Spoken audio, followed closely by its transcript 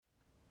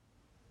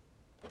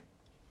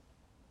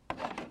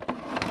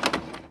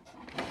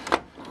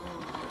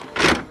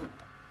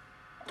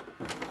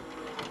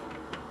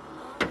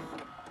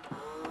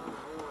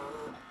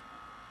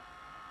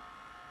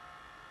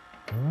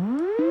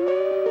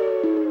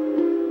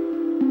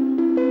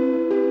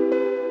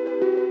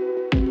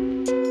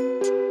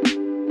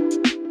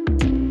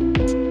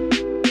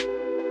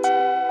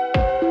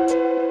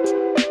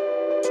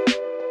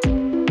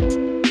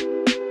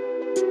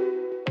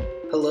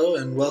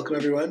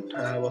everyone.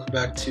 Welcome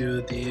back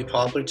to the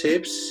Poplar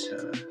Tapes.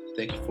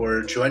 Thank you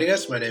for joining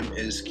us. My name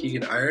is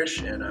Keegan Irish,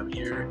 and I'm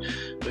here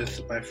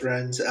with my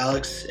friends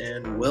Alex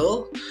and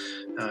Will.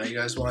 You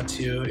guys want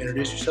to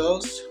introduce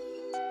yourselves?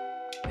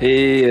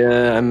 Hey,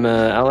 I'm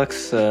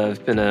Alex.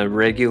 I've been a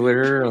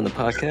regular on the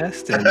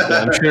podcast, and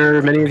I'm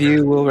sure many of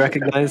you will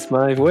recognize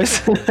my voice.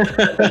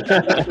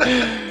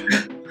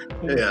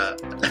 Yeah.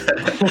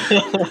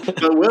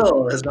 But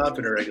Will has not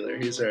been a regular.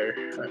 He's our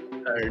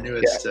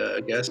newest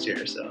guest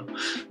here. So.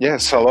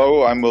 Yes,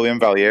 hello. I'm William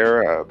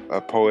Valliere, a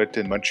poet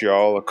in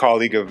Montreal, a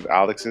colleague of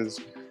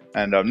Alex's,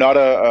 and I'm not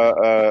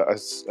a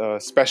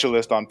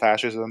specialist on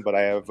fascism, but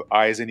I have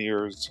eyes and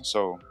ears.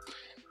 So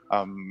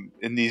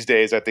in these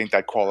days, I think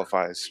that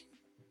qualifies.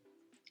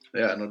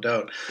 Yeah, no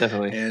doubt.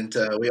 Definitely. And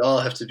we all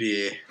have to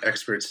be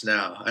experts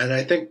now. And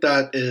I think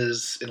that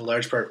is in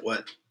large part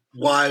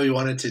why we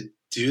wanted to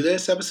do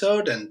this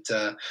episode, and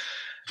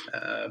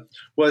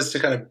was to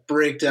kind of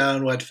break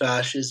down what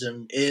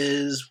fascism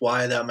is,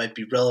 why that might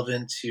be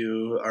relevant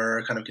to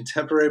our kind of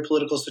contemporary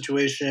political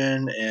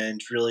situation, and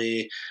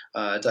really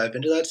dive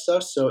into that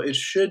stuff. So it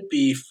should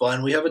be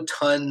fun. We have a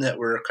ton that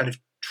we're kind of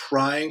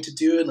trying to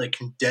do and like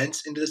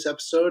condense into this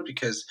episode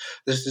because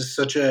this is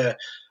such a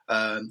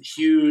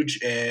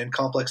huge and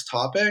complex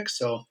topic.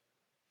 So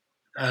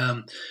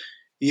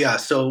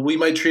so we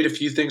might treat a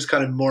few things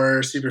kind of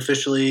more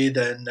superficially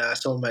than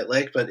someone might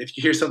like. But if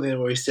you hear something that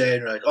we say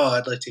and you're like, oh,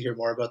 I'd like to hear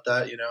more about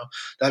that,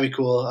 that'd be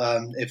cool.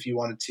 If you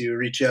wanted to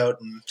reach out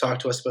and talk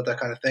to us about that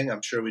kind of thing,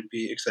 I'm sure we'd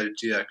be excited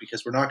to do that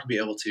because we're not going to be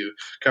able to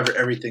cover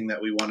everything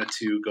that we wanted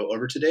to go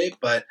over today.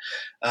 But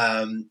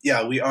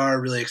we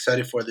are really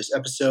excited for this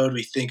episode.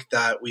 We think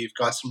that we've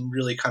got some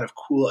really kind of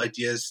cool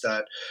ideas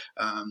that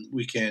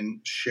we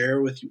can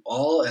share with you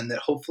all, and that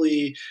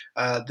hopefully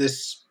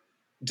this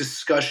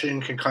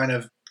discussion can kind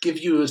of give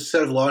you a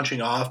set of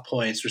launching off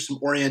points or some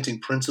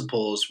orienting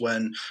principles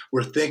when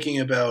we're thinking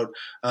about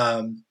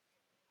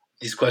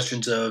these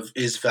questions of,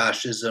 is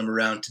fascism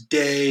around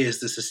today? Is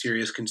this a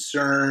serious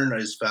concern?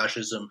 Is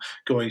fascism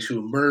going to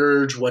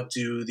emerge? What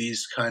do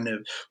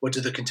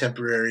the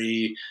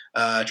contemporary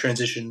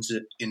transitions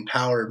in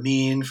power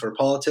mean for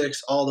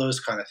politics? All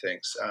those kind of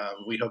things.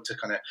 We hope to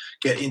kind of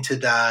get into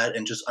that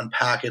and just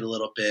unpack it a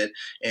little bit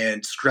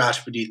and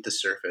scratch beneath the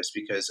surface,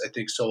 because I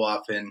think so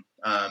often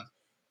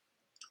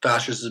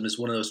fascism is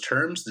one of those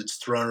terms that's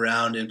thrown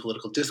around in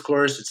political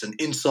discourse. It's an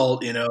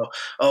insult,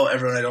 oh,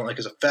 everyone I don't like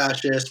is a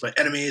fascist. My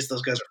enemies,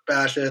 those guys are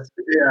fascists.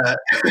 Yeah.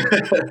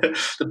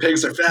 The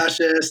pigs are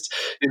fascist,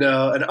 and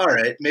all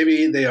right,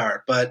 maybe they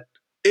are, but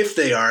if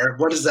they are,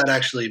 what does that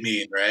actually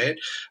mean, right?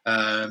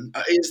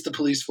 Is the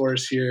police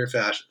force here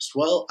fascist?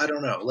 Well, I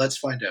don't know. Let's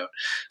find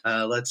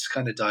out. Let's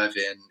kind of dive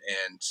in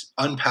and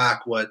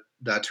unpack what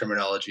that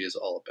terminology is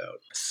all about.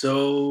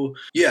 So,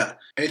 yeah,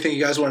 anything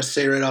you guys want to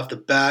say right off the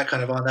bat,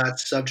 kind of on that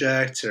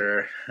subject,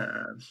 or,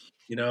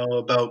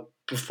 about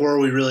before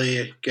we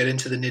really get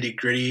into the nitty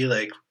gritty,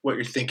 like what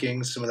you're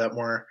thinking, some of that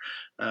more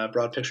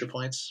broad picture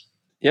points?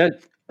 Yeah.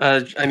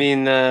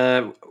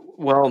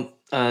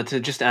 To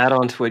just add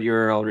on to what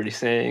you're already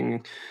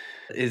saying,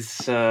 is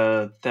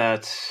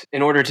that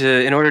in order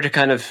to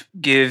kind of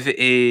give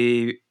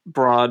a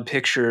broad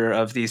picture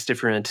of these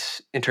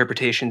different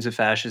interpretations of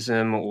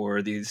fascism,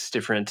 or these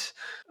different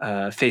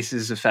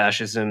faces of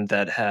fascism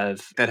that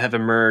have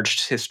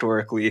emerged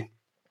historically,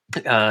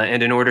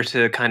 and in order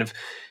to kind of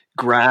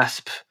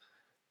grasp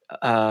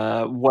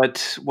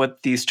what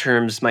these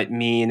terms might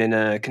mean in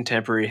a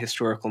contemporary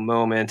historical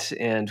moment,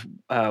 and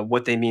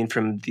what they mean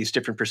from these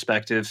different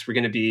perspectives, we're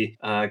going to be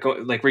we're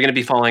going to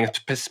be following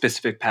a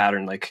specific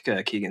pattern, like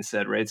Keegan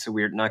said, right? So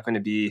we're not going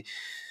to be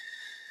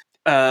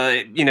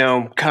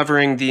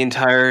covering the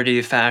entirety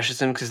of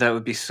fascism, because that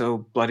would be so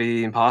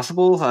bloody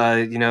impossible.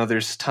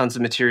 There's tons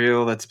of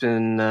material that's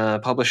been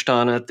published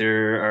on it.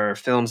 There are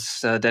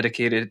films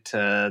dedicated.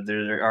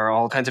 There are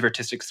all kinds of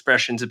artistic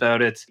expressions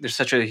about it. There's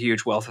such a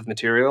huge wealth of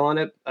material on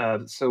it.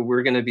 So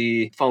we're going to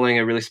be following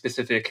a really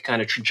specific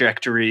kind of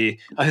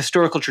trajectory, a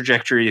historical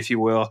trajectory, if you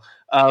will,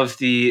 of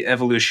the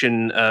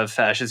evolution of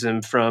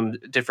fascism from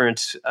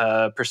different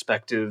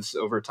perspectives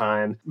over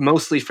time,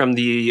 mostly from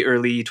the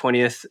early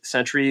 20th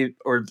century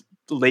or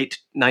late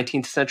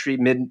 19th century,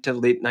 mid to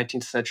late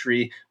 19th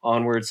century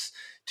onwards,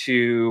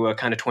 to a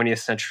kind of 20th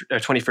century,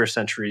 21st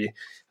century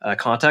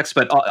context,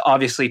 but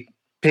obviously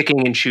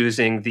picking and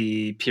choosing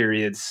the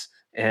periods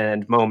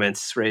and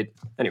moments, right?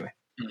 Anyway.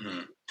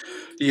 Mm-hmm.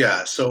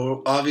 Yeah,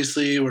 so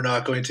obviously we're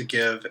not going to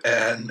give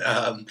an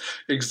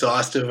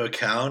exhaustive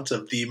account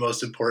of the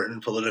most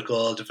important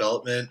political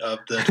development of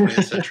the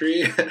 20th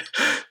century,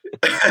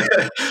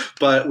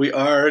 but we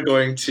are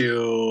going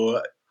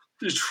to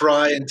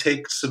try and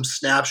take some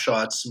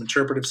snapshots, some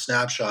interpretive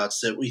snapshots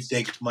that we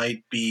think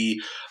might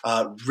be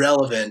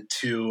relevant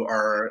to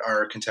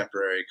our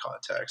contemporary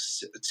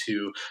context,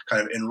 to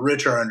kind of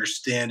enrich our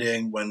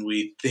understanding when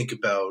we think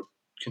about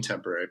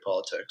contemporary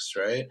politics,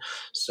 right?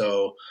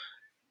 So,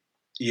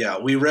 yeah,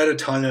 we read a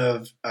ton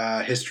of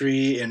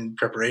history in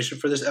preparation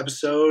for this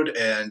episode,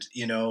 and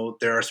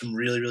there are some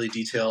really, really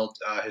detailed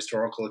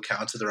historical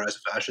accounts of the rise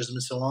of fascism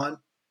and so on.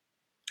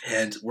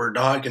 And we're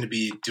not going to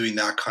be doing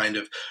that kind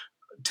of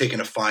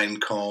taking a fine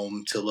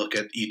comb to look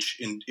at each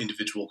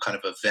individual kind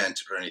of event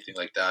or anything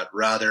like that.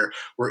 Rather,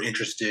 we're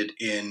interested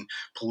in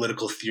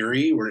political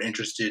theory. We're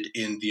interested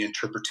in the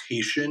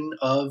interpretation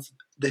of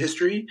the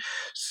history.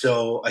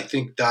 So I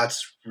think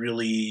that's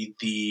really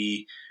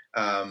the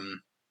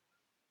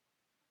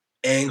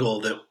angle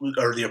that,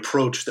 or the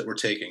approach that we're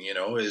taking,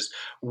 is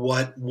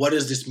what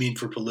does this mean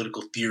for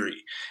political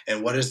theory,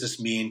 and what does this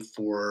mean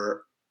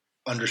for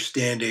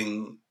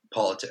understanding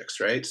politics,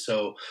 right?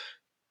 So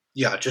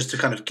yeah, just to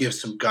kind of give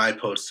some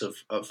guideposts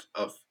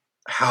of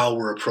how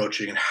we're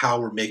approaching and how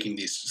we're making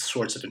these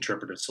sorts of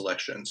interpretive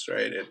selections,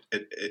 right?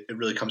 It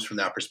really comes from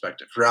that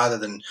perspective, rather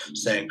than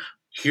saying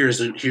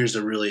here's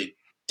a really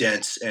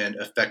dense and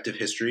effective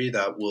history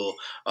that will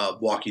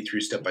walk you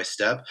through step by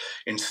step.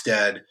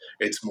 Instead,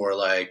 it's more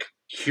like,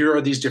 here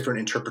are these different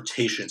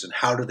interpretations, and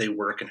how do they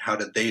work, and how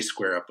do they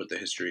square up with the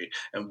history,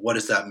 and what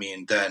does that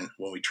mean then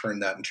when we turn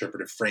that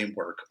interpretive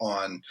framework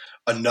on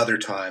another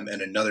time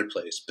and another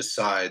place,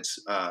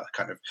 besides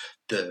kind of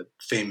the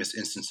famous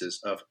instances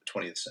of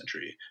 20th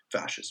century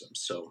fascism.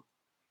 So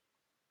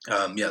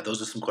yeah, those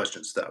are some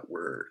questions that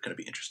we're going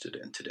to be interested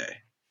in today.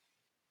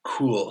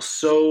 Cool.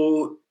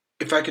 So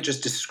if I could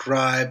just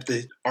describe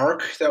the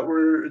arc that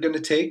we're going to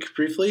take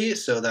briefly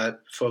so that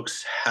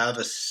folks have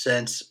a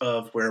sense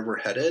of where we're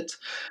headed.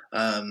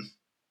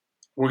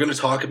 We're going to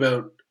talk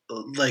about,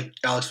 like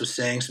Alex was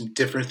saying, some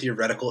different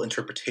theoretical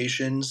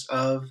interpretations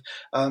of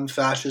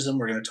fascism.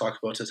 We're going to talk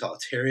about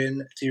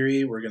totalitarian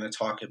theory. We're going to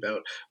talk about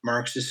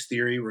Marxist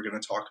theory. We're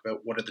going to talk about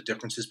what are the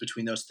differences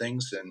between those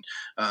things, and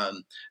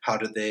how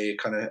do they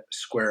kind of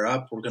square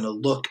up. We're going to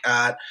look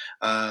at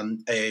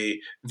a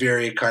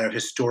very kind of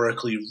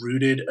historically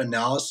rooted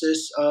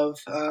analysis of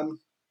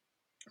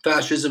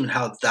fascism and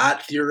how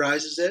that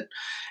theorizes it.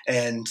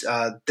 And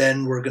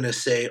then we're going to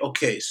say,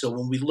 okay, so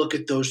when we look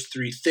at those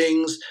three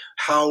things,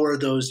 how are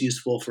those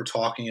useful for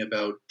talking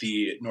about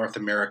the North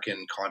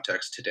American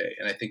context today?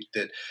 And I think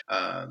that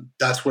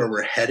that's where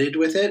we're headed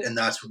with it. And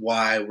that's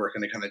why we're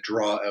going to kind of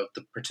draw out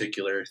the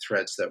particular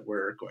threads that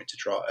we're going to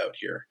draw out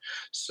here.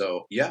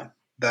 So yeah,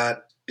 that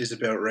is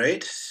about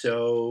right.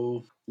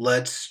 So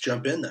let's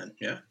jump in then.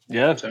 Yeah.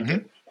 Yeah. Sound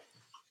good?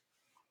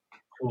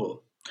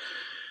 Cool.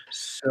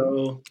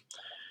 So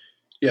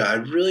yeah, I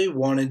really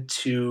wanted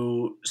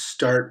to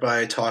start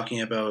by talking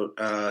about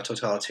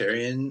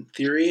totalitarian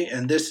theory,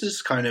 and this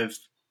is kind of,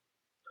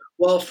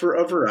 well, for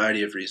a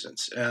variety of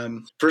reasons.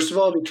 First of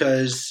all,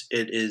 because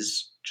it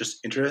is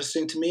just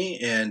interesting to me,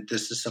 and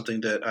this is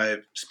something that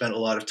I've spent a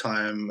lot of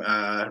time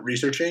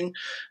researching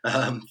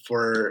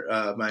for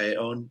my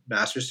own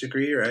master's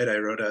degree. Right, I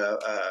wrote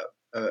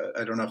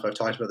I don't know if I've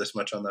talked about this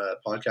much on the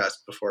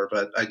podcast before,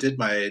 but I did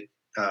my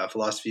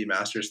philosophy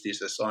master's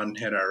thesis on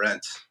Hannah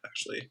Arendt,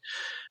 actually.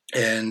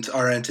 And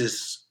Arendt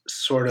is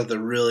sort of the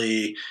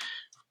really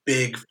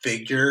big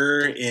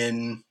figure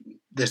in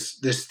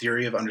this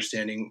theory of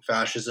understanding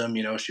fascism.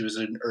 She was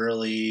an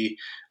early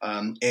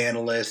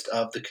analyst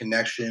of the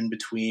connection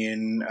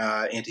between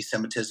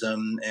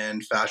anti-Semitism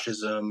and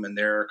fascism and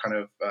their kind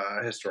of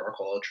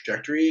historical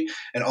trajectory,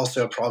 and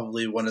also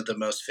probably one of the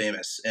most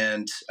famous.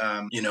 And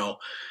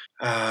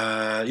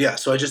yeah,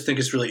 so I just think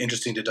it's really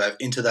interesting to dive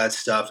into that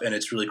stuff, and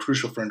it's really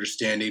crucial for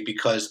understanding,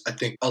 because I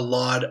think a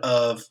lot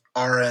of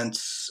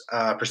Arendt's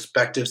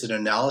perspectives and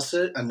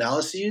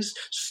analyses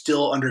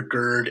still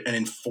undergird and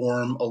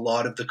inform a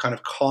lot of the kind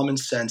of common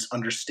sense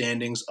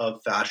understandings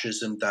of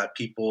fascism that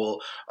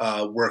people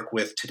work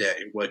with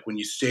today. Like when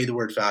you say the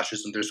word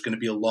fascism, there's going to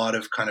be a lot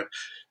of kind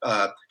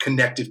of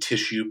connective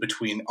tissue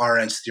between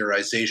Arendt's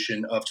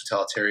theorization of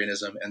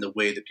totalitarianism and the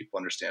way that people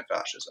understand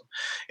fascism.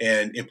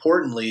 And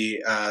importantly,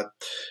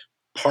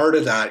 part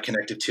of that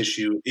connective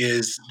tissue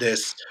is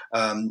this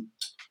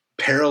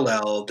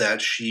parallel that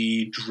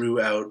she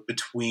drew out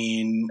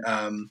between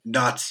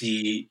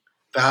Nazi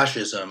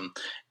fascism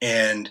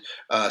and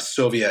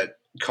Soviet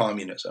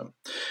communism.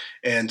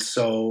 And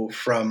so,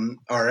 from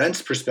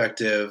Arendt's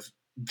perspective,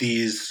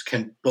 these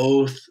can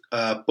both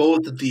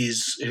of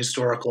these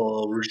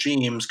historical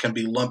regimes can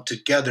be lumped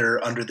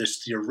together under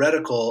this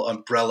theoretical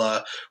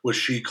umbrella, which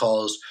she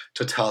calls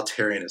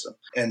totalitarianism.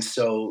 And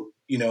so,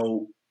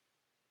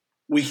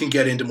 we can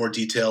get into more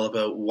detail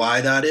about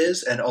why that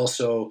is, and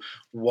also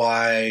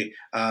why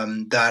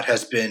that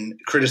has been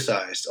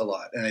criticized a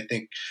lot. And I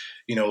think,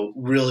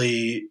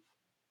 really,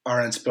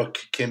 Arendt's book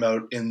came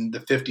out in the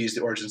 50s,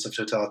 The Origins of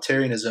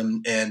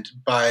Totalitarianism, and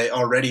by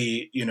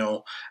already,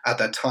 at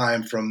that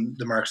time, from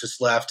the Marxist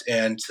left,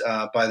 and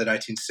by the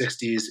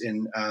 1960s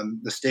in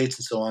the States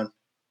and so on,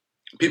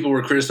 people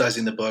were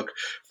criticizing the book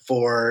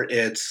for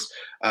its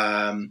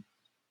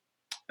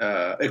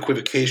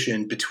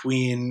equivocation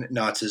between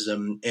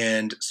Nazism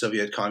and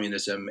Soviet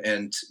communism,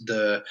 and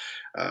the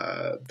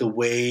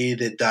way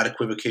that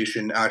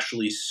equivocation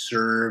actually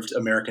served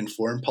American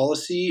foreign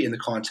policy in the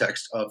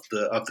context of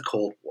the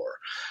Cold War.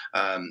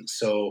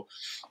 So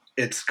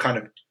its kind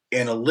of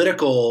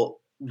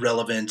analytical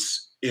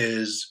relevance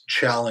is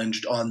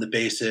challenged on the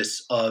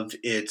basis of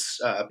its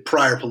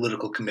prior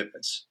political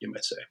commitments, you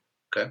might say.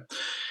 Okay.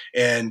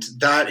 And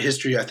that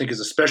history, I think, is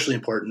especially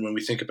important when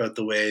we think about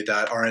the way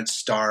that Arendt's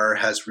star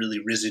has really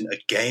risen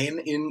again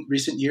in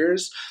recent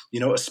years,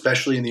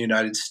 especially in the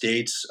United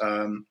States.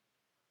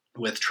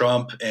 With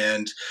Trump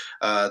and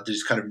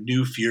these kind of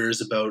new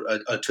fears about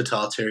a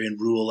totalitarian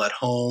rule at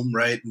home,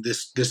 right? And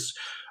this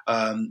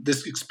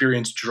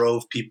experience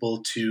drove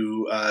people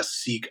to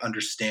seek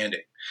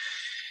understanding.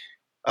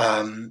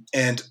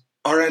 And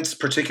Arendt's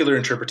particular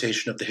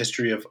interpretation of the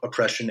history of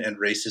oppression and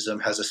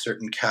racism has a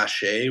certain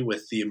cachet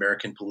with the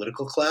American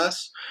political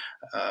class.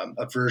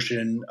 A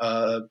version,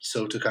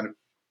 so to kind of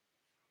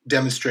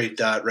demonstrate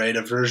that, right,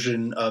 a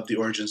version of The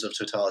Origins of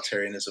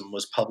Totalitarianism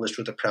was published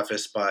with a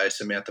preface by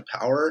Samantha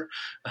Power.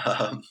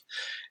 Um,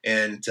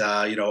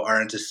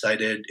 Arendt is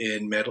cited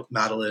in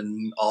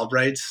Madeleine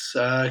Albright's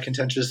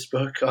contentious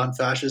book on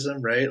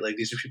fascism, right? Like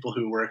these are people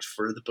who worked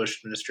for the Bush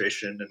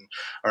administration and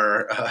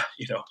are,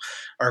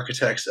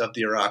 architects of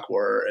the Iraq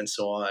War and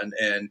so on.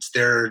 And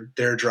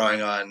they're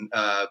drawing on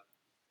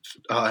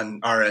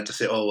our end to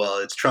say, oh, well,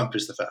 it's Trump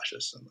who's the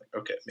fascist. I'm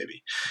like, okay,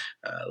 maybe.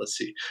 Let's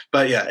see.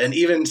 But yeah, and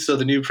even so,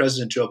 the new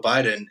president, Joe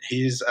Biden,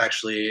 he's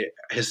actually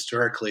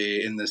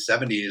historically in the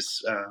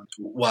 70s,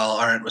 while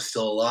Arendt was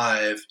still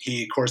alive,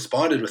 he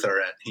corresponded with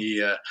Arendt.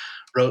 He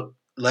wrote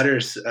a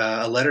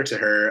letter to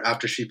her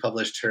after she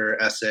published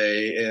her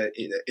essay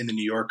in the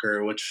New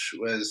Yorker, which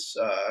was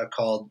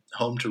called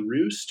Home to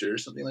Roost or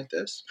something like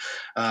this,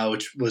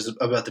 which was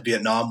about the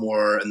Vietnam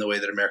War and the way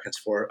that American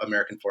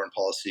foreign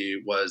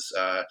policy was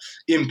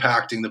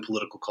impacting the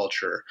political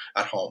culture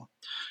at home.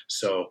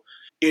 So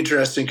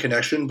interesting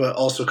connection, but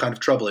also kind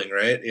of troubling,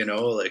 right?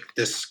 Like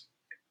this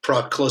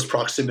close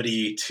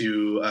proximity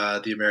to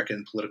the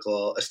American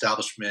political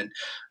establishment,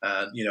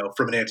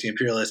 from an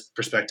anti-imperialist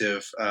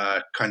perspective,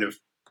 kind of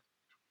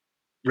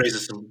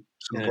raises some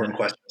important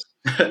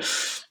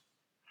questions.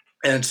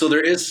 And so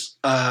there is,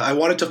 I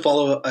wanted to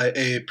follow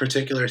a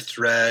particular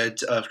thread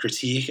of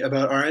critique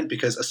about Arendt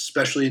because,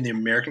 especially in the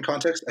American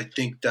context, I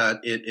think that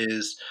it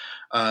is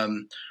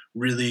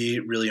really,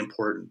 really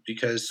important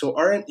because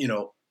Arendt,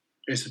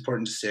 it's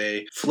important to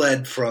say,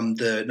 fled from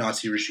the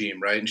Nazi regime,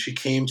 right? And she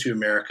came to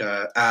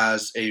America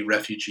as a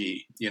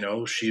refugee.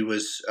 She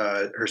was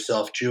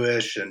herself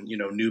Jewish and,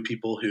 knew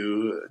people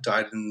who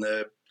died in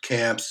the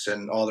camps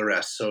and all the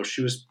rest. So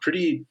she was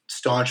pretty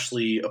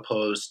staunchly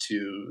opposed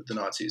to the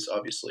Nazis,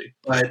 obviously.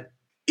 But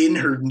in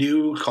her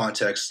new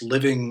context,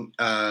 living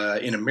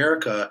in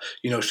America,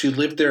 she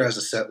lived there as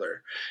a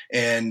settler,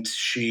 and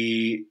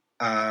she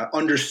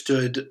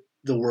understood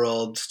the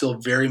world still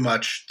very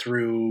much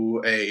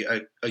through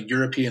a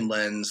European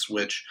lens,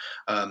 which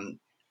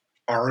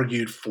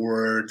argued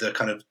for the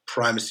kind of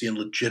primacy and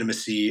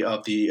legitimacy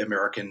of the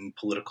American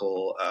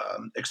political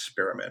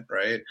experiment,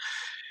 right?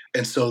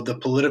 And so the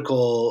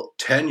political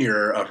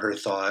tenure of her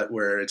thought,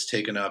 where it's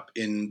taken up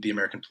in the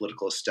American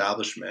political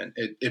establishment,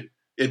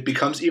 it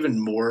becomes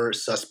even more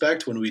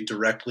suspect when we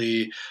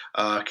directly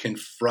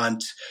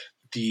confront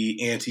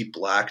the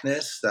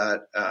anti-blackness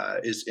that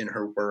is in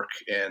her work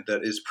and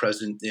that is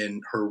present in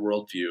her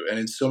worldview. And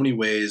in so many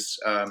ways,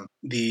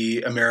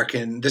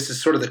 this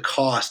is sort of the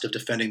cost of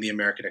defending the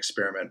American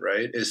experiment,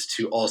 right? Is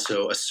to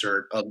also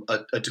assert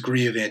a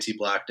degree of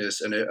anti-blackness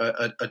and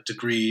a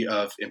degree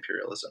of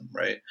imperialism,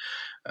 right?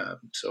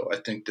 So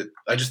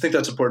I just think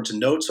that's important to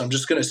note. So I'm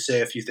just going to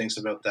say a few things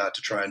about that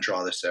to try and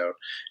draw this out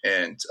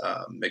and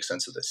make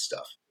sense of this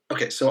stuff.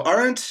 Okay, so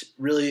Arendt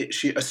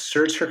she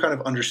asserts her kind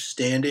of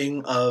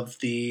understanding of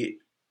the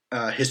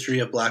history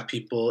of Black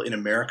people in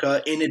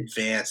America in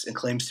advance and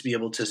claims to be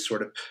able to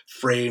sort of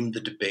frame the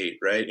debate,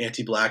 right?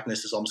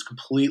 Anti-Blackness is almost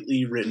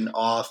completely written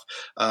off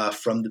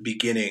from the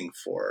beginning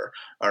for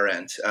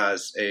Arendt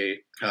as a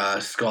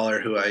scholar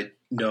who I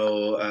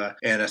know,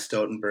 Anna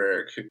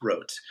Stoutenberg,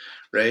 wrote,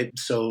 right?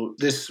 So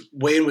this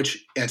way in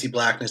which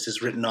anti-Blackness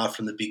is written off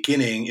from the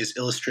beginning is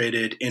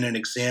illustrated in an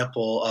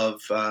example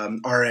of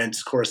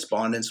Arendt's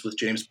correspondence with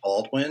James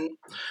Baldwin,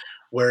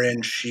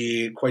 wherein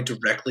she quite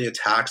directly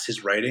attacks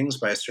his writings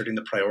by asserting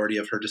the priority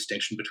of her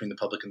distinction between the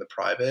public and the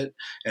private,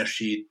 and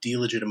she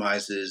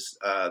delegitimizes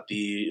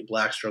the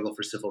Black struggle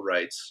for civil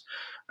rights.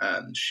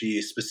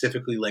 She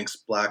specifically links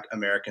Black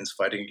Americans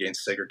fighting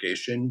against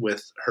segregation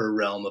with her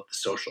realm of the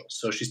social.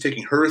 So she's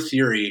taking her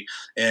theory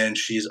and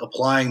she's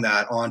applying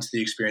that onto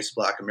the experience of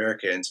Black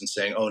Americans and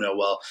saying, oh no,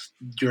 well,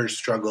 your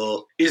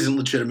struggle isn't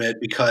legitimate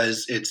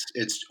because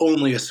it's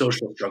only a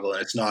social struggle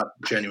and it's not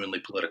genuinely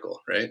political,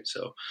 right?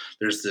 So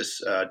there's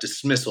this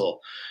dismissal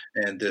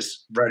and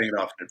this writing it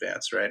off in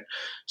advance, right?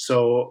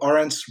 So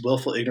Arendt's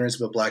willful ignorance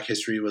about Black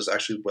history was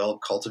actually well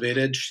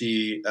cultivated.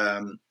 She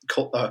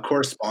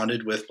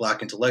corresponded with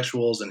Black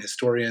intellectuals and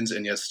historians,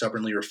 and yet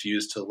stubbornly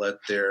refused to let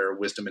their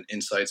wisdom and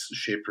insights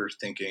shape her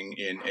thinking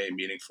in a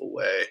meaningful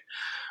way.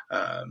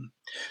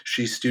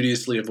 She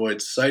studiously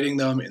avoids citing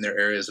them in their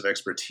areas of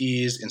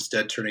expertise,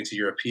 instead turning to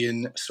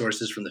European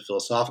sources from the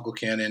philosophical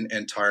canon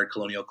and tired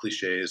colonial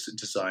cliches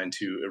designed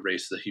to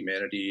erase the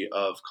humanity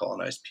of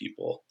colonized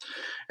people.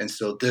 And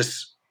so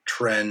this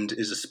trend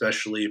is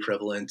especially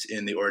prevalent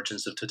in The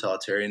Origins of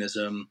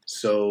Totalitarianism.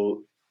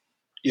 So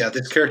yeah,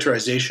 this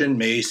characterization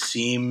may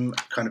seem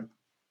kind of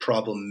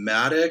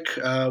problematic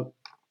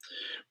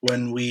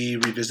when we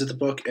revisit the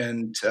book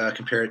and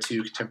compare it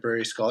to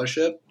contemporary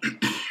scholarship.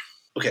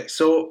 Okay,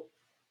 so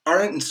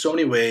Arendt in so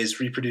many ways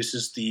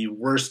reproduces the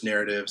worst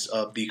narratives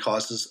of the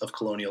causes of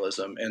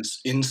colonialism, and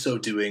in so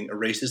doing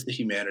erases the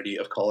humanity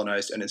of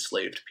colonized and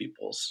enslaved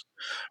peoples.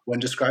 When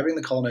describing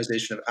the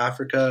colonization of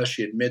Africa,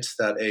 she admits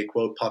that a,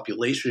 quote,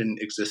 population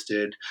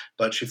existed,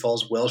 but she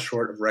falls well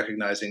short of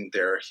recognizing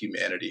their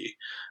humanity.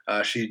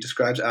 She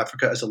describes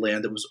Africa as a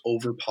land that was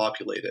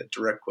overpopulated,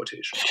 direct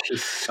quotation.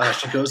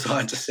 She goes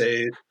on to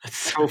say, That's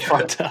so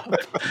fucked up.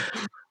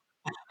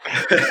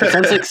 It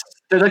sounds like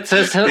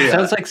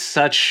sounds like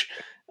such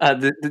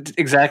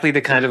exactly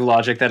the kind of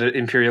logic that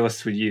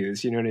imperialists would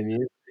use. You know what I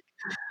mean?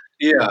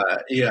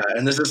 yeah,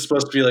 and this is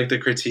supposed to be like the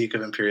critique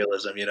of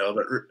imperialism,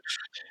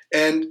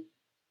 and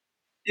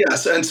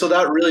yes, and so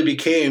that really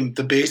became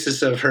the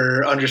basis of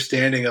her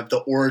understanding of the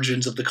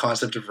origins of the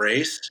concept of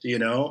race.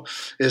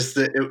 Is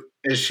that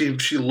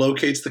she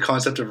locates the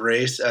concept of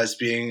race as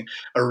being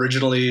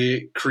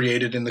originally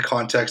created in the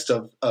context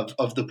of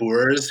the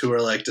Boers, who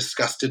are like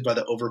disgusted by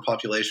the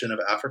overpopulation of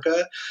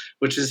Africa,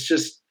 which is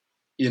just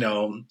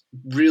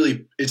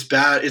really, it's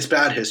bad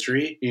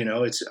history.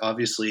 It's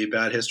obviously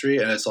bad history,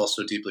 and it's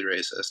also deeply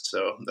racist.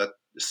 So that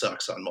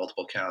sucks on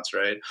multiple counts,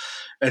 right?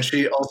 And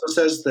she also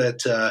says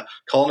that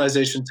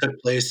colonization took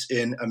place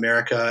in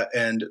America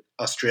and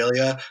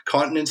Australia,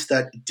 continents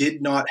that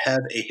did not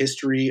have a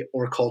history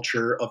or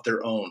culture of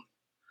their own.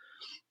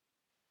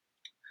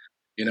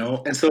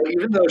 And so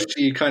even though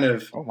she kind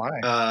of Oh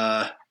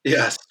my.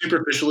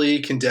 superficially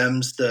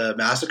condemns the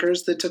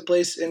massacres that took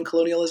place in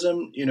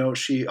colonialism,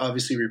 she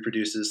obviously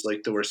reproduces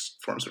like the worst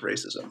forms of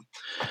racism.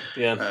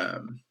 Yeah.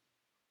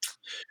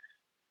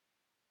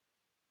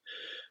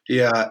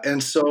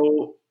 And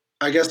so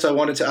I guess I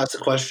wanted to ask the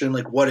question,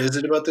 like, what is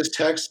it about this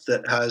text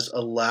that has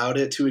allowed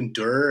it to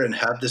endure and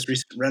have this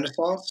recent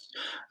renaissance?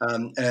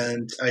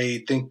 And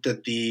I think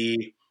that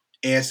the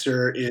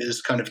answer is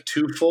kind of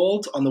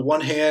twofold. On the one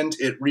hand,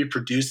 it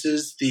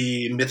reproduces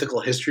the mythical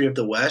history of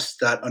the West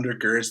that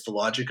undergirds the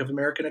logic of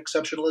American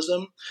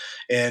exceptionalism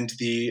and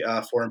the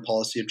foreign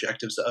policy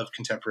objectives of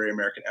contemporary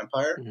American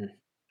empire. Mm-hmm.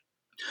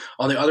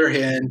 On the other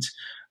hand,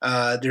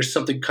 there's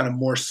something kind of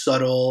more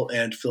subtle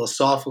and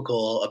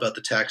philosophical about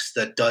the text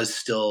that does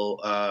still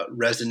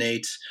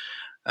resonate.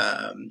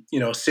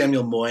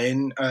 Samuel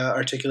Moyn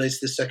articulates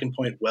this second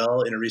point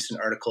well in a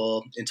recent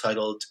article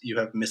entitled "You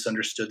Have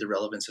Misunderstood the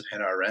Relevance of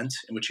Hannah Arendt,"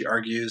 in which he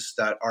argues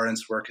that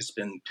Arendt's work has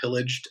been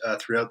pillaged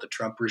throughout the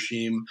Trump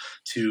regime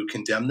to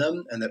condemn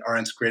them, and that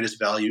Arendt's greatest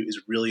value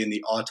is really in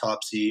the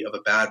autopsy of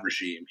a bad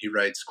regime. He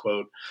writes,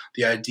 quote,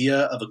 "The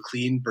idea of a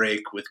clean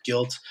break with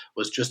guilt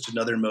was just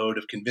another mode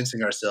of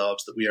convincing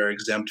ourselves that we are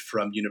exempt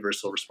from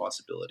universal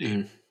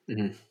responsibility."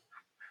 Mm-hmm.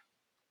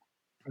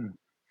 Mm-hmm.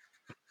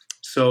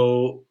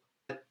 So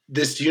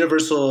this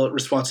universal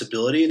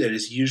responsibility that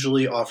is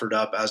usually offered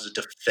up as a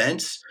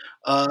defense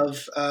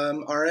of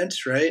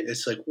Arendt, right?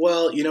 It's like,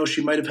 well,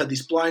 she might have had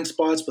these blind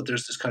spots, but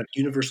there's this kind of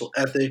universal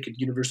ethic and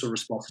universal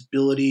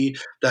responsibility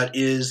that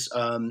is,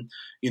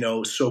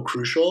 so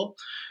crucial.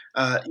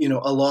 A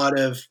lot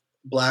of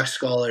Black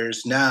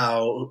scholars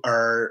now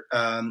are,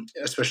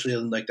 especially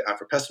in like the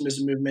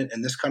Afro-pessimism movement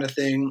and this kind of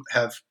thing,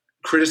 have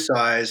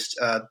criticized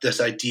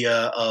this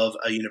idea of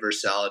a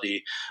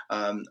universality,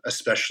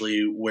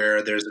 especially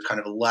where there's a kind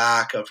of a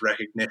lack of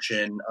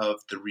recognition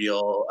of the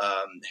real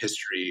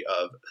history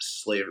of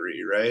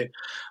slavery, right?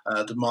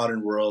 The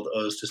modern world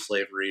owes to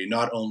slavery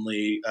not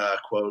only,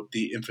 quote,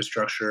 the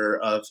infrastructure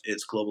of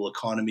its global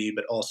economy,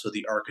 but also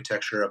the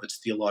architecture of its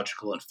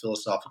theological and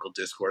philosophical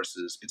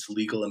discourses, its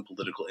legal and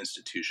political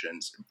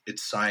institutions,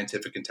 its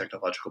scientific and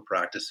technological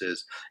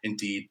practices,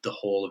 indeed, the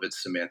whole of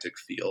its semantic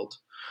field.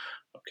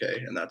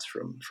 Okay, and that's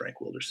from Frank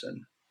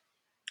Wilderson,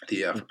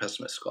 the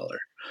Afro-pessimist scholar.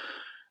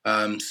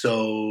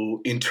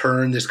 So in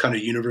turn, this kind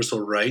of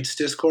universal rights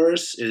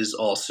discourse is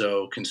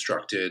also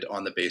constructed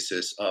on the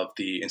basis of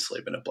the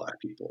enslavement of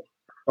Black people.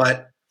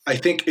 But I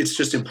think it's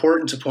just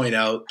important to point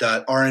out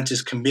that Arendt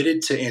is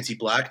committed to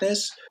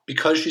anti-Blackness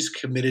because she's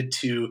committed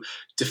to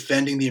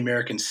defending the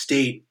American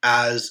state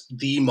as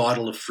the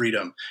model of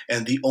freedom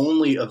and the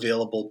only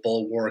available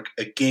bulwark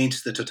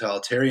against the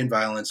totalitarian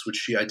violence which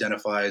she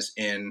identifies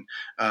in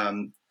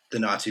the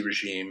Nazi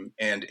regime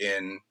and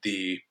in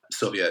the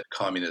Soviet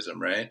communism,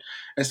 right?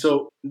 And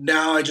so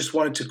now I just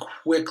wanted to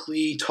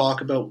quickly talk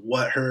about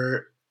what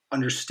her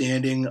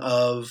understanding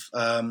of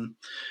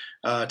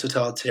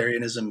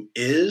totalitarianism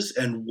is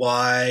and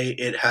why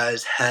it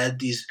has had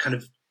these kind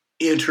of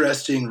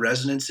interesting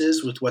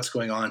resonances with what's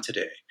going on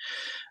today.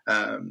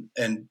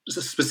 And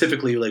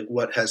specifically like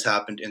what has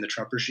happened in the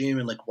Trump regime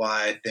and like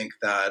why I think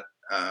that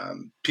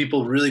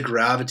people really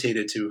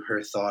gravitated to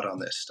her thought on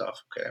this stuff.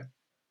 Okay.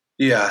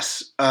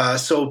 Yes.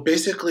 So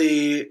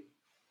basically,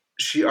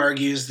 she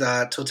argues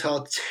that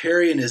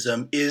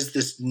totalitarianism is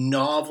this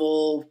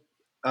novel,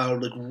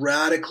 like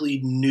radically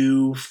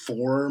new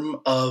form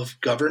of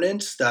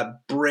governance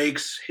that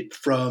breaks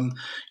from,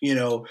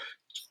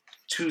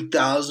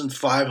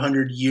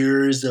 2,500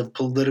 years of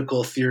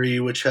political theory,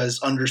 which has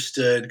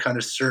understood kind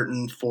of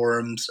certain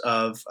forms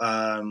of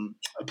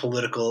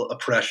political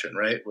oppression,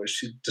 right? Which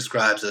she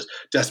describes as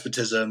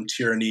despotism,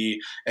 tyranny,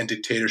 and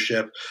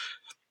dictatorship.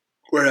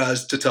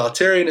 Whereas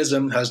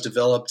totalitarianism has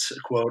developed,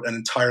 quote, an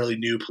entirely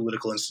new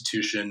political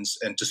institutions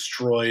and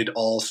destroyed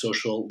all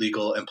social,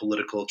 legal, and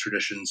political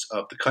traditions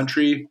of the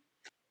country.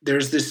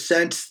 There's this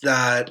sense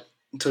that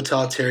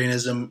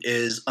totalitarianism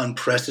is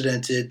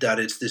unprecedented, that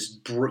it's this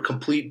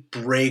complete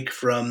break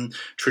from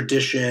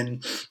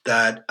tradition,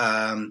 that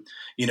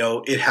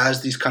it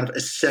has these kind of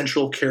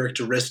essential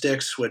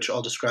characteristics, which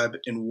I'll describe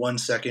in 1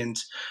 second,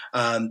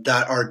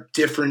 that are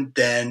different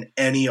than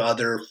any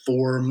other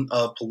form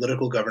of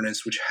political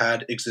governance which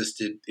had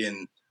existed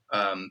in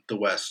the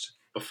West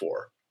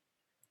before.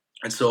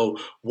 And so,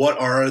 what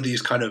are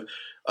these kind of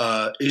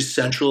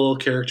essential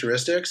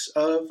characteristics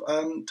of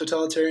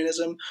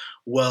totalitarianism?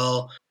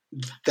 Well,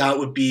 that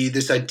would be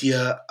this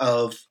idea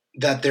of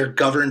that they're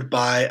governed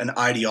by an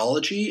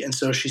ideology. And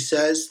so she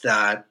says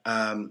that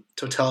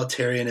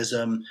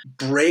totalitarianism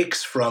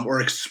breaks from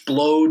or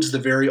explodes the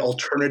very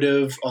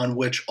alternative on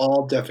which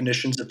all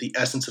definitions of the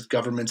essence of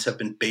governments have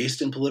been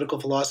based in political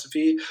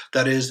philosophy.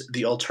 That is,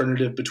 the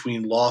alternative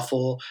between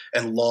lawful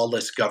and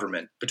lawless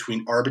government,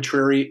 between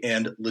arbitrary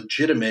and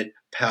legitimate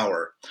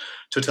power.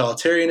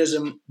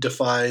 Totalitarianism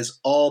defies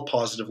all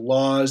positive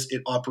laws.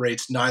 It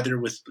operates neither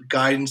with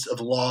guidance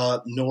of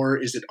law nor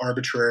is it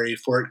arbitrary,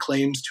 for it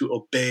claims to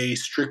obey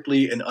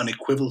strictly and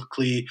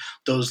unequivocally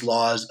those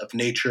laws of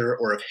nature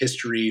or of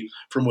history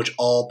from which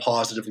all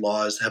positive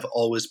laws have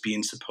always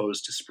been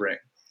supposed to spring.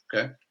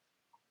 Okay?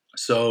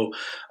 So,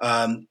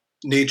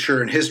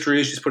 nature and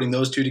history, she's putting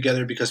those two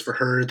together because for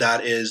her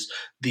that is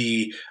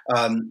the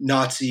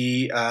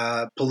Nazi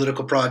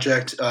political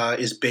project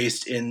is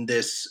based in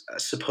this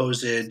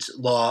supposed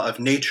law of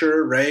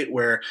nature, right,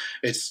 where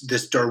it's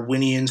this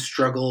Darwinian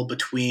struggle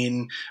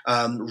between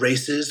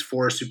races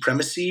for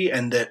supremacy,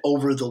 and that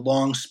over the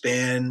long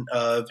span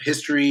of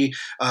history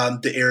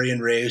the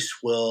Aryan race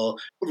will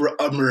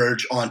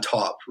emerge on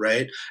top,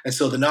 right? And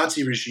so the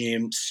Nazi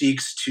regime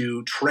seeks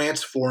to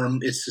transform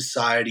its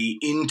society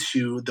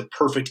into the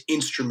perfect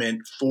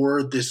instrument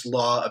for this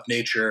law of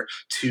nature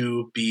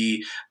to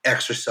be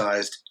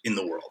exercised in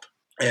the world.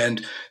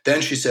 And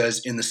then she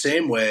says, in the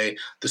same way,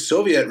 the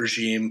Soviet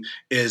regime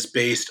is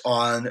based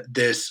on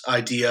this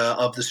idea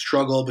of the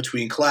struggle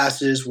between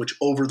classes, which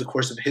over the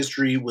course of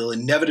history will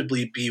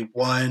inevitably be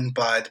won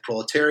by the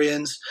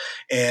proletarians.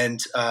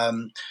 And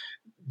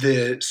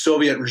the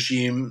Soviet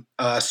regime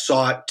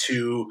sought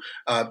to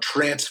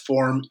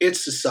transform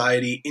its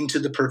society into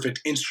the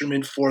perfect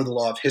instrument for the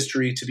law of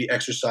history to be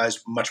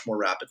exercised much more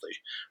rapidly,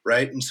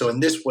 right? And so in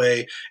this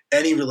way,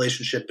 any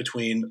relationship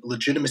between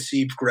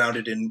legitimacy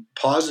grounded in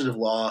positive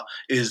law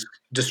is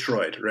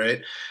destroyed,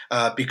 right?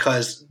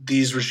 Because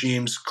these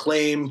regimes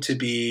claim to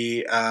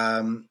be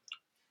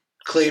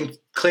claim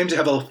to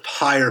have a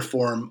higher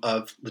form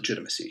of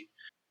legitimacy.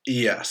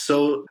 Yeah,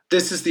 so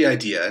this is the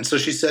idea. And so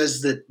she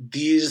says that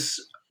these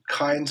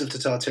kinds of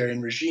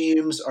totalitarian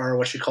regimes are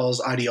what she calls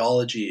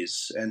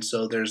ideologies. And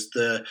so there's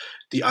the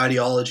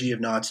ideology of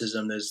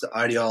Nazism, there's the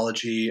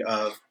ideology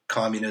of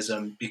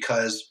communism,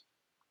 because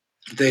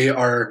they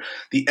are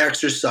the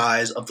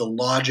exercise of the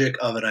logic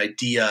of an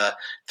idea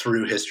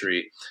through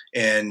history.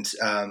 And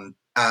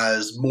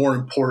as more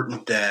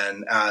important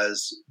than,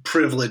 as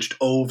privileged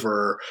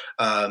over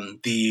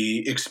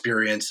the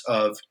experience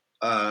of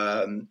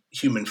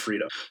human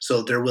freedom.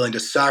 So they're willing to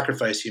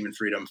sacrifice human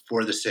freedom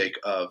for the sake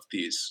of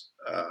these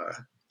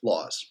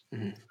laws.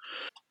 Mm-hmm.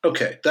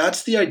 Okay,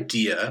 that's the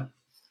idea.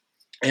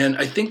 And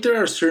I think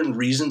there are certain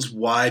reasons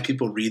why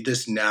people read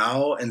this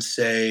now and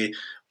say,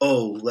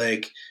 oh,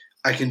 like,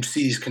 I can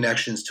see these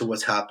connections to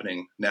what's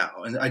happening now.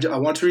 And I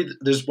want to read,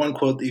 there's one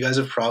quote that you guys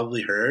have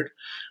probably heard,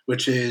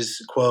 which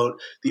is, quote,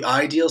 "The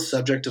ideal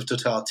subject of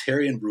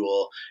totalitarian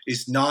rule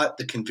is not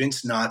the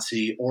convinced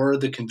Nazi or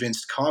the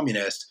convinced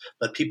communist,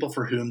 but people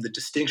for whom the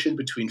distinction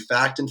between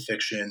fact and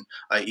fiction,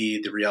 i.e.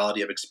 the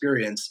reality of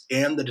experience,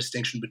 and the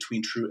distinction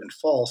between true and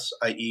false,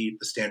 i.e.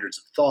 the standards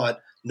of thought,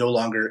 no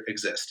longer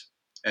exist."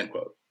 End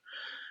quote.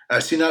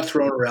 I've seen that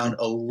thrown around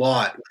a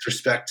lot with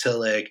respect to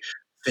like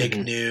fake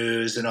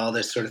news and all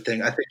this sort of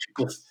thing. I think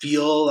people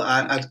feel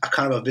at a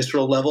kind of a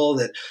visceral level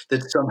that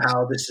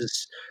somehow this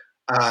is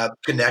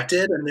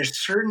connected, and there's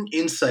certain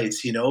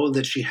insights,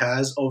 that she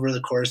has over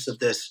the course of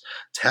this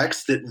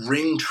text that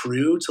ring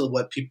true to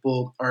what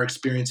people are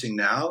experiencing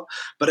now.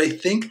 But I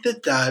think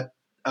that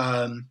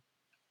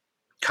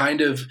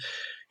kind of,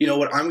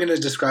 what I'm going to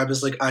describe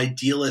as like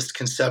idealist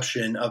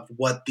conception of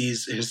what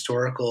these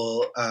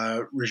historical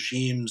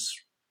regimes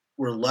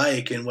were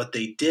like and what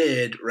they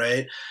did,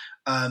 right?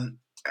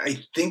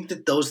 I think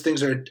that those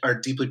things are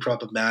deeply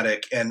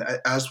problematic. And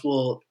as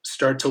we'll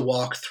start to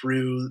walk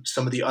through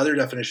some of the other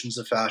definitions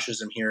of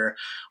fascism here,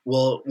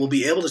 we'll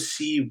be able to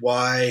see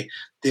why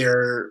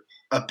they're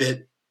a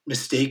bit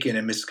mistaken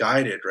and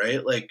misguided,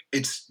 right? Like,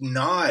 it's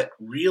not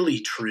really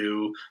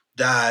true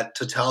that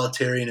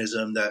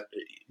totalitarianism, that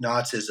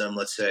Nazism,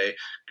 let's say,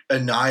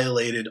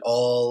 annihilated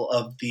all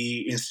of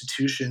the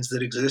institutions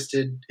that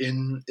existed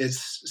in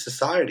its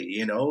society,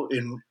 you know,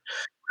 in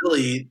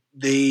really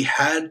they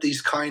had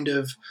these kind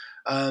of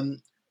um,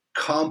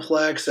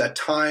 complex, at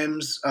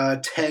times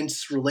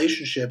tense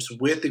relationships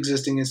with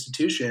existing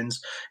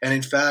institutions. And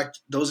in fact,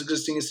 those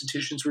existing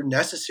institutions were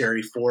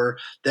necessary for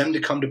them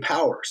to come to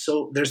power.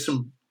 So there's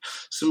some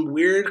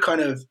weird kind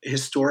of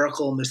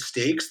historical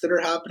mistakes that are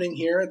happening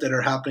here, that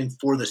are happening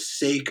for the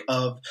sake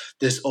of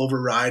this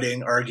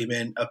overriding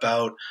argument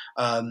about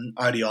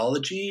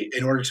ideology,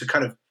 in order to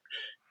kind of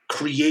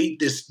create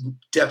this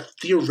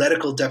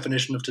theoretical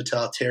definition of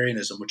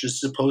totalitarianism, which is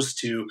supposed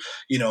to,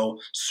 you know,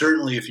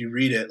 certainly if you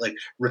read it, like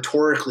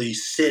rhetorically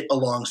sit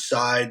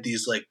alongside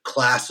these like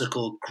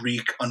classical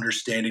Greek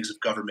understandings of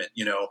government,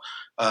 you know,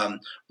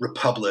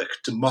 republic,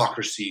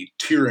 democracy,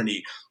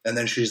 tyranny. And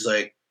then she's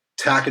like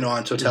tacking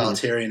on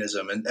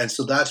totalitarianism. And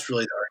so that's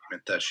really the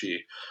argument that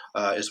she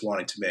is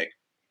wanting to make.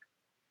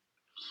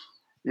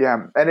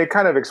 Yeah, and it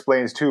kind of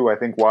explains too, I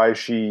think, why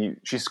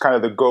she's kind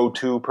of the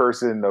go-to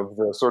person of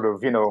the sort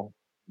of,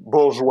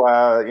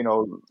 bourgeois,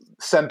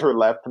 center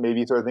left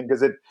maybe sort of thing,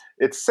 because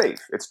it's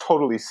safe. It's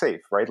totally safe,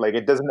 right? Like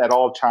it doesn't at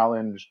all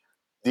challenge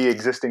the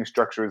existing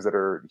structures that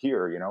are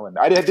here, And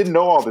I didn't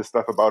know all this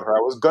stuff about her. I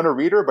was gonna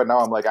read her, but now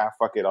I'm like,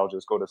 fuck it, I'll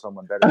just go to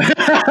someone better.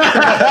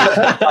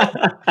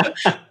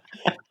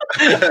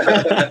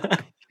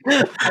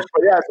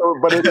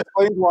 But it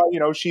explains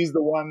why she's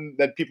the one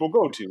that people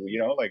go to.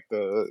 Like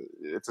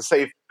it's a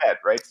safe bet,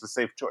 right? It's a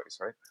safe choice,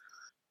 right?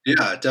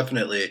 Yeah,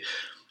 definitely.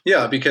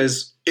 Yeah,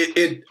 because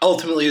it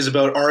ultimately is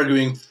about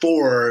arguing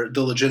for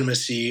the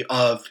legitimacy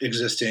of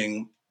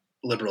existing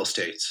liberal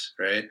states,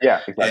 right?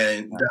 Yeah,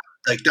 exactly.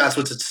 And that's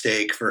what's at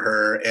stake for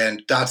her,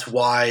 and that's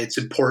why it's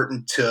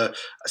important to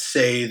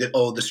say that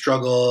the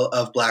struggle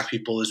of Black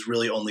people is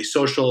really only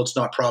social; it's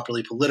not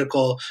properly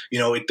political.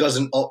 It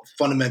doesn't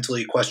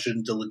fundamentally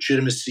question the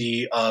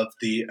legitimacy of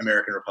the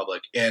American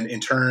Republic, and in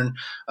turn,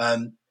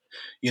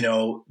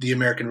 the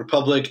American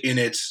Republic, in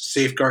its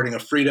safeguarding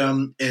of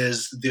freedom,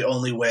 is the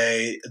only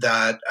way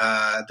that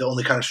the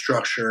only kind of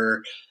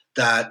structure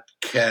that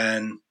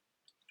can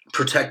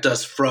protect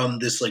us from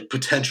this like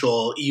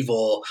potential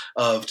evil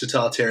of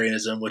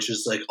totalitarianism, which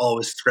is like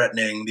always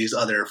threatening these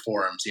other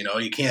forms.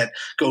 You can't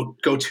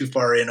go too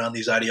far in on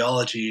these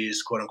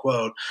ideologies, quote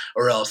unquote,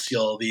 or else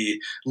you'll be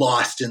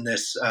lost in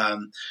this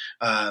kind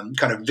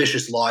of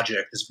vicious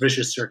logic, this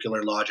vicious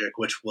circular logic,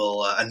 which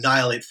will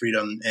annihilate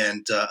freedom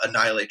and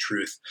annihilate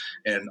truth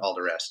and all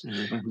the rest.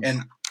 Mm-hmm.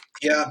 And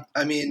yeah,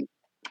 I mean,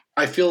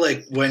 I feel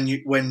like when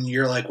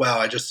you're like,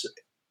 wow,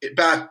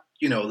 back,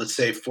 let's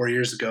say 4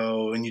 years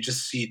ago, and you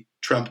just see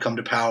Trump come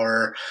to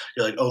power,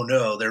 you're like, oh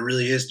no, there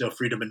really is no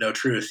freedom and no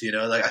truth.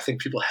 Like I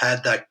think people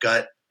had that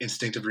gut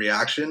instinctive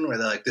reaction where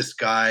they're like, this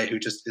guy who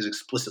just is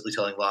explicitly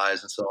telling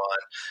lies and so on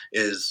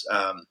is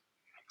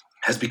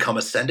has become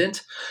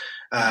ascendant.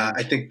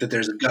 I think that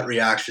there's a gut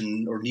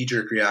reaction or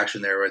knee-jerk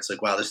reaction there where it's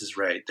like, wow, this is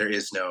right. There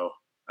is no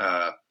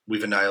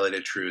we've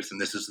annihilated truth, and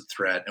this is a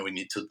threat, and we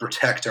need to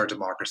protect our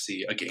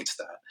democracy against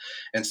that.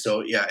 And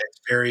so, yeah,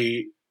 it's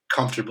very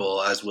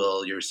comfortable, as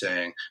Will, you were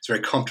saying, it's very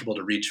comfortable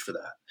to reach for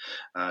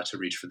that, to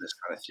reach for this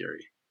kind of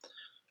theory.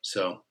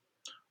 So,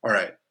 all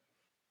right,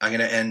 I'm going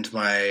to end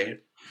my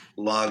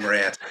long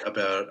rant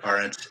about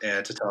Arendt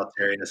and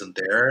totalitarianism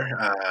there.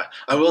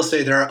 I will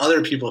say there are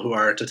other people who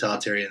are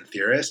totalitarian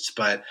theorists,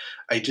 but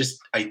I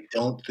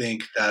don't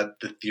think that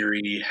the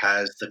theory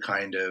has the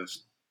kind of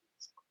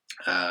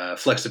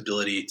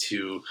flexibility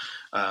to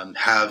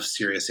have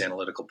serious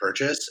analytical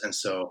purchase. And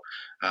so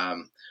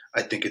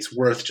I think it's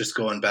worth just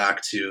going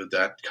back to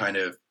that kind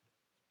of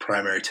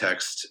primary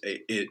text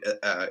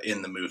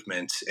in the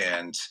movement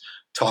and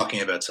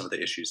talking about some of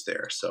the issues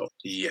there. So,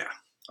 yeah.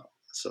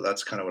 So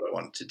that's kind of what I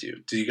wanted to do.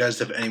 Do you guys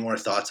have any more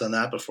thoughts on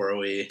that before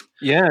we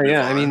Yeah. move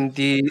I on?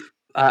 mean,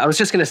 I was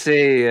just going to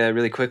say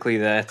really quickly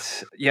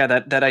that,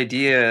 that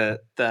idea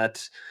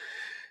that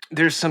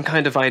there's some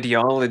kind of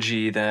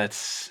ideology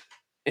that's,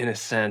 in a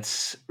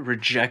sense,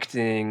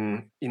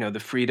 rejecting, the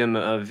freedom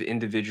of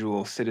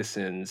individual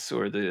citizens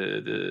or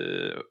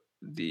the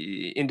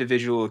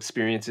individual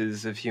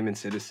experiences of human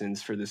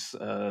citizens for this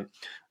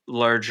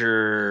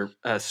larger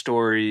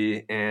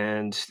story,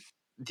 and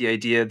the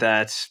idea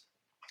that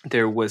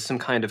there was some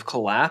kind of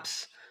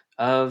collapse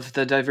of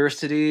the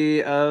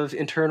diversity of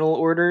internal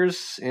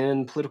orders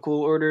and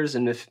political orders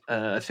and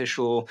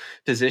official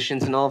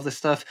positions and all of this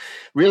stuff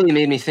really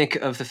made me think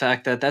of the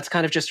fact that that's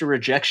kind of just a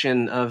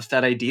rejection of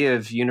that idea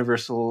of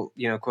universal,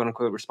 quote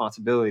unquote,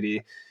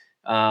 responsibility,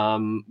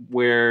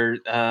 where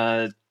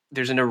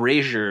there's an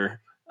erasure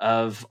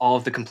of all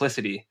of the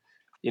complicity.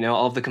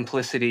 All of the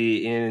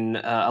complicity in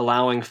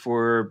allowing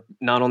for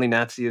not only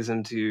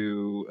Nazism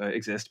to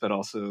exist, but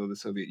also the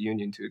Soviet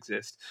Union to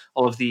exist.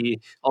 All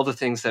the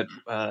things that,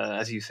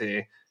 as you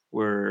say,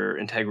 were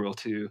integral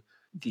to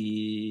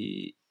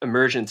the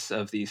emergence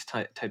of these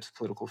types of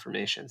political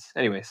formations.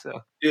 Anyway,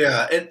 so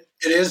yeah, it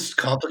is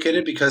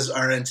complicated because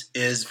Arendt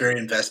is very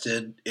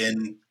invested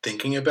in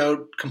thinking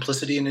about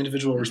complicity and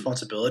individual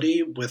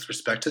responsibility with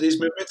respect to these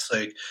movements.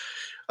 Like,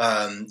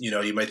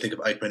 You might think of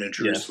Eichmann in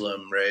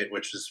Jerusalem, right,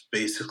 which is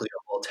basically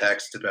a whole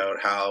text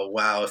about how,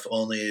 wow, if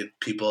only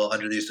people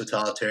under these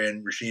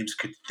totalitarian regimes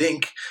could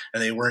think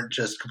and they weren't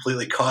just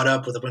completely caught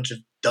up with a bunch of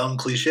dumb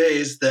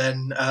cliches,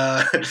 then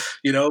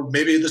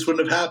maybe this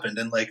wouldn't have happened.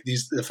 And like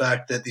the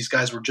fact that these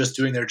guys were just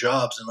doing their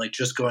jobs and like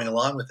just going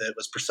along with it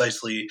was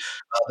precisely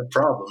the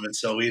problem. And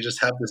so we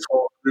just have this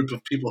whole group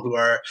of people who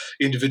are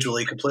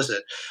individually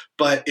complicit.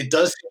 But it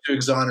does seem to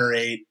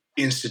exonerate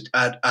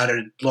at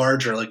a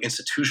larger like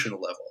institutional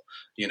level,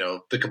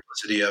 the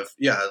complicity of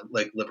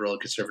like liberal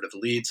and conservative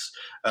elites,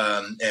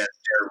 and their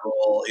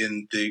role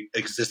in the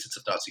existence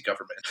of Nazi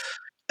government.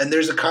 And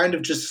there's a kind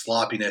of just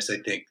sloppiness, I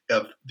think,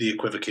 of the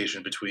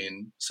equivocation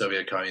between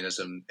Soviet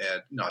communism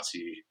and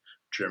Nazi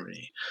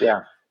Germany. Yeah.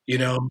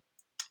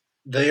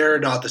 They are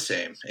not the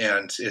same,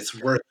 and it's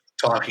worth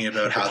talking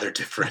about how they're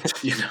different.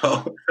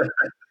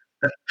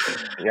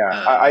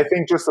 Yeah, I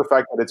think just the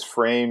fact that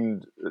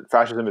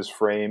fascism is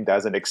framed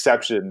as an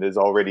exception is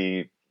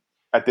already,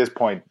 at this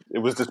point, it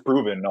was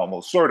disproven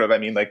almost, sort of. I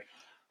mean, like,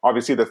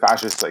 obviously the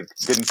fascists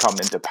didn't come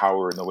into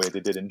power in the way they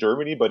did in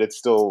Germany, but it's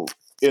still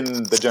in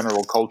the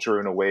general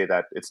culture in a way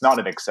that it's not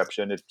an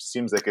exception. It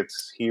seems like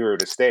it's here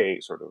to stay,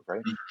 sort of,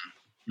 right?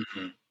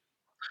 Mm-hmm.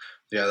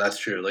 Yeah, that's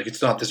true. Like,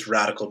 it's not this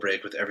radical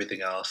break with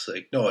everything else.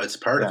 Like, no, it's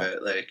part of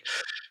it. Like,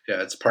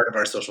 yeah, it's part of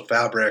our social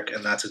fabric,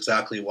 and that's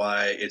exactly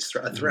why it's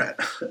a threat.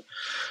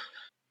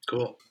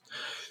 Cool.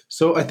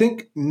 So I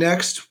think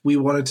next we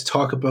wanted to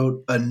talk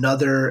about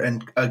another,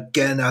 and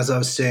again, as I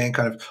was saying,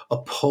 kind of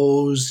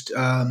opposed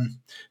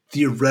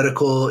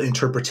theoretical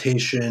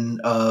interpretation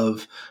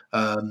of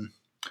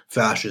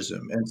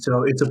fascism. And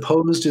so it's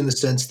opposed in the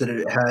sense that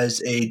it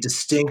has a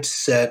distinct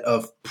set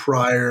of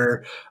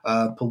prior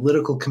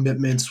political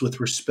commitments with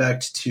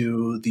respect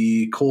to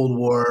the Cold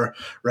War,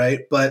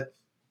 right? But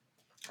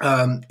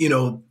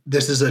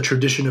this is a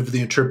tradition of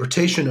the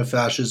interpretation of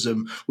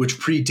fascism which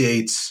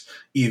predates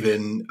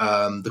even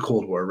the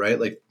Cold War, right?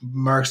 Like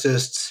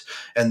Marxists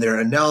and their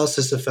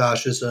analysis of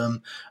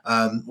fascism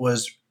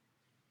was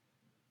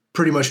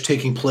pretty much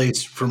taking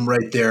place from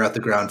right there at the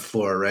ground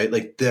floor, right?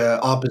 Like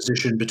the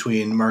opposition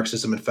between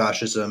Marxism and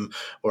fascism,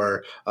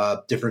 or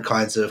different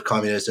kinds of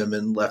communism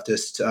and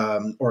leftist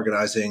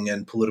organizing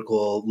and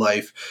political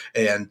life,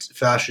 and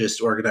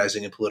fascist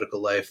organizing and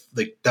political life,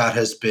 like that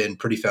has been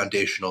pretty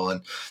foundational.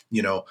 And,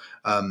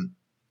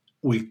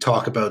 we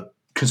talk about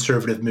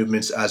conservative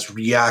movements as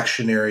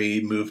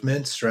reactionary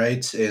movements,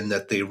 right? And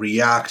that they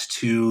react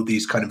to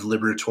these kind of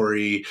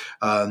liberatory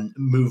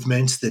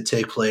movements that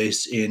take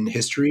place in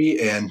history.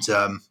 And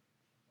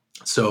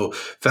so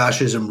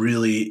fascism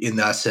really, in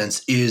that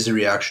sense, is a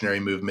reactionary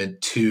movement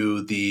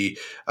to the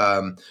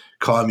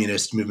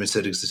communist movements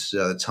that existed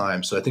at the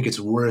time. So I think it's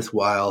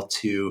worthwhile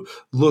to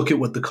look at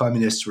what the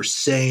communists were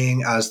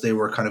saying as they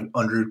were kind of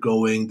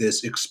undergoing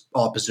this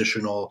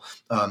oppositional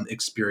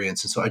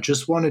experience. And so I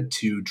just wanted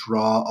to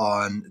draw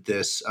on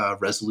this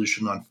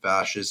resolution on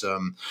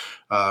fascism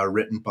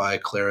written by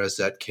Clara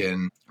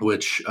Zetkin,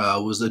 which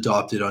was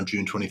adopted on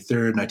June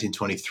 23rd,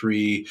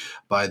 1923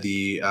 by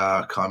the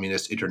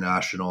Communist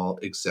International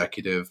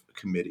Executive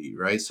Committee,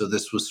 right? So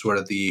this was sort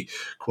of the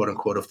quote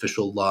unquote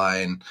official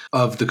line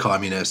of the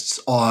communists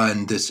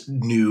on this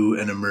new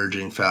and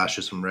emerging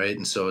fascism, right?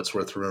 And so it's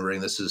worth remembering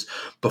this is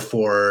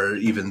before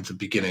even the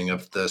beginning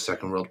of the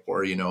Second World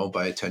War,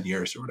 by 10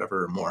 years or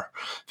whatever, or more,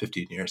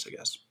 15 years, I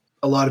guess.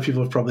 A lot of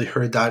people have probably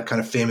heard that kind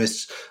of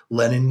famous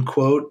Lenin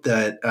quote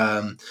that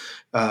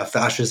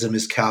fascism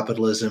is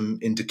capitalism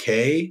in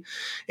decay.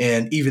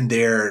 And even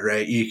there,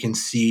 right, you can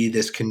see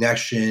this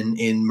connection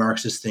in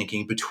Marxist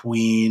thinking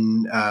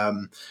between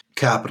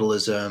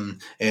capitalism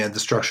and the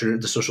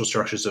social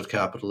structures of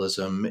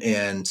capitalism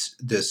and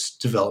this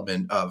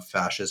development of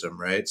fascism,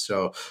 right?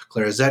 So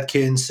Clara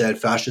Zetkin said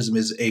fascism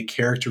is a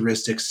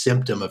characteristic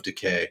symptom of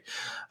decay,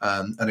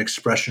 an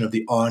expression of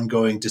the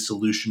ongoing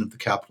dissolution of the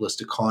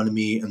capitalist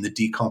economy and the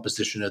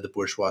decomposition of the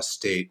bourgeois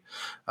state.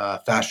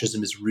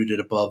 Fascism is rooted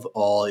above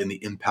all in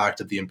the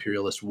impact of the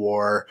imperialist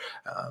war,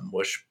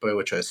 by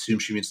which I assume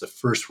she means the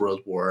First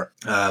World War,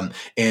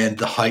 and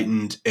the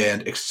heightened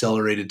and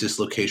accelerated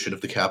dislocation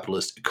of the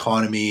capitalist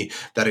economy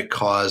that it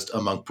caused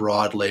among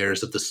broad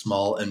layers of the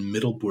small and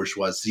middle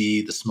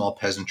bourgeoisie, the small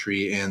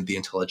peasantry, and the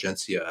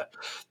intelligentsia.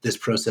 This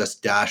process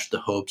dashed the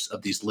hopes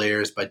of these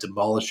layers by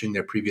demolishing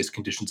their previous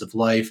conditions of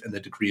life and the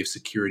degree of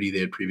security they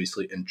had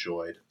previously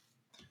enjoyed.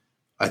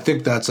 I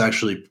think that's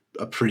actually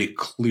a pretty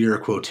clear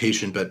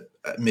quotation, but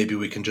maybe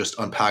we can just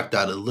unpack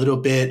that a little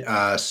bit.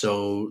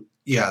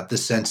 The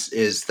sense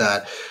is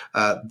that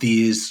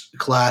these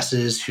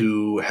classes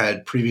who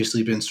had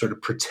previously been sort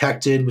of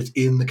protected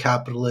within the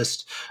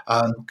capitalist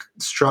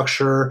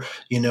structure,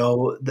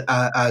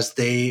 as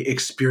they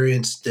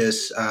experienced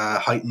this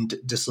heightened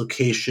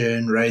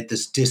dislocation, right,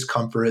 this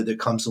discomfort that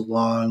comes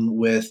along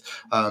with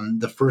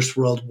the First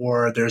World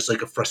War, there's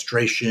like a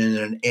frustration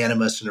and an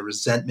animus and a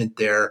resentment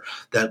there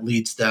that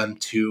leads them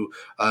to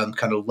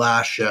kind of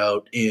lash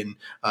out in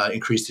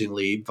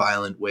increasingly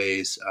violent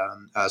ways,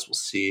 as we'll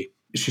see.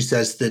 she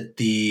says that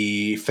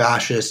the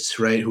fascists,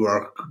 right, who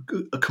are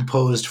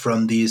composed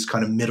from these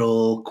kind of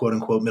middle, quote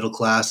unquote, middle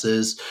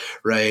classes,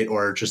 right,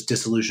 or just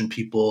disillusioned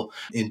people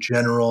in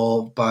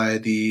general by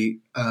the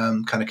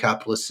kind of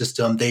capitalist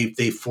system,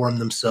 they form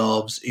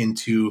themselves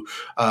into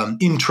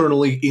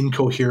internally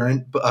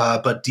incoherent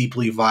but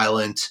deeply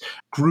violent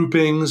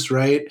groupings,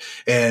 right,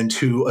 and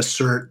to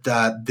assert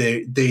that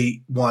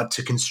they want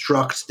to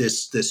construct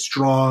this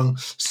strong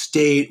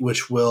state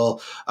which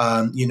will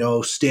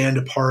stand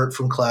apart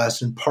from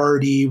class and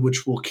party,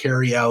 which will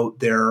carry out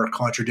their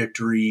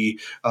contradictory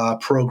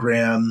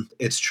program.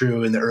 It's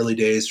true in the early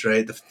days,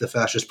 right? The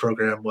fascist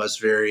program was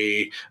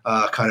very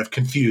kind of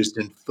confused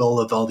and full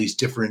of all these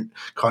different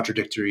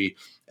contradictory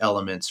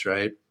elements,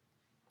 right?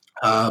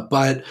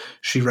 But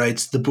she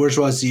writes, the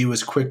bourgeoisie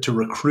was quick to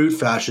recruit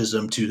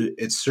fascism to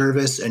its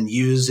service and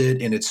use it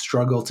in its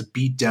struggle to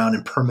beat down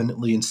and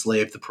permanently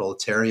enslave the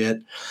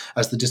proletariat.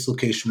 As the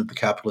dislocation of the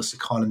capitalist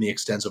economy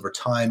extends over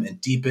time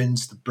and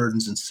deepens, the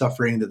burdens and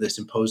suffering that this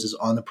imposes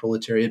on the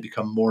proletariat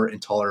become more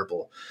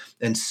intolerable.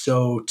 And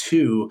so,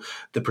 too,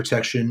 the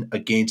protection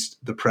against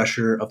the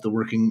pressure of the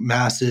working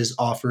masses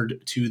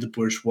offered to the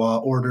bourgeois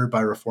order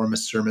by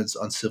reformist sermons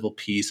on civil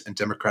peace and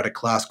democratic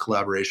class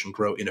collaboration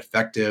grow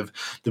ineffective.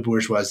 The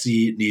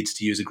bourgeoisie needs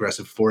to use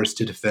aggressive force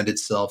to defend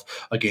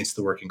itself against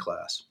the working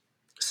class.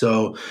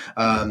 So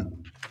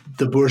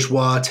the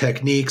bourgeois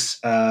techniques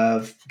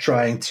of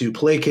trying to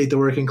placate the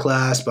working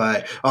class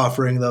by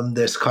offering them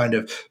this kind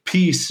of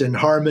peace and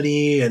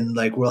harmony, and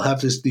like we'll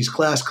have these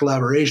class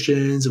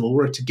collaborations and we'll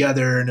work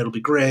together and it'll be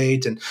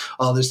great and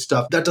all this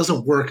stuff, that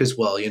doesn't work as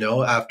well.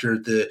 After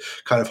the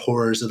kind of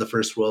horrors of the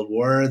First World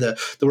War, the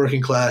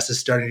working class is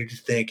starting to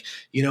think,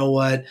 you know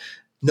what,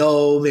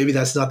 no, maybe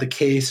that's not the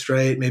case,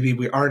 right? Maybe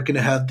we aren't going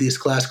to have these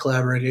class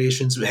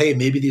collaborations. Hey,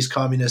 maybe these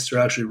communists are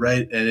actually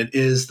right, and it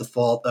is the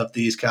fault of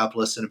these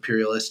capitalists and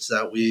imperialists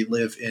that we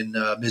live in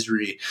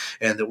misery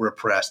and that we're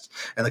oppressed.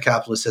 And the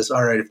capitalist says,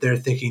 all right, if they're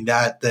thinking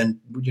that, then,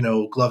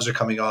 gloves are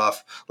coming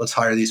off. Let's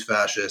hire these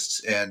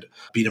fascists and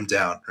beat them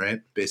down, right?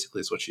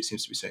 Basically is what she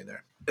seems to be saying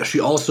there. She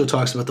also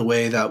talks about the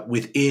way that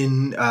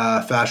within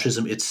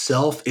fascism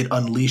itself, it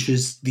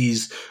unleashes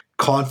these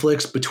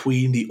conflicts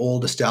between the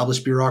old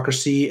established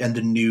bureaucracy and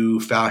the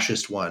new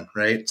fascist one,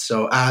 right?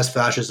 So as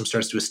fascism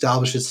starts to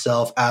establish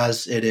itself,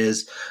 as it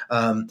is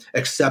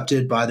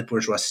accepted by the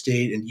bourgeois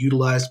state and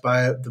utilized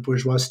by the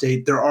bourgeois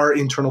state, there are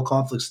internal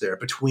conflicts there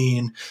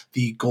between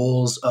the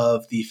goals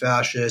of the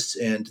fascists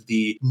and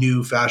the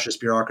new fascist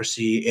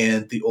bureaucracy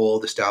and the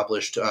old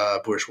established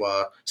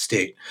bourgeois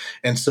state.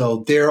 And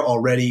so there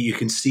already you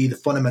can see the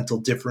fundamental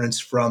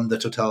difference from the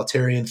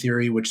totalitarian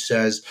theory, which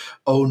says,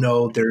 oh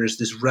no, there's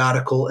this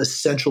radical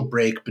essential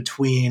break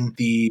between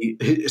the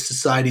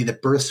society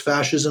that births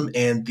fascism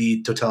and the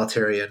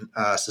totalitarian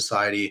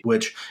society,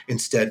 which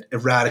instead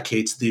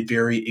eradicates the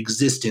very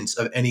existence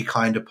of any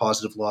kind of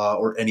positive law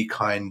or any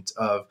kind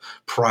of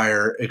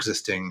prior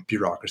existing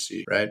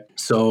bureaucracy, right?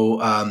 So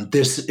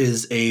this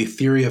is a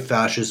theory of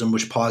fascism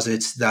which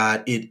posits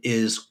that it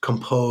is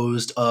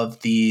composed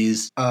of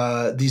these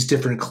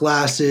different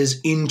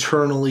classes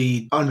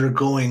internally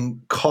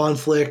undergoing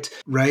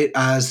conflict, right,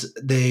 as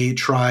they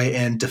try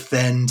and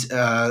defend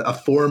a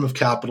form of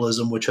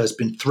capitalism which has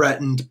been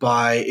threatened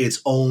by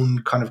its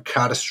own kind of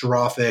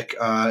catastrophic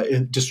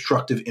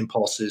destructive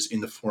impulses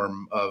in the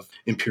form of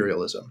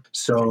imperialism.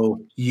 So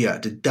yeah,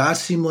 did that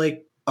seem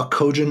like a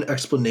cogent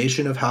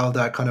explanation of how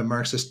that kind of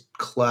Marxist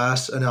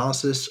class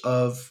analysis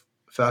of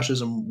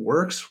fascism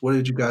works? What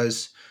did you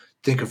guys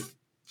think of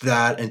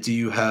that, and do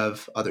you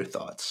have other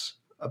thoughts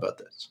about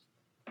this?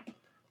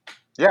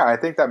 Yeah, I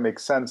think that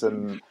makes sense,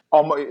 and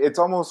it's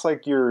almost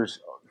like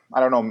I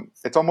don't know.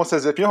 It's almost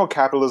as if how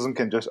capitalism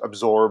can just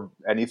absorb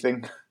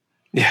anything.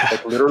 Yeah.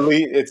 Like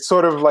literally, it's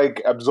sort of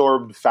like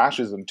absorbed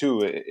fascism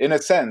too, in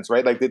a sense,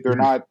 right? Like they're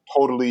not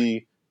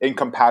totally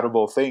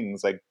incompatible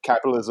things. Like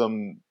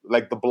capitalism,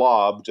 like the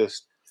blob,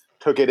 just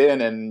took it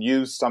in and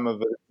used some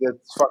of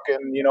its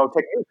fucking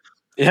techniques.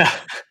 Yeah.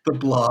 The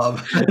blob.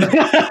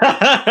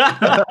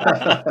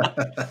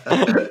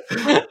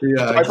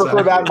 Yeah, I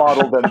prefer that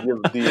model than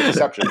the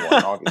exception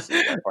one. Obviously,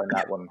 I find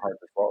that one hard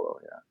to follow.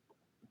 Yeah.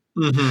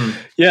 Mm-hmm.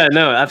 Yeah.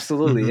 No.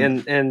 Absolutely.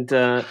 Mm-hmm.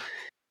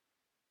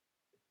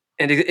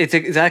 And it's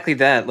exactly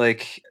that.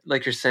 Like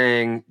you're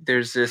saying,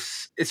 there's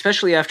this,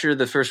 especially after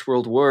the First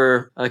World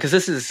War, because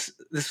this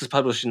was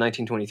published in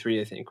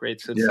 1923, I think, right?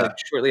 So it's like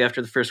shortly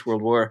after the First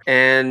World War,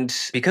 and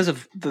because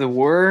of the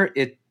war,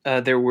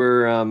 there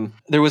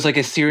was like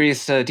a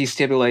serious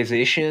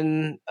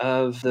destabilization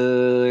of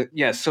the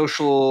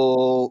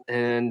social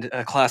and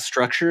class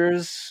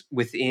structures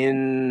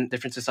within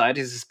different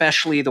societies,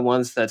 especially the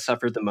ones that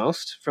suffered the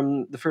most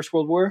from the First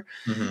World War.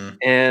 Mm-hmm.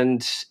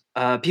 And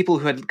people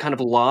who had kind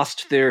of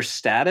lost their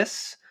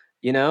status,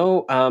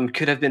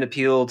 could have been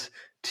appealed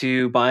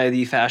to by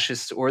the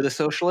fascists or the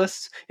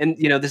socialists. And,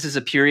 this is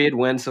a period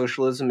when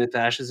socialism and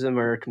fascism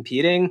are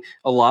competing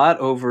a lot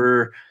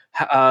over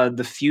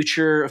the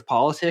future of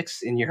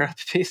politics in Europe,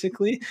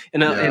 basically,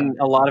 in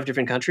a lot of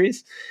different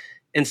countries.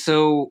 And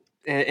so,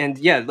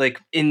 like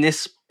in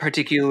this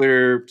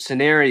particular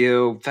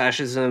scenario,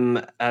 fascism,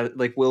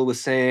 like Will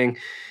was saying,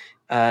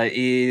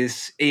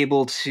 is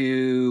able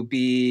to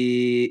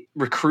be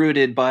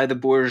recruited by the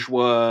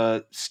bourgeois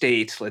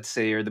state, let's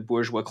say, or the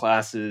bourgeois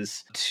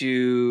classes,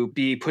 to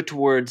be put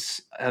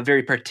towards a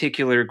very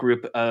particular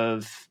group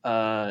of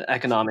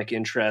economic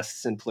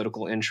interests and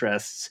political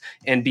interests,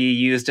 and be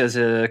used as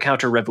a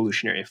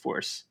counter-revolutionary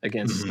force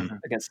against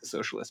the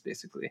socialists,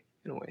 basically,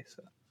 in a way.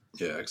 So.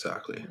 Yeah,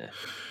 exactly.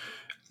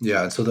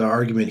 Yeah, and so the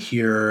argument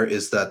here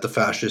is that the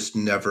fascists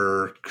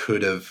never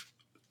could have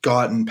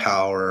gotten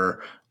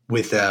power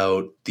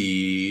without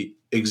the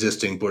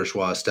existing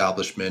bourgeois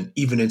establishment,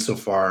 even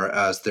insofar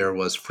as there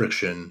was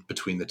friction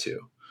between the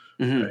two,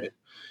 right?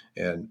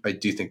 And I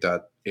do think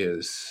that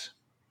is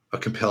a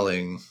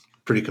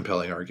pretty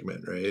compelling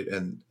argument, right?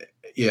 And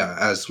yeah,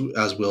 as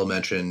Will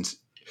mentioned,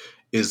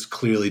 is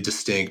clearly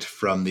distinct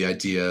from the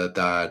idea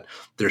that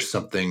there's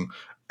something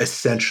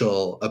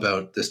essential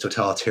about this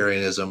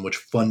totalitarianism which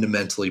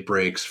fundamentally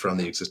breaks from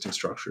the existing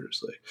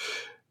structures. Like,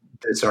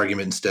 this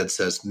argument instead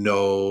says,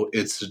 no,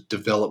 it's a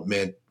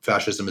development.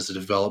 Fascism is a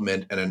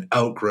development and an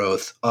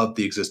outgrowth of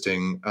the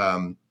existing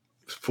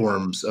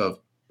forms of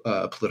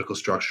political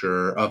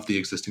structure, of the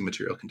existing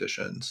material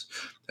conditions,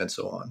 and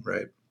so on,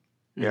 right?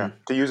 Yeah.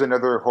 To use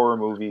another horror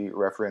movie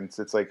reference,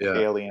 it's like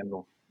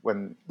Alien,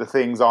 when the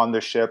thing's on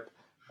the ship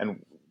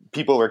and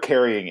people are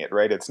carrying it,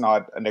 right? It's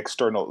not an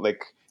external,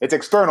 like, it's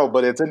external,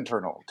 but it's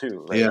internal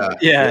too, right?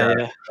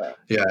 Yeah.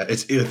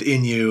 It's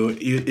within you.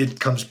 It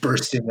comes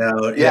bursting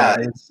out. Yeah,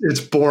 it's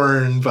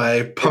born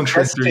by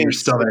puncturing through your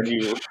stomach.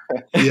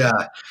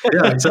 Yeah,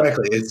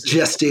 exactly. It's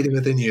gestating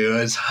within you.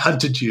 It's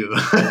hunted you.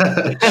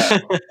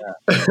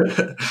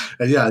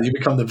 And you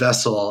become the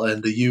vessel,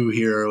 and the you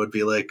here would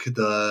be like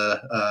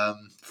the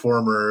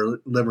former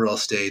liberal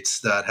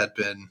states that had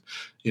been,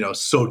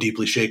 so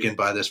deeply shaken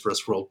by this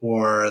First World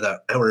War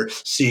that we're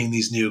seeing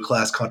these new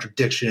class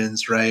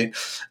contradictions, right?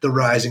 The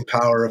rising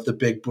power of the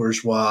big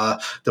bourgeois,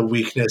 the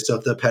weakness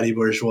of the petty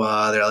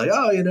bourgeois. They're like,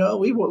 oh,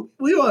 we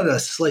want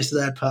a slice of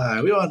that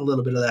pie. We want a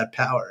little bit of that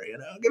power,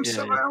 give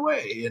some our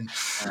way. And,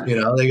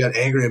 they got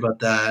angry about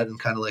that and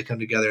kind of like come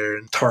together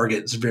and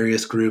target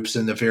various groups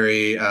in a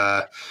very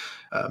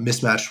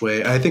mismatched way.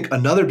 And I think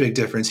another big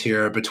difference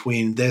here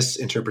between this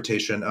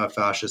interpretation of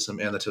fascism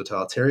and the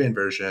totalitarian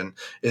version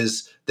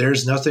is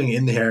there's nothing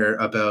in there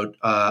about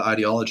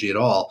ideology at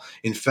all.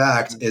 In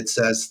fact, it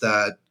says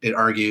that it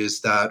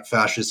argues that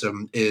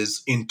fascism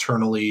is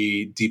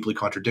internally deeply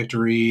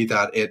contradictory,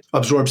 that it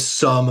absorbs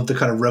some of the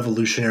kind of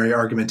revolutionary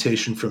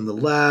argumentation from the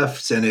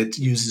left, and it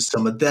uses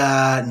some of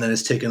that, and then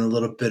it's taken a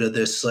little bit of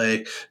this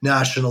like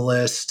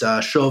nationalist,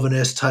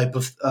 chauvinist type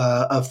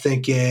of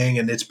thinking,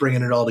 and it's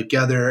bringing it all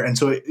together. And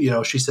so,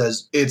 she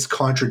says it's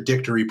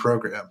contradictory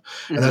program,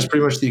 and that's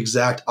pretty much the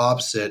exact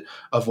opposite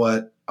of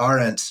what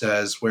Arendt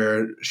says,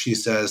 where she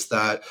says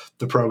that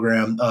the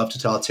program of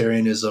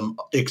totalitarianism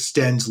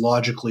extends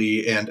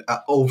logically and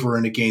over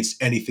and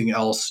against anything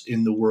else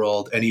in the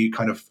world, any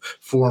kind of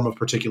form of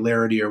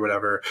particularity or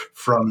whatever,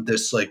 from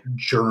this like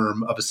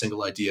germ of a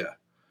single idea.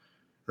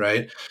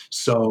 Right.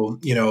 So,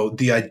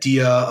 the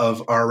idea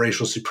of our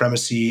racial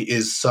supremacy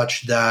is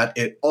such that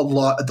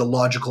the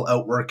logical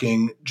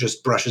outworking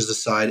just brushes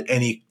aside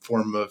any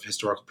form of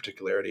historical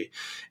particularity.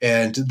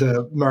 And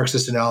the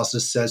Marxist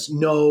analysis says,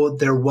 no,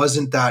 there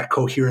wasn't that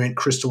coherent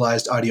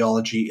crystallized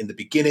ideology in the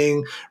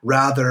beginning.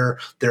 Rather,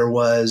 there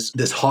was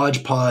this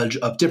hodgepodge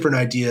of different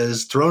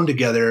ideas thrown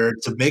together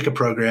to make a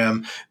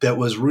program that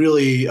was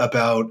really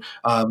about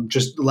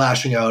just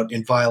lashing out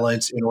in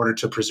violence in order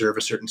to preserve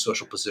a certain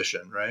social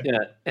position. Right. Yeah.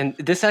 And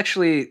this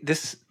actually,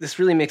 this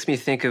really makes me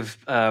think of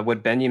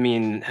what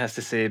Benjamin has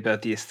to say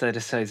about the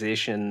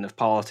aestheticization of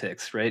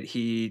politics, right?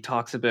 He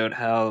talks about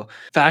how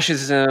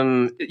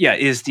fascism,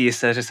 is the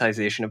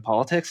aestheticization of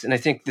politics. And I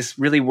think this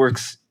really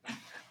works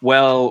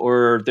well,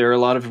 or there are a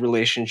lot of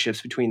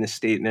relationships between this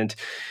statement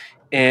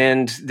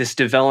and this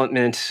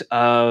development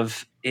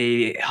of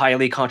a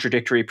highly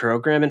contradictory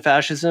program in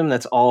fascism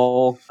that's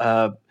all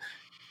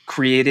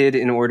created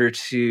in order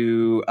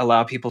to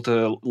allow people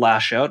to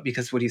lash out,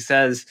 because what he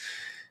says,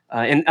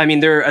 and I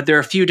mean, there are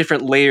a few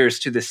different layers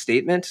to this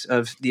statement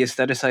of the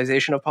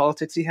aestheticization of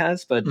politics he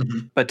has, but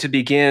to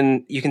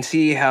begin, you can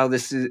see how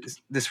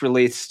this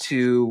relates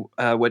to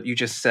what you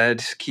just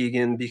said,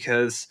 Keegan,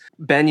 because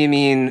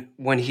Benjamin,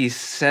 when he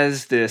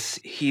says this,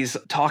 he's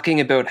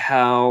talking about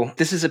how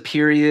this is a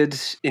period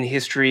in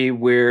history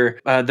where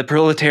the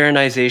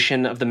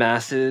proletarianization of the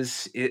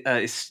masses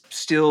is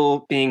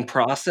still being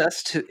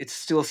processed. It's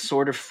still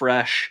sort of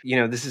fresh.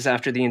 This is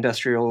after the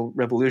Industrial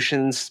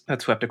Revolutions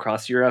that swept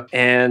across Europe.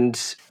 And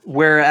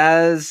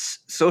whereas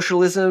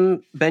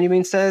socialism,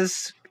 Benjamin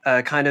says,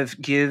 kind of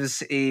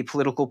gives a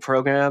political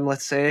program,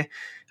 let's say,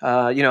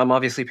 I'm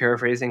obviously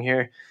paraphrasing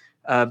here,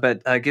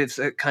 but gives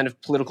a kind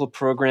of political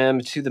program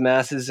to the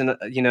masses and,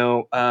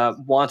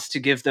 wants to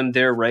give them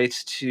their right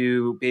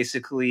to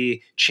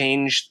basically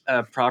change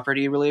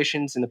property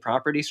relations in the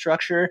property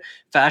structure.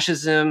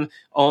 Fascism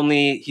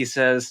only, he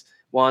says,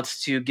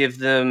 wants to give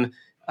them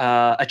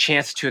a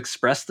chance to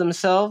express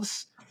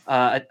themselves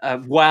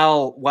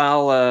while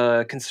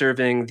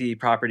conserving the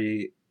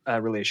property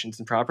relations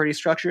and property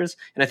structures.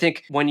 And I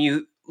think when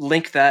you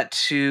link that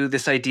to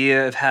this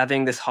idea of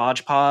having this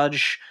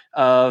hodgepodge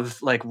of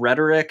like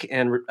rhetoric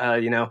and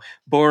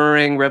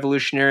borrowing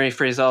revolutionary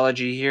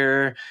phraseology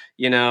here,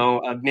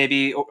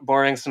 maybe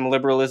borrowing some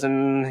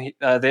liberalism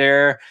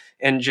there,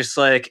 and just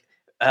like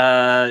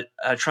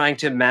trying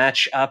to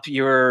match up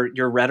your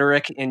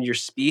rhetoric and your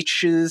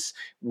speeches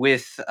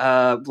with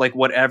like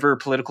whatever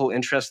political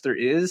interest there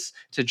is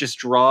to just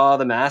draw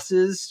the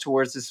masses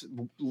towards this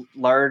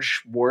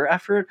large war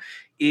effort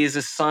is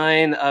a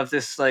sign of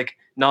this like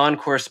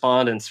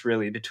non-correspondence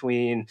really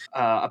between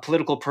a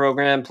political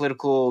program,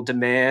 political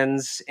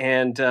demands,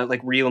 and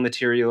like real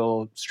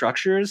material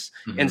structures.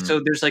 And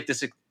so there's like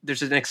this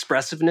there's an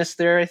expressiveness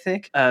there, I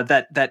think,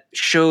 that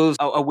shows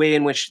a way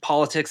in which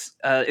politics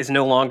is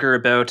no longer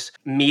about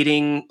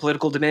meeting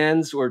political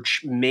demands or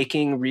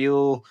making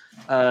real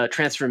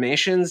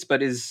transformations,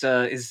 but is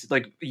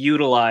like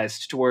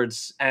utilized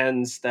towards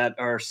ends that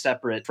are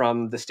separate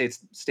from the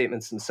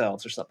statements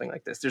themselves, or something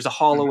like this. There's a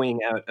hollowing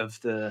out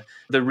of the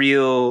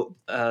real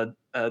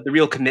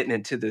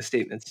commitment to the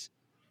statements,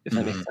 if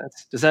that makes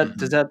sense. Does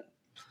that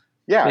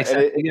Yeah, make and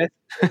sense to you guys?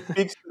 it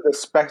speaks to the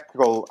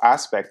spectacle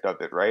aspect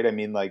of it, right? I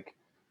mean, like,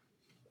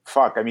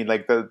 fuck. I mean,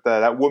 like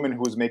that woman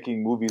who was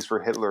making movies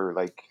for Hitler,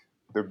 like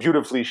they're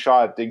beautifully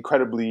shot,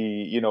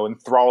 incredibly,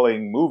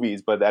 enthralling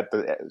movies, but at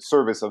the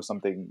service of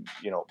something,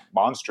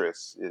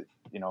 monstrous, in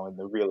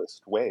the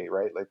realist way,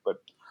 right? Like, but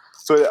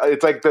so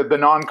it's like the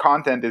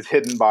non-content is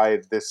hidden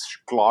by this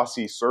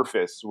glossy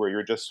surface where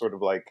you're just sort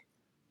of like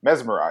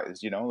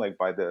mesmerized, like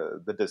by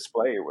the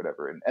display or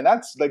whatever, and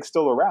that's like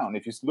still around.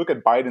 If you look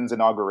at Biden's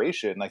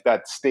inauguration, like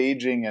that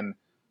staging, and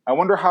I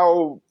wonder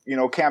how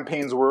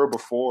campaigns were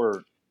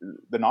before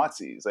the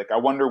Nazis. Like, I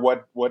wonder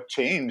what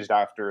changed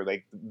after,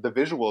 like, the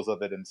visuals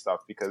of it and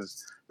stuff,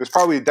 because there's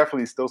probably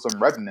definitely still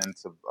some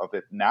remnants of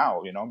it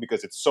now,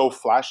 because it's so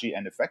flashy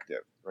and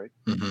effective, right?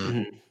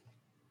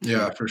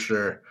 Yeah, for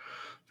sure.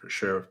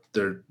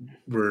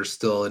 We're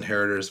still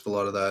inheritors of a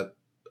lot of that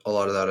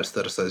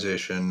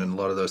aestheticization, and a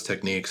lot of those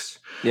techniques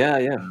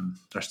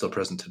are still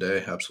present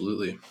today.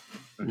 Absolutely.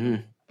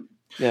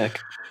 Yeah,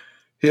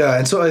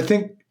 and so I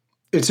think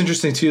it's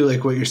interesting too,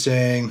 like what you're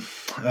saying,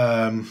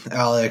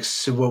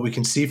 Alex. What we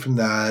can see from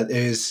that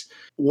is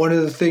one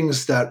of the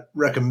things that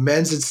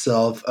recommends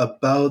itself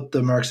about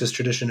the Marxist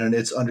tradition and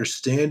its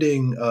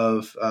understanding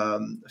of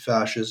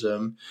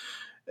fascism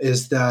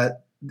is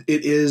that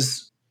it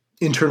is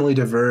internally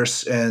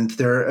diverse, and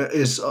there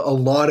is a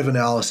lot of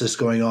analysis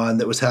going on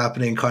that was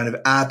happening kind of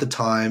at the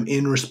time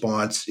in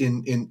response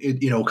in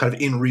kind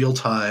of in real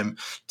time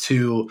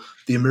to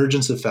the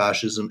emergence of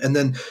fascism. And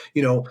then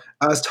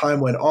as time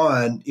went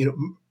on,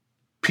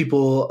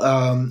 people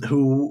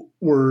who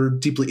were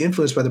deeply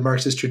influenced by the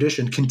Marxist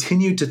tradition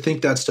continued to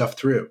think that stuff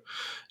through,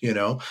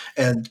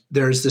 and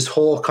there's this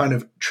whole kind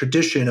of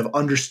tradition of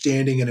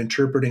understanding and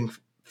interpreting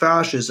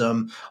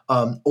fascism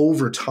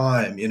over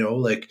time.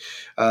 Like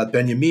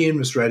Benjamin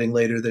was writing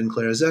later than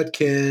Clara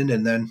Zetkin,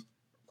 and then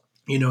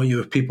you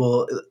have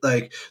people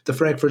like the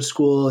Frankfurt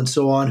School and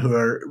so on who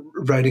are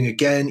writing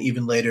again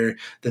even later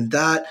than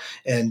that,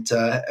 and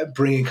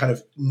bringing kind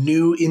of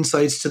new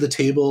insights to the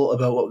table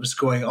about what was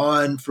going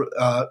on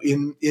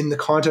in the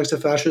context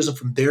of fascism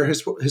from their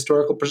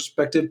historical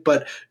perspective,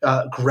 but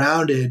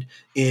grounded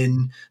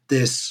in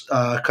this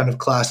kind of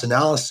class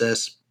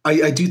analysis.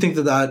 I do think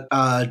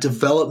that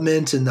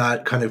development and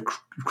that kind of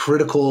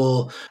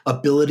critical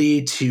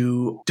ability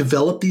to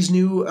develop these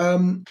new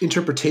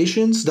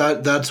interpretations,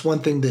 that's one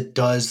thing that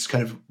does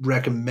kind of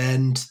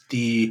recommend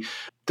the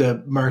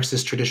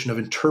Marxist tradition of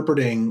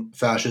interpreting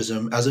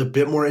fascism as a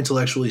bit more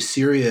intellectually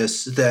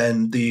serious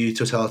than the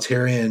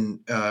totalitarian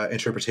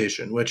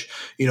interpretation, which,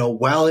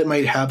 while it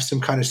might have some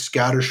kind of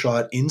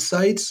scattershot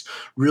insights,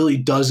 really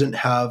doesn't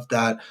have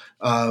that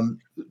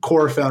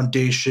core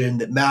foundation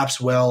that maps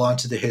well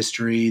onto the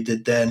history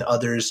that then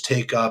others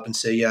take up and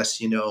say,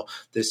 yes,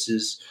 this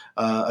is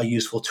a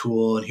useful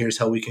tool, and here's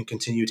how we can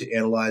continue to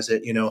analyze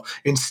it.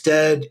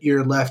 Instead,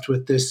 you're left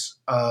with this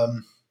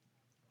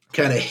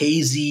kind of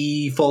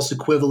hazy false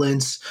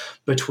equivalence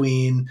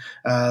between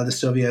the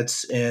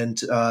Soviets and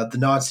the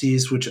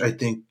Nazis, which I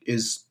think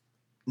is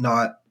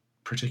not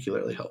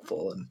particularly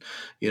helpful, and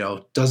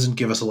doesn't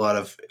give us a lot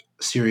of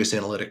serious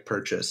analytic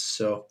purchase.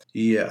 So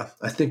yeah,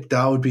 I think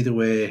that would be the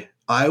way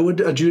I would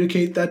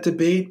adjudicate that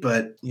debate.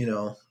 But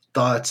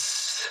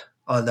thoughts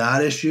on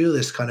that issue,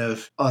 this kind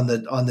of on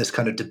this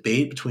kind of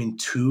debate between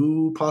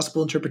two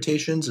possible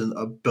interpretations,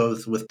 and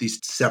both with these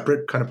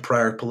separate kind of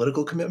prior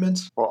political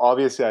commitments? Well,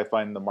 obviously, I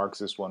find the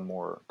Marxist one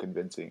more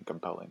convincing and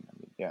compelling. I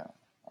mean, yeah.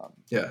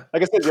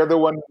 Like I said, the other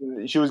one,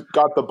 she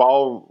got the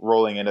ball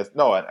rolling, and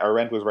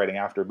Arendt was writing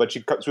after, but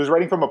she was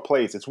writing from a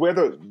place. It's where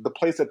the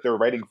place that they're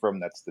writing from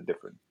that's the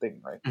different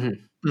thing, right?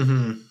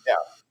 Yeah.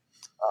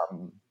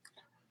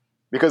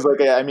 Because,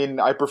 like, I mean,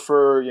 I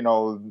prefer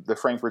the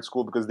Frankfurt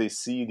School because they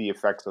see the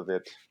effects of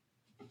it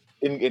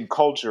in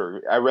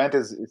culture. Arendt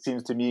is, it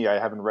seems to me, I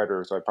haven't read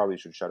her, so I probably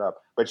should shut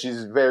up. But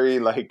she's very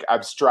like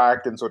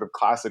abstract and sort of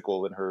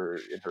classical in her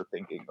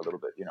thinking a little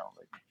bit.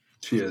 Like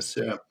She is,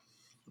 yeah.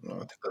 Well, I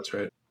think that's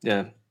right.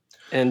 Yeah.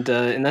 And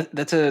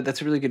that's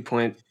a really good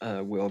point,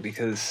 Will,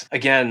 because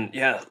again,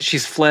 yeah,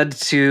 she's fled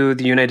to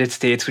the United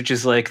States, which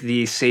is like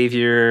the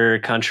savior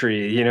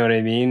country, you know what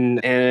I mean?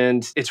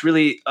 And it's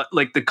really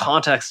like the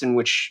context in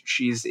which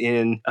she's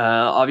in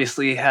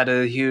obviously had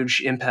a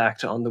huge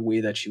impact on the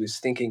way that she was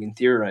thinking and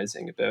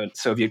theorizing about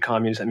Soviet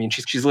communism. I mean,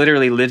 she's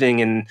literally living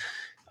in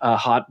a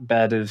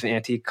hotbed of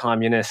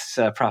anti-communist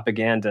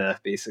propaganda,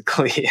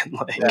 basically, and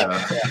like.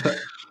 Yeah.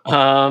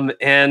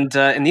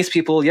 And these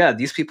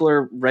people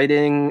are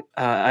writing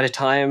at a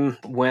time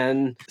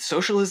when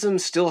socialism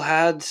still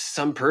had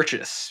some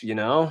purchase,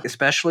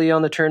 especially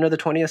on the turn of the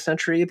 20th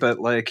century, but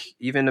like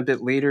even a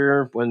bit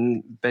later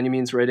when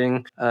Benjamin's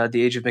writing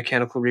The Age of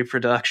Mechanical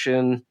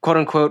Reproduction, quote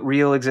unquote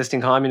real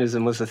existing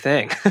communism was a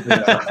thing.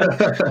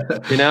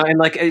 And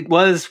like it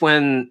was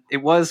when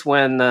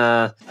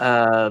Arendt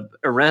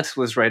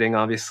was writing,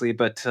 obviously,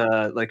 but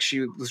like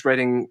she was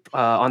writing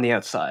on the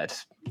outside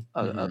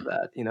of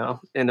that,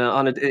 and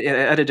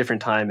at a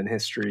different time in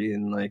history,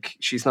 and like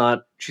she's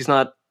not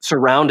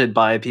surrounded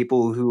by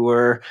people who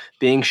are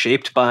being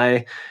shaped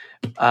by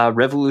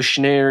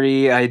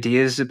revolutionary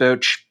ideas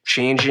about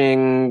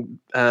changing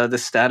the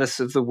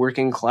status of the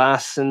working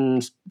class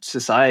in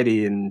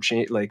society, and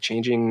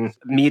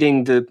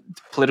meeting the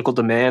political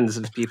demands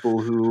of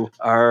people who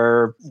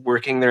are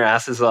working their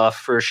asses off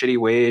for a shitty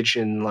wage,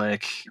 and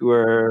like who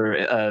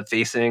are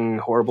facing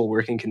horrible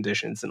working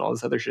conditions and all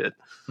this other shit.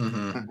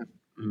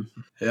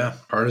 Yeah,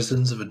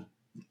 partisans of a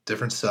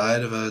different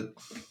side of a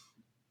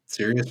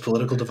serious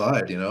political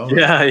divide, Yeah.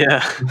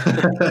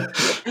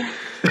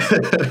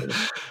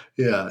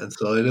 Yeah, and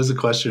so it is a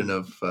question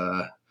of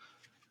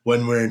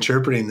when we're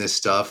interpreting this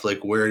stuff,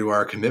 like where do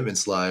our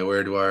commitments lie?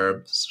 Where do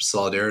our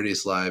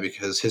solidarities lie?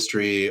 Because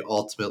history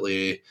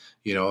ultimately,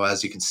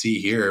 as you can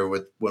see here,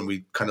 when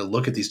we kind of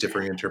look at these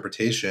different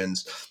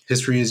interpretations,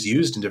 history is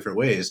used in different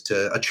ways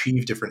to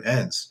achieve different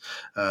ends.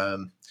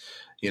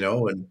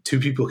 And two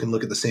people can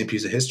look at the same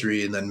piece of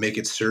history and then make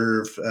it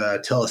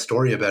tell a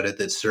story about it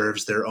that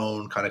serves their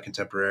own kind of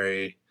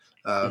contemporary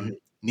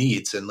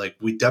needs. And like,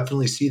 we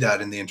definitely see that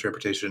in the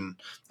interpretation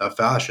of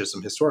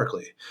fascism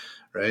historically,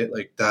 right?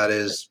 Like that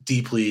is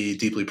deeply,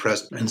 deeply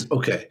present. And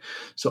okay,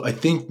 so I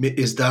think,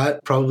 is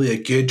that probably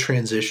a good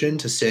transition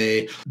to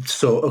say,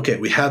 so, okay,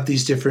 we have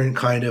these different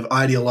kind of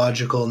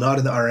ideological, not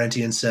in the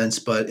Arendtian sense,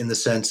 but in the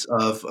sense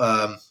of,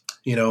 a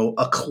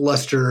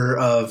cluster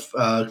of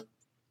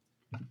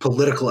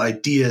political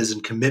ideas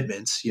and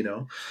commitments. We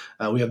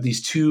have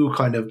these two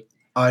kind of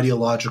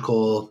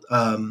ideological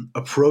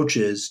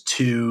approaches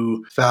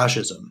to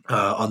fascism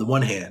on the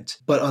one hand,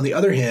 but on the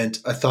other hand,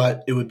 I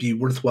thought it would be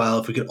worthwhile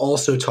if we could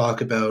also talk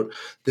about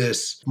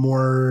this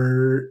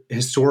more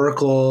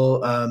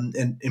historical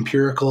and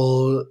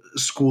empirical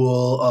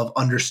school of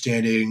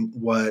understanding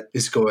what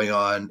is going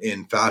on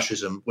in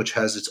fascism, which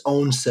has its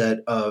own set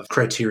of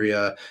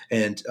criteria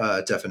and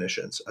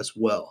definitions as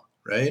well,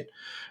 right?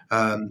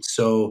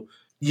 So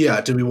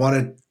yeah, do we want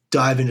to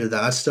dive into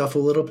that stuff a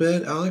little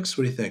bit, Alex?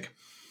 What do you think?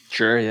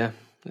 Sure, yeah.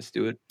 Let's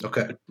do it.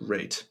 Okay,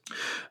 great.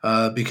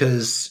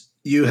 Because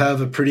you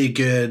have a pretty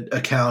good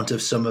account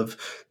of some of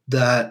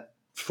that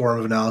form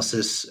of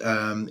analysis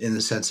in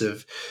the sense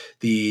of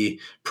the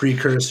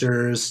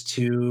precursors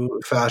to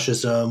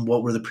fascism,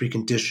 what were the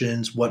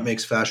preconditions, what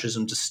makes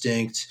fascism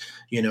distinct,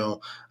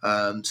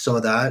 some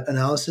of that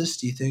analysis.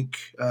 Do you think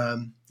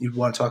you'd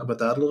want to talk about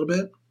that a little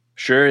bit?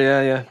 Sure,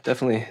 yeah,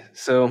 definitely.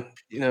 So,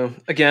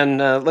 again,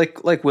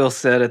 like Will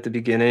said at the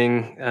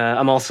beginning,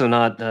 I'm also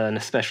not a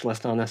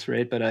specialist on this,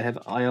 right? But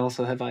I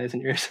also have eyes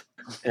and ears,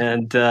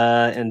 and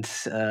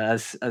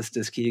as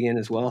does Keegan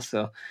as well.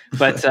 So,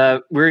 but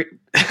we're,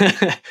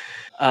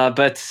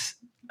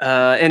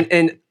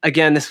 and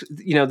again,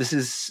 this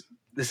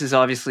is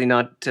obviously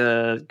not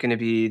going to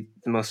be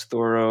the most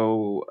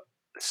thorough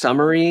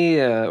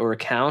summary or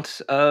account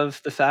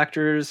of the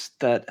factors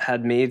that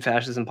had made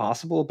fascism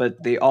possible,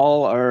 but they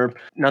all are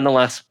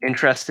nonetheless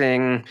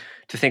interesting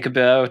to think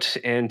about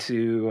and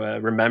to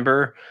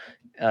remember.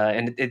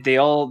 They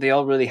all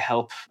really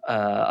help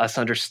us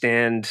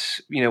understand,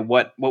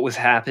 what was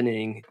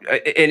happening,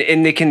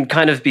 and they can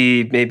kind of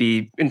be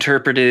maybe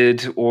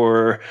interpreted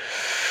or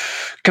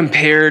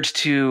compared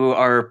to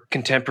our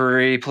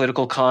contemporary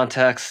political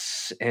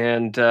contexts,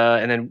 and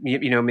then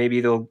maybe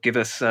they'll give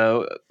us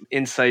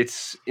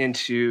insights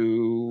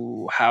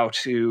into how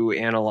to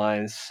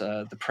analyze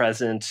the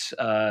present,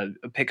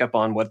 pick up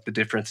on what the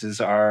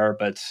differences are,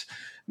 but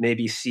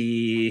maybe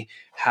see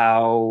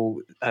how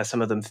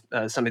some of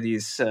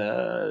these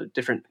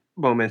different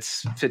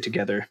moments fit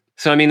together.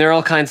 So I mean, there are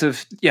all kinds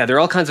of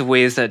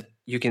ways that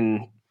you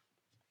can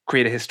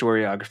create a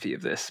historiography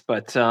of this,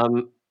 but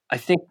I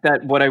think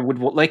that what I would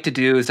like to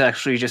do is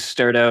actually just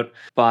start out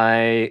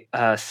by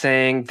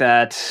saying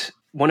that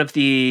one of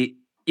the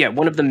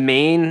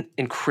main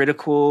and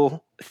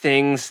critical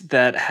things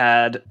that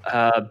had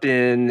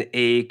been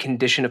a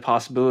condition of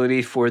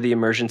possibility for the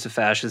emergence of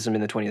fascism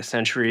in the 20th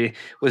century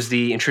was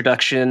the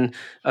introduction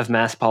of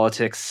mass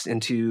politics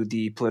into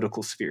the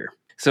political sphere.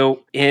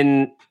 So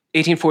in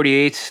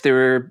 1848, there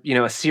were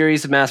a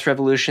series of mass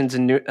revolutions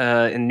in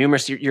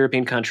numerous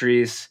European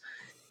countries,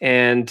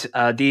 and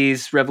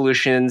these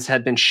revolutions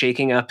had been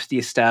shaking up the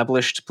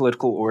established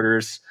political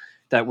orders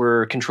that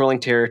were controlling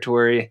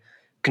territory,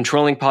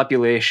 controlling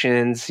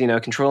populations,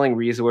 controlling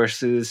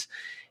resources.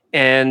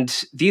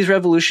 And these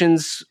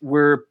revolutions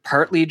were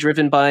partly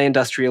driven by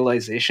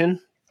industrialization,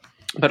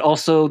 but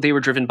also they were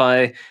driven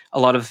by a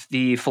lot of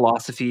the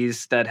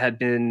philosophies that had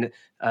been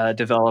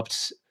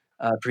developed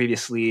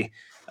previously,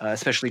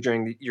 especially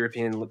during the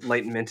European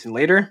Enlightenment and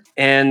later.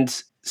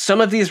 And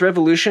some of these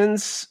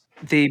revolutions,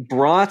 they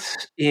brought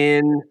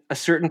in a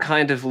certain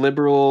kind of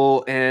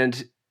liberal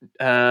and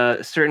a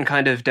certain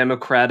kind of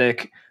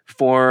democratic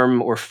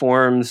form or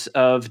forms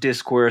of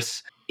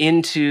discourse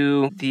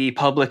into the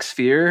public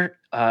sphere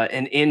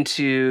and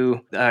into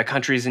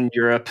countries in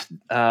Europe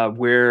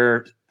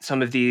where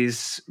some of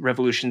these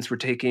revolutions were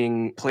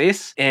taking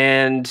place.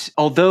 And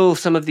although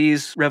some of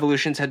these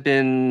revolutions had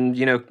been,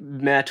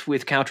 met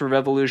with counter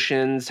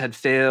revolutions, had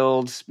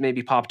failed,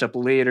 maybe popped up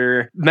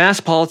later, mass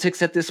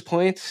politics at this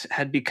point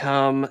had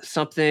become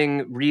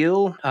something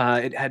real.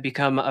 It had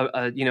become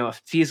a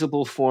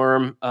feasible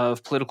form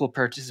of political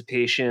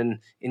participation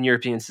in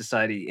European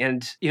society.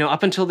 And,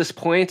 up until this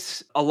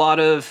point, a lot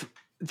of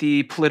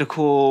the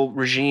political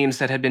regimes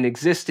that had been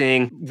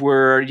existing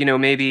were,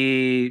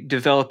 maybe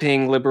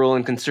developing liberal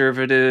and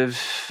conservative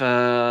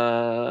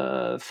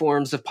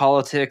forms of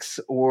politics,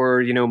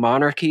 or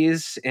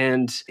monarchies.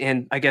 And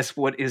I guess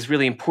what is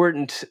really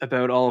important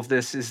about all of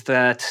this is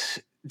that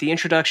the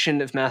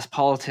introduction of mass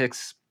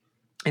politics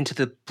into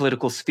the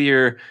political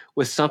sphere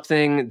was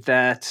something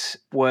that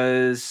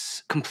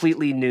was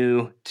completely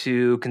new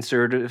to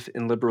conservative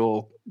and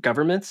liberal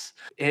governments.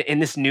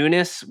 And this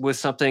newness was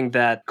something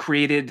that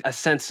created a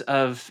sense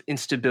of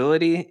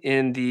instability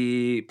in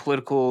the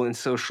political and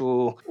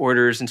social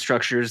orders and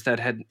structures that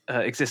had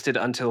existed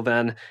until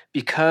then,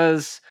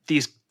 because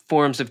these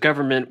forms of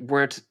government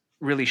weren't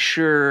really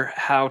sure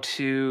how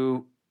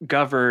to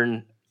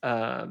govern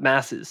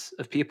masses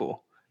of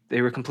people.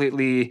 They were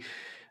completely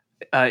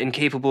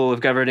incapable of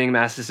governing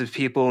masses of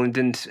people, and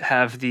didn't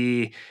have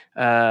the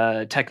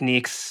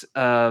techniques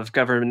of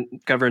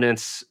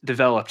governance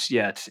developed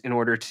yet in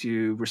order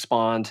to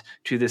respond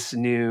to this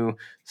new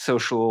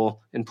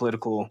social and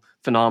political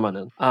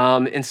phenomenon.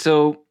 And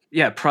so,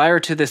 prior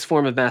to this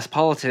form of mass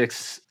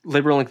politics,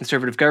 liberal and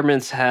conservative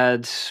governments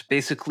had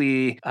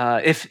basically,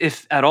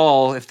 if at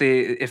all, if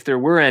there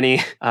were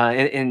any,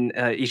 in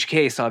each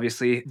case,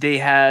 obviously, they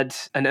had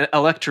an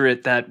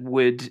electorate that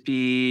would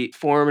be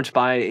formed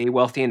by a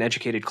wealthy and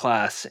educated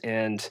class,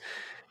 and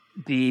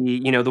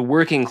the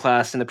working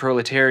class and the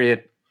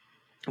proletariat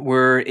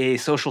were a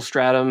social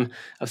stratum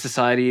of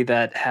society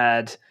that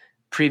had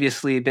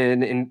previously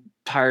been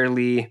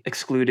entirely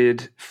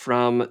excluded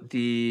from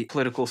the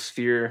political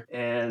sphere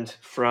and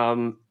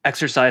from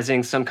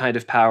exercising some kind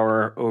of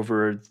power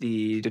over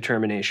the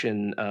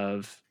determination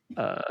of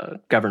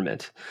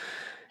government.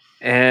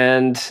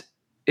 And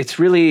it's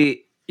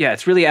really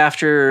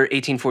after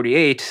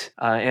 1848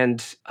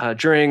 and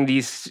during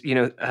these,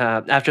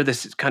 after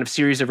this kind of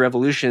series of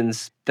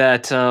revolutions,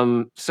 that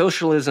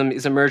socialism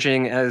is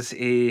emerging as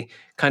a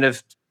kind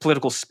of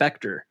political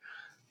specter,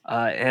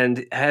 and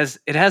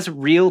it has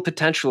real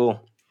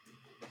potential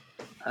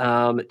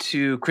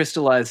to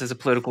crystallize as a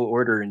political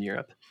order in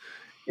Europe,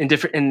 in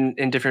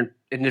different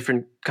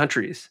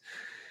countries.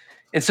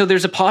 And so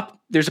there's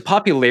a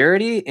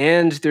popularity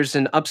and there's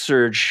an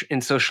upsurge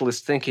in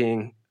socialist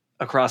thinking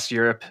across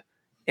Europe.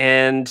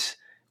 And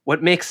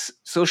what makes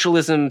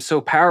socialism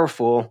so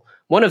powerful,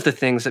 one of the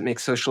things that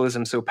makes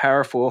socialism so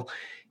powerful,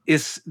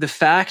 is the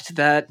fact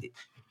that,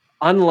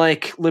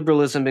 unlike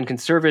liberalism and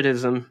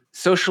conservatism,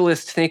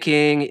 socialist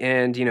thinking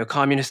and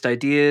communist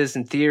ideas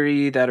and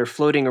theory that are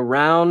floating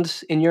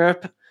around in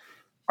Europe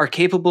are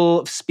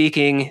capable of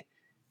speaking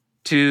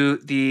to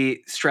the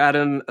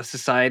stratum of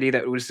society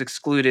that was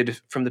excluded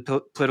from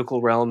the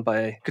political realm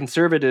by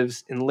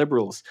conservatives and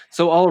liberals.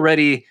 So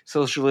already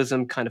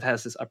socialism kind of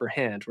has this upper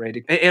hand,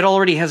 right? It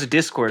already has a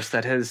discourse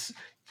that has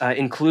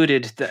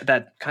included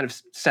that kind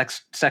of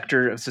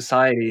sector of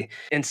society.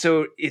 And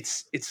so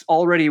it's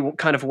already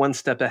kind of one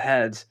step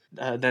ahead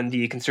than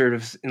the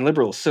conservatives and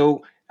liberals.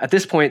 So at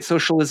this point,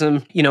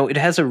 socialism, it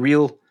has a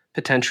real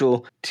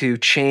potential to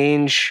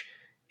change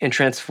and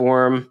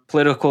transform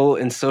political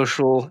and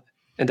social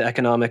and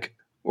economic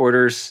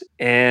orders,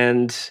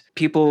 and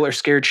people are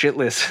scared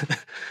shitless.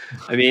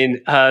 I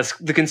mean,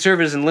 the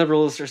conservatives and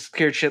liberals are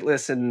scared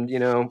shitless, and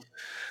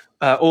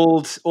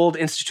old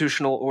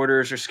institutional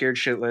orders are scared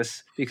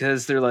shitless,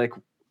 because they're like,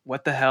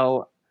 "What the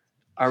hell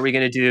are we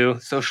going to do?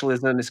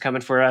 Socialism is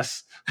coming for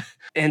us."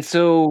 And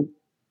so,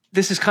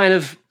 this is kind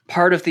of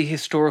part of the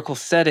historical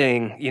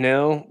setting,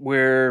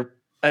 where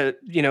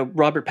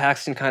Robert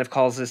Paxton kind of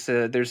calls this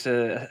there's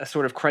a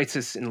sort of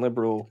crisis in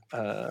liberal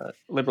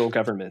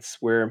governments,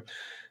 where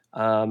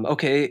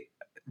okay,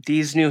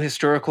 these new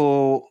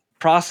historical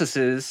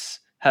processes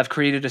have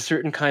created a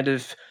certain kind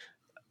of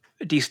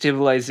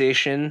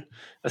destabilization,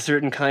 a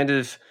certain kind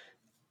of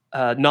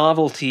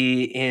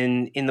novelty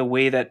in the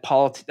way that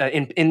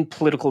in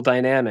political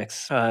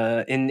dynamics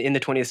in the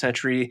 20th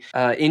century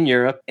in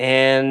Europe,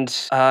 and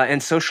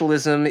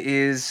socialism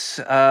is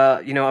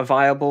a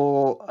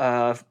viable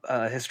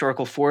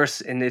historical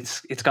force, and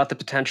it's got the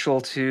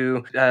potential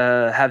to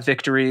have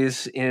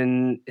victories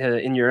in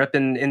Europe,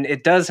 and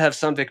it does have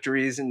some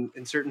victories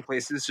in certain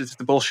places. There's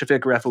the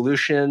Bolshevik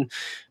Revolution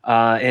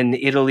in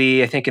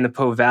Italy. I think in the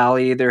Po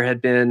Valley there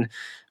had been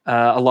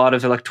a lot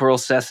of electoral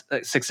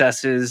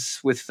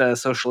successes with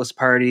socialist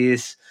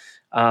parties.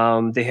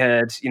 They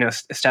had,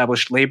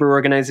 established labor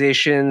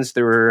organizations.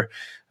 There were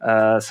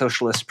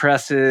socialist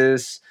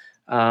presses,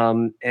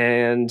 and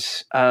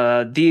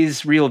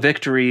these real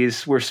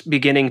victories were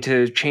beginning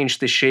to change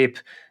the shape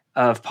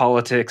of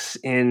politics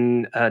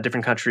in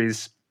different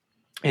countries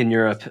in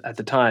Europe at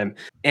the time.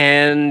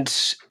 And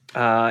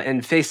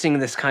facing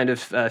this kind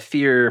of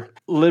fear,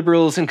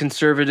 liberals and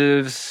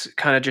conservatives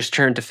kind of just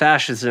turned to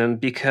fascism,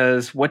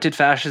 because what did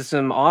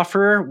fascism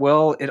offer?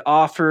 Well, it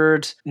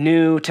offered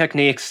new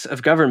techniques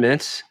of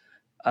government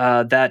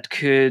that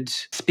could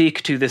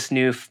speak to this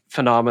new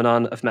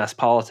phenomenon of mass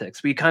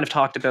politics. We kind of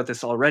talked about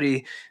this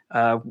already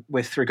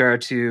with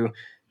regard to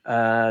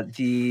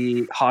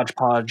the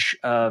hodgepodge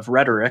of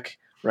rhetoric,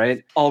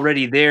 right?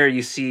 Already there,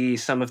 you see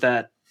some of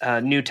that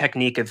new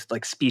technique of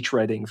like speech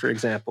writing, for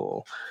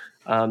example,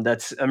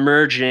 that's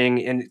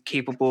emerging and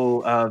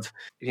capable of,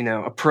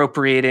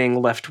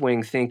 appropriating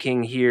left-wing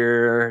thinking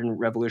here and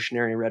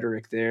revolutionary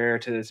rhetoric there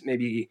to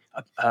maybe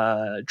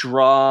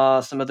draw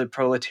some of the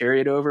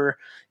proletariat over,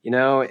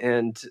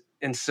 and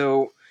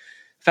so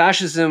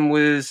fascism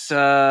was,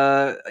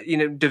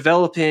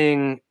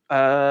 developing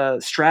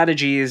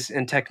strategies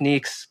and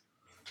techniques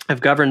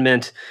of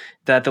government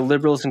that the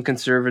liberals and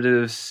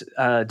conservatives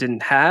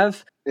didn't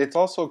have. It's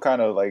also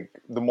kind of like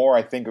the more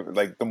I think about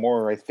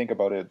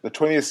it, the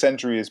 20th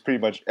century is pretty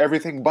much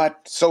everything but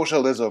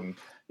socialism.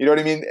 You know what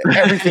I mean?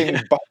 Everything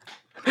but.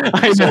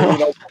 I So,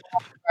 know.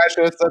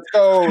 fascists, let's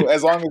go,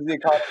 as long as the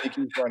economy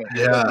keeps running.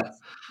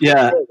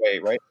 Yeah, Way,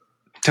 right?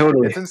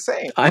 totally. It's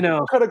insane. I know.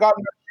 We could have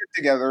gotten our shit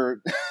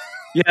together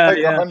Yeah, like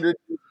yeah. 100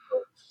 years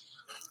ago.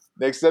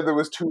 They said there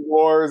was 2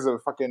 wars, a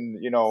fucking,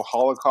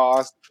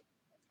 Holocaust,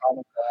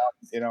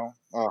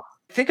 Ugh.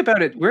 Think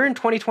about it. We're in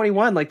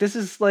 2021. Like, this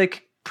is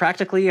like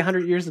practically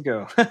 100 years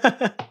ago.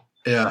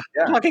 Yeah.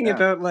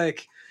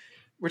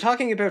 We're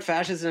talking about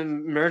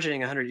fascism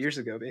emerging 100 years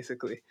ago,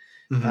 basically,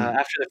 Mhm.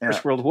 after the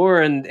First World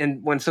War,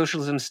 and when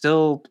socialism's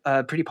still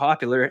pretty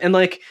popular. And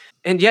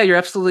yeah, you're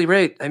absolutely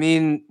right. I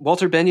mean,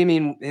 Walter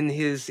Benjamin, in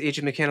his Age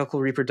of Mechanical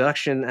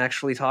Reproduction,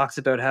 actually talks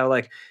about how,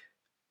 like,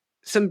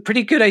 some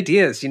pretty good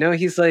ideas.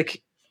 He's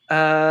like,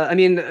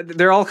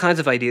 there are all kinds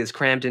of ideas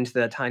crammed into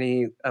that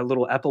tiny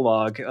little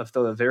epilogue of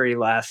the very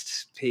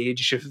last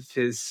page of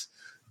his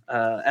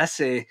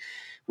essay,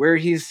 where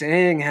he's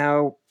saying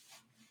how,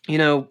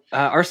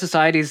 our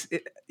societies,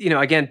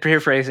 again,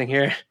 paraphrasing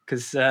here,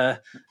 because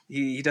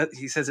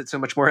he says it so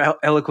much more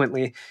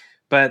eloquently.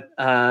 But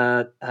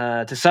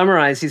to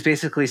summarize, he's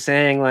basically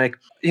saying, like,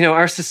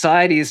 our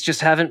societies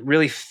just haven't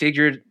really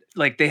figured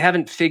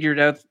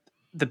out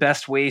the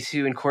best way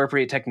to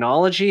incorporate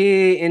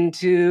technology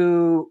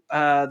into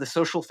the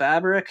social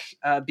fabric,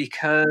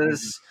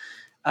 because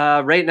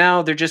right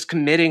now they're just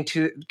committing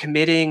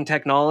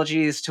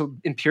technologies to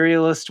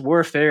imperialist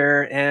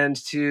warfare and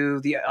to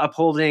the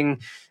upholding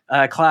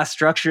class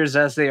structures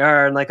as they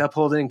are, and like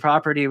upholding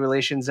property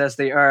relations as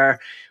they are,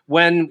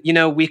 when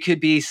we could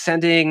be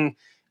sending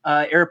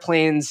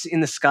airplanes in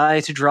the sky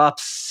to drop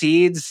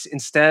seeds.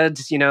 Instead,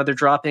 they're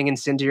dropping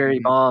incendiary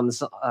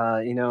bombs,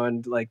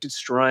 and like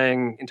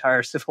destroying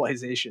entire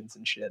civilizations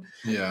and shit.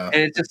 Yeah.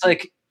 And it's just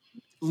like,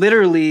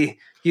 literally,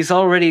 he's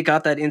already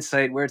got that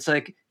insight where it's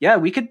like, yeah,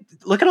 we could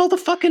look at all the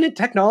fucking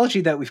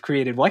technology that we've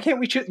created. Why can't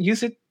we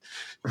use it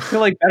for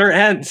like better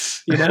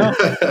ends?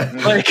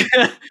 Like,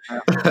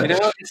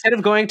 instead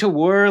of going to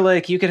war,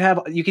 like you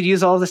could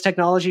use all this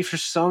technology for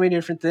so many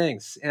different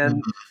things.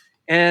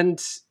 And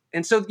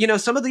so,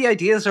 some of the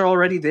ideas are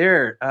already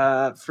there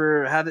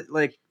for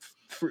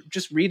for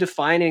just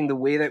redefining the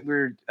way that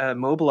we're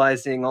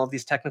mobilizing all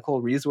these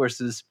technical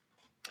resources.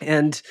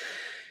 And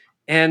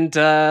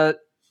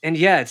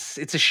yeah,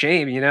 it's a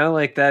shame,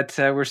 like that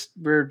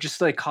we're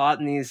just like caught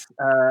in these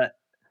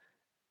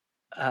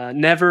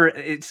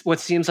it's what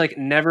seems like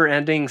never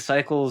ending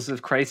cycles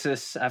of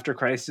crisis after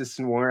crisis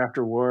and war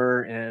after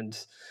war. And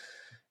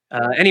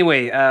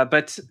anyway,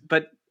 but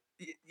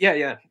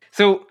yeah.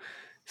 So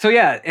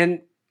yeah,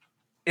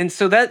 and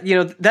so that,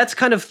 that's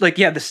kind of like,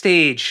 the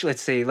stage,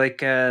 let's say,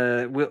 like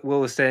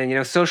Will was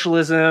saying,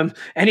 socialism,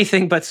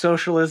 anything but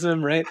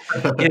socialism, right?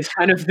 Is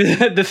kind of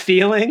the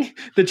feeling,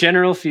 the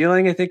general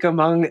feeling, I think,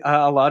 among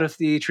a lot of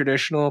the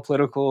traditional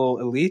political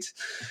elite.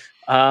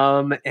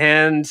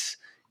 And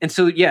And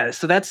so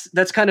so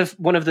that's kind of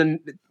one of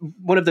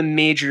the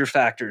major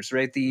factors,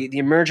 right? The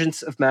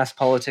emergence of mass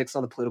politics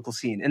on the political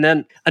scene. And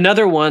then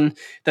another one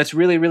that's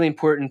really, really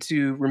important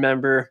to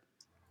remember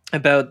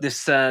about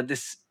this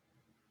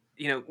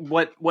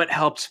what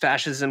helped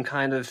fascism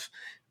kind of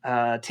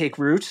take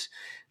root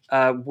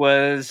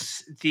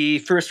was the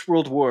First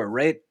World War,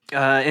 right?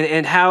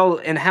 And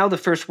how the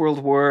First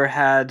World War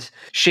had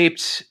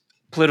shaped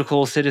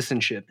political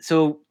citizenship.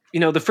 So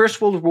the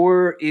First World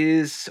War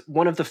is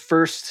one of the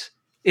first.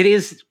 It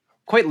is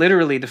quite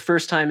literally the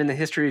first time in the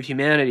history of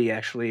humanity,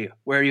 actually,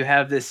 where you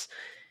have this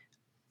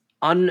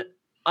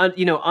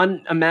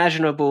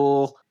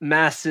unimaginable,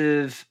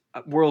 massive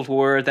world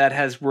war that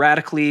has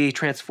radically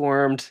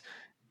transformed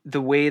the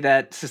way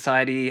that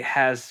society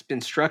has been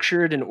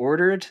structured and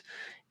ordered.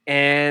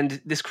 And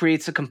this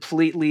creates a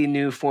completely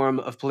new form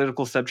of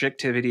political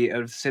subjectivity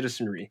of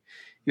citizenry.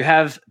 You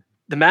have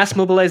the mass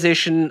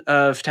mobilization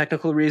of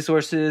technical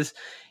resources.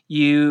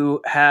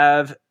 You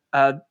have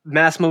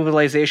mass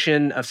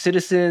mobilization of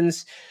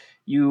citizens.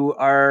 You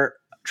are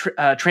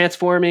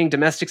transforming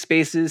domestic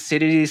spaces,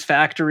 cities,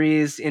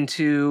 factories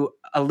into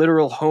a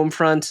literal home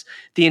front.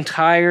 The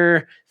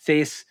entire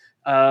face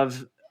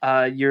of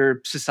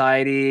your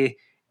society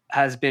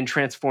has been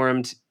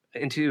transformed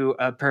into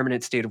a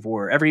permanent state of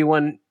war.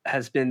 Everyone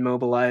has been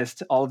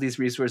mobilized. All of these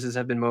resources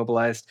have been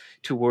mobilized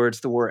towards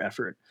the war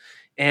effort,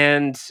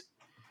 and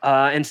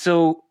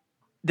so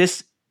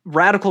this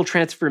radical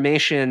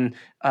transformation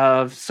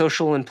of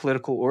social and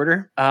political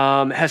order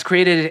has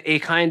created a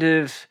kind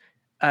of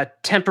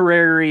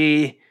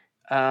temporary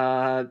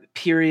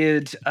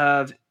period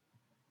of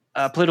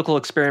political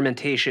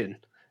experimentation,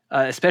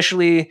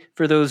 especially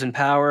for those in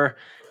power,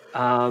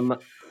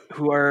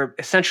 who are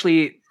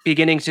essentially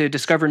beginning to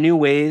discover new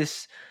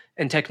ways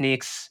and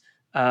techniques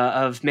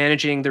of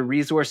managing their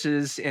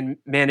resources and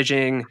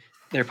managing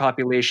their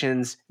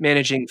populations,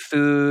 managing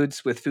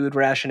foods with food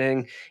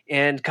rationing,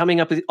 and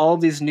coming up with all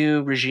these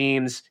new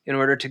regimes in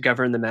order to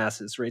govern the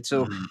masses, right?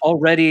 So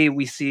already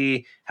we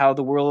see how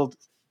the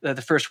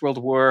First World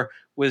War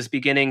was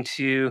beginning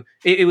to,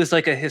 it was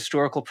like a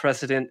historical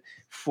precedent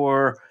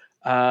for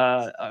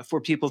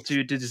people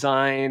to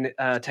design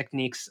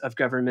techniques of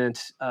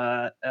government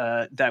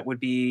that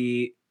would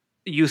be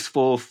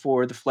useful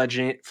for the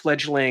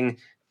fledgling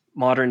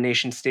modern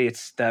nation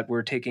states that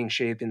were taking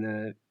shape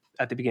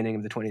at the beginning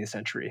of the 20th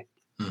century.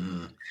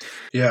 Mm-hmm.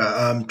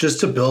 Yeah,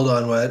 just to build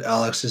on what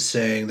Alex is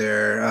saying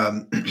there,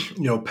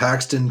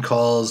 Paxton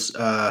calls.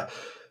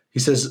 He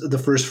says the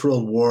First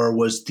World War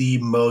was the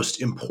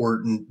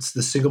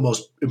single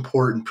most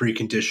important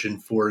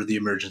precondition for the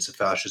emergence of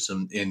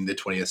fascism in the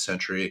 20th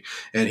century,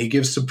 and he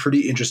gives some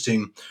pretty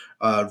interesting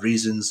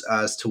reasons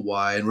as to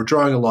why. And we're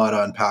drawing a lot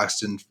on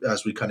Paxton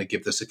as we kind of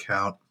give this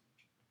account.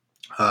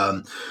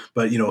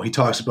 But he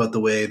talks about the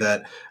way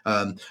that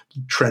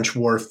trench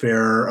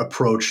warfare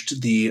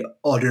approached the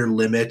utter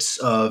limits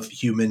of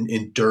human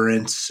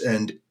endurance,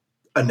 and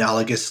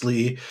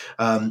analogously,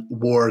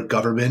 war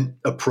government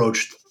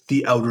approached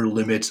the outer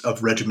limits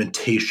of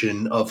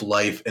regimentation of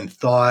life and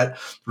thought.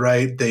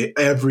 Right?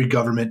 Every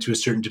government, to a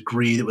certain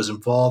degree, that was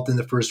involved in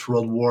the First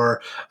World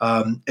War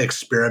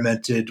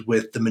experimented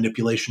with the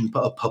manipulation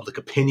of public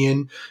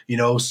opinion.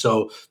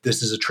 So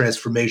this is a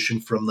transformation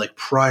from like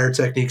prior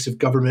techniques of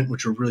government,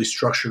 which were really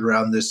structured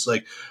around this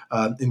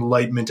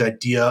Enlightenment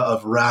idea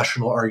of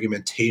rational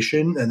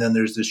argumentation, and then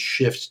there's this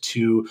shift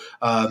to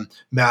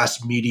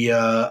mass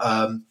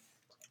media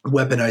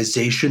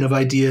weaponization of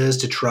ideas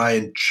to try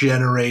and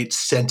generate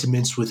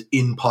sentiments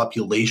within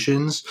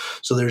populations.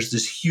 So there's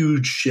this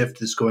huge shift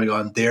that's going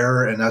on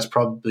there, and that's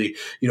probably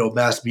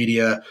mass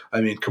media.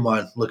 I mean, come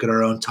on, look at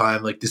our own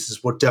time. Like, this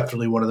is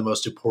definitely one of the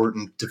most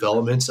important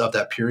developments of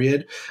that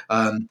period.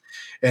 And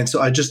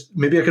so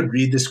maybe I could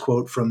read this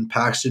quote from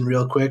Paxton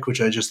real quick, which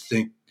I just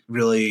think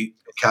really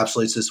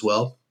encapsulates this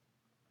well.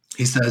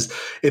 He says,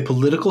 a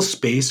political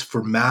space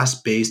for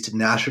mass-based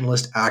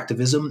nationalist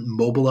activism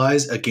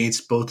mobilized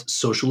against both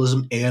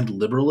socialism and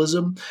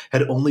liberalism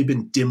had only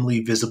been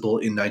dimly visible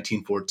in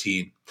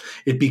 1914.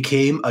 It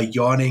became a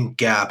yawning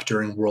gap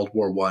during World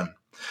War I.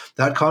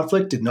 That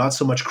conflict did not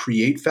so much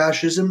create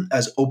fascism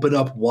as open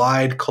up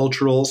wide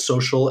cultural,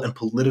 social, and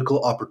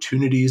political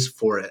opportunities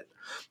for it.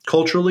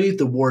 Culturally,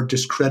 the war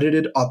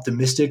discredited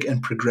optimistic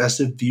and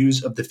progressive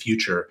views of the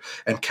future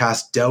and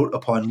cast doubt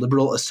upon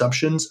liberal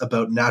assumptions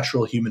about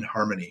natural human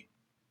harmony.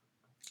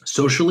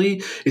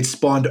 Socially, it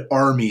spawned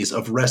armies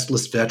of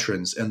restless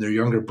veterans and their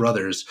younger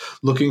brothers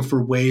looking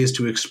for ways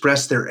to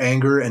express their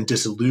anger and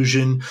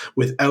disillusion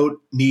without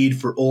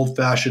need for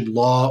old-fashioned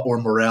law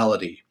or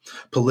morality.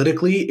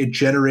 Politically, it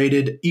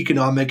generated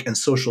economic and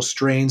social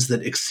strains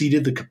that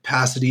exceeded the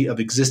capacity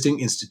of existing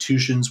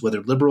institutions,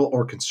 whether liberal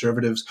or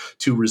conservatives,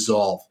 to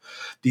resolve.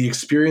 The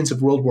experience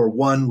of World War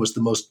I was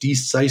the most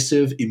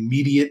decisive,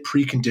 immediate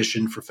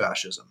precondition for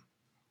fascism.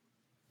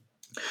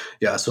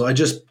 Yeah, so I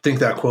just think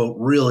that quote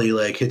really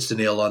hits the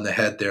nail on the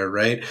head there,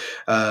 right?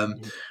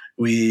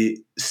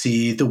 We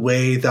see the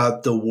way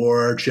that the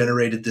war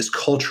generated this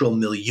cultural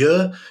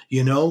milieu,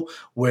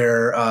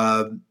 where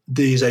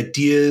these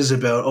ideas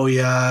about, oh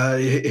yeah,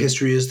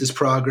 history is this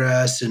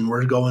progress and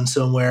we're going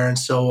somewhere and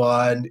so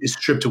on, is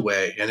stripped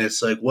away. And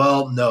it's like,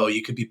 well, no,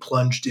 you could be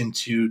plunged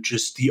into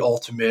just the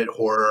ultimate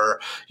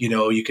horror.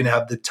 You can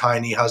have the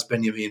tiny, how's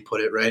Benjamin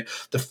put it, right?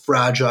 The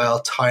fragile,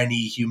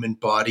 tiny human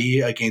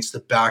body against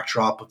the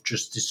backdrop of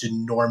just this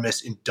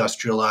enormous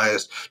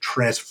industrialized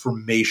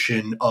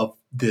transformation of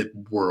the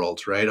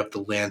world, right? Of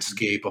the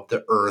landscape, of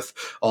the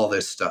earth, all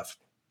this stuff.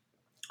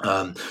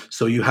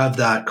 So you have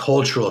that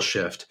cultural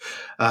shift.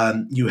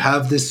 You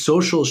have this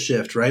social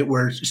shift, right?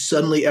 Where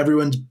suddenly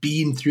everyone's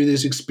been through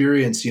this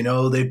experience.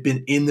 They've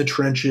been in the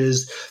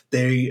trenches.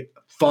 They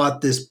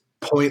fought this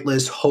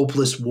pointless,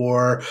 hopeless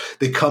war.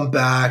 They come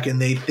back and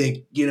they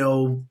think,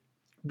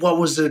 what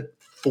was it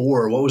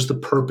for? What was the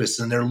purpose?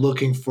 And they're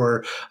looking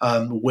for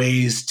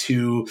ways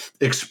to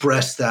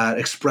express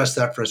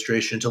that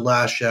frustration, to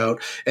lash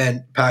out.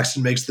 And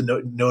Paxton makes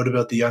the note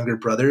about the younger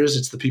brothers.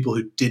 It's the people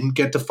who didn't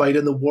get to fight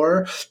in the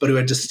war, but who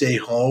had to stay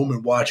home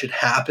and watch it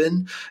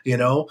happen,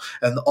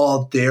 and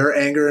all their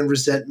anger and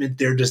resentment,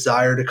 their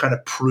desire to kind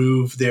of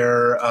prove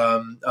their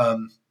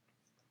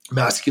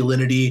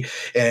masculinity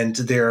and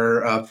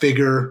their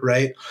vigor,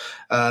 right?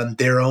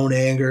 Their own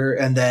anger.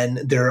 And then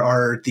there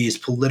are these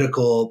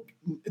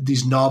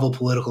novel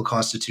political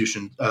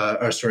contradictions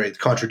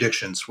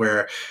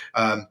where,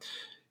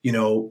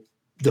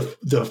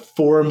 the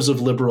forms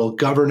of liberal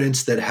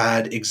governance that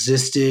had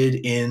existed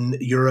in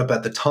Europe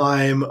at the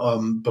time,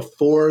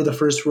 before the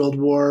First World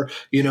War,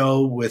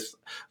 with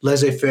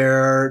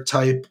laissez-faire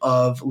type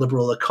of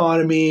liberal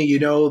economy,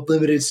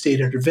 limited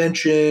state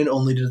intervention,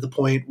 only to the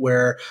point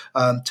where,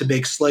 to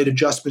make slight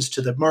adjustments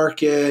to the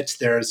market,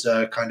 there's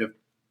a kind of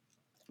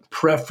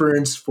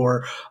preference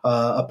for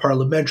a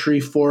parliamentary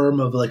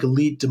form of like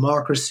elite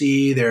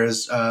democracy.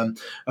 There's a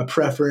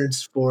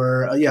preference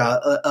for a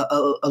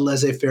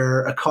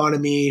laissez-faire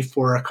economy,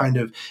 for a kind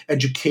of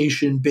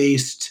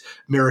education-based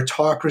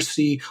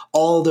meritocracy.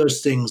 All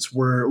those things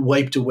were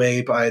wiped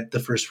away by the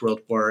First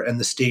World War, and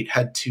the state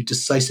had to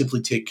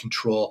decisively take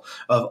control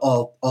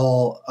of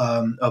all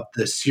of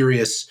the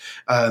serious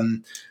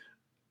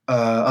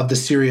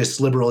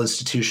liberal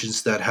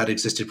institutions that had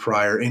existed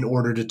prior, in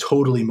order to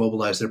totally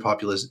mobilize their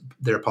populace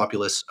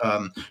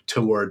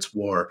towards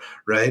war,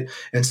 right?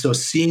 And so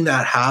seeing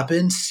that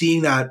happen,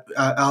 seeing that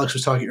Alex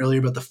was talking earlier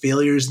about the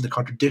failures and the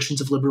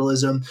contradictions of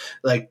liberalism,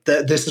 like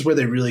this is where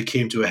they really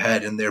came to a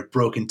head, and they're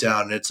broken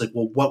down. And it's like,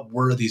 well, what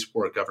were these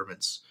war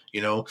governments?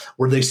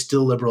 Were they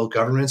still liberal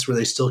governments? Were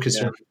they still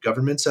conservative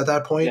governments at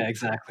that point? Yeah,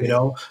 exactly.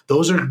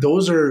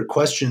 Those are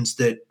questions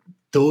that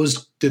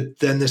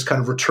then this kind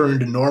of return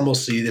to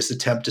normalcy, this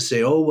attempt to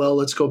say, oh, well,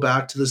 let's go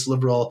back to this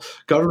liberal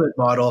government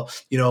model.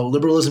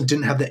 Liberalism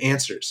didn't have the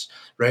answers,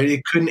 right?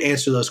 It couldn't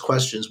answer those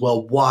questions.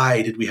 Well,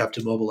 why did we have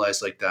to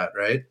mobilize like that,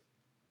 right?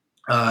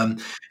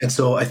 And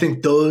so I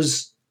think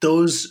those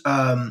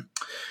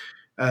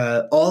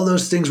all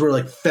those things were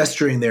like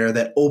festering there,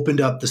 that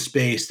opened up the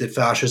space that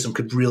fascism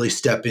could really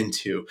step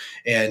into.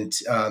 And,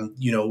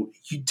 you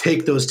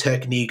take those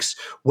techniques,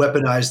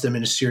 weaponize them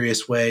in a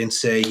serious way, and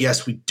say,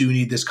 yes, we do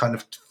need this kind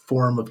of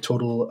form of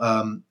total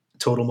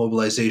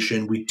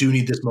mobilization. We do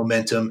need this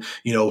momentum.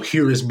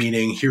 Here is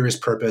meaning, here is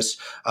purpose.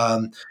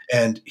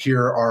 And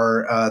here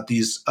are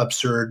these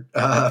absurd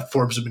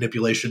forms of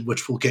manipulation,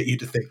 which will get you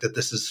to think that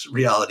this is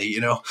reality,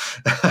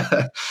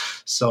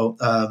 So,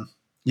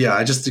 yeah,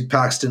 I just think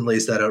Paxton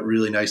lays that out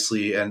really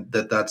nicely, and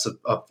that's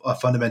a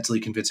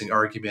fundamentally convincing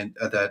argument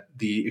that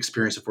the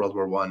experience of World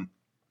War I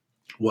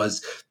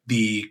was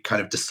the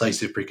kind of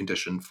decisive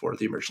precondition for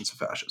the emergence of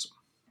fascism.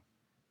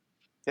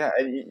 Yeah,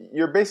 and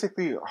you're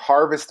basically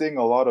harvesting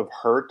a lot of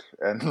hurt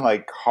and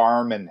like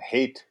harm and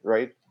hate,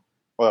 right?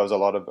 Well, that was a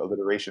lot of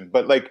alliteration,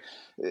 but like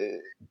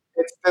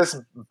it's this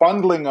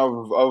bundling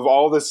of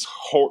all this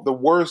the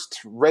worst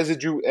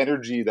residue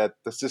energy that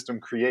the system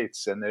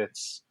creates, and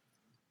it's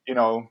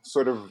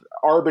sort of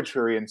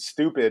arbitrary and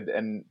stupid,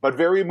 but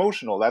very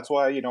emotional. That's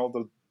why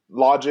the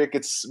logic,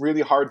 it's really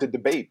hard to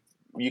debate.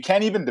 You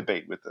can't even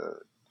debate with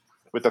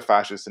the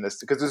fascists in this,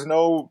 because it's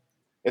not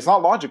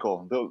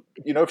logical.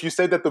 If you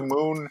say that the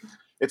moon,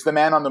 it's the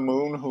man on the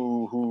moon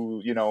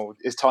who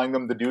is telling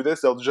them to do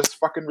this, they'll just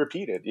fucking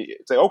repeat it.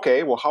 It's like,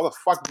 okay, well, how the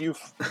fuck do you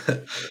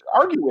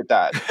argue with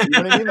that? You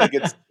know what I mean? Like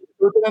it's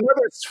within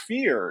another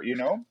sphere,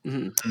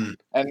 Mm-hmm.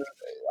 And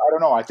I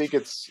don't know. I think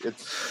it's.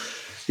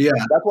 Yeah,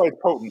 that's why it's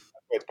potent.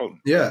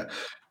 Yeah,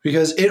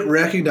 because it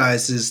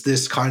recognizes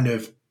this kind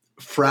of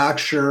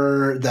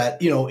fracture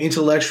that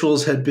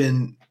intellectuals had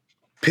been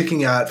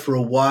picking at for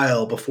a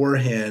while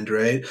beforehand,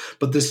 right?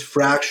 But this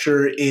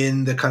fracture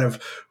in the kind of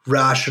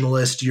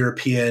rationalist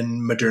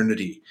European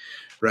modernity,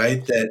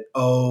 right? That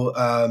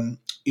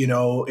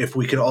if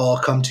we can all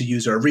come to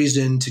use our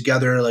reason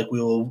together, like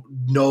we will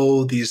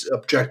know these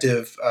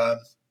objective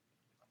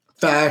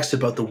facts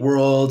about the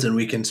world, and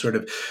we can sort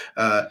of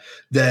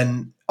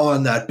then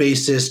on that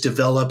basis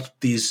develop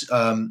these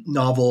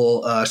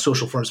novel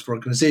social forms of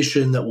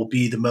organization that will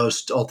be the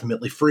most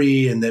ultimately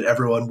free and that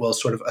everyone will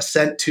sort of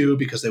assent to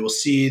because they will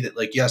see that,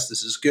 like, yes,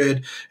 this is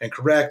good and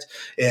correct.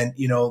 And,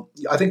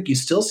 I think you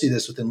still see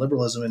this within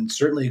liberalism, and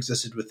certainly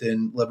existed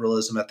within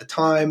liberalism at the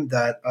time,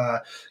 that,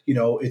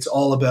 it's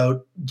all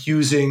about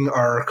using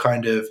our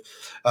kind of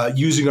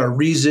using our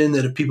reason,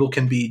 that if people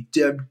can be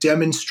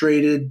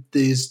demonstrated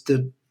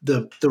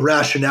the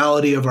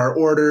rationality of our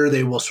order,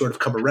 they will sort of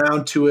come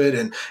around to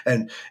it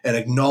and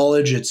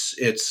acknowledge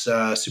its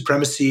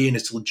supremacy and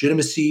its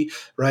legitimacy,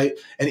 right?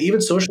 And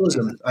even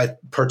socialism, I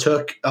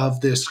partook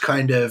of this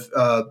kind of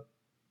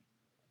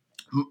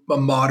a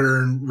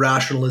modern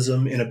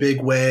rationalism in a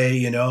big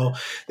way.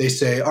 They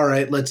say, all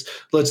right, let's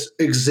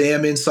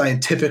examine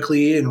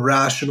scientifically and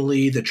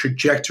rationally the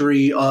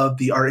trajectory of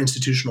our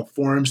institutional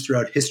forms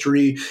throughout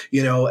history,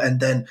 and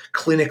then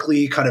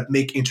clinically kind of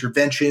make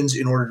interventions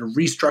in order to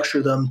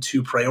restructure them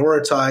to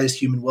prioritize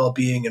human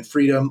well-being and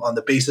freedom on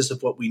the basis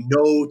of what we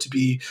know to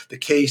be the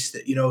case,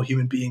 that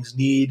human beings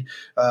need,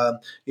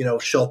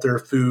 shelter,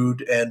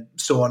 food, and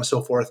so on and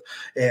so forth,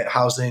 and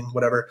housing,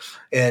 whatever.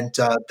 And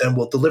then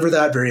we'll deliver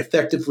that very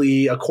effectively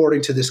according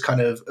to this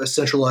kind of a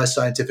centralized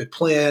scientific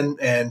plan.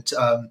 And,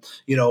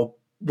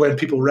 when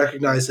people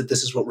recognize that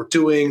this is what we're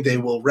doing, they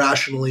will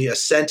rationally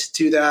assent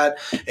to that.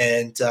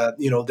 And,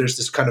 there's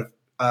this kind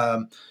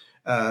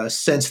of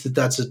sense that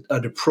that's an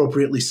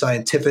appropriately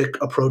scientific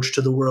approach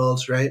to the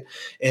world, right?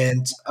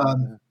 And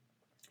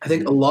I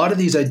think a lot of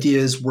these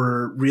ideas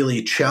were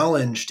really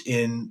challenged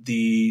in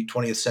the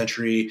 20th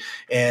century,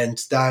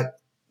 and that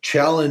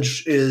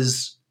challenge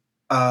is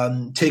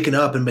taken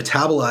up and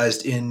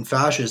metabolized in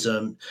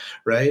fascism,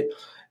 right?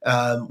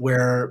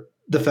 Where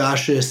the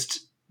fascist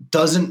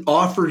doesn't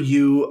offer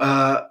you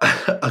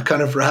a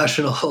kind of a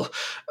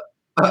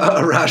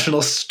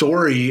rational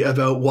story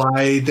about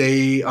why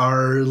they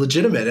are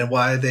legitimate and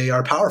why they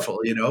are powerful.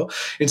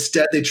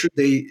 Instead,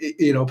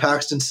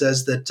 Paxton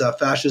says that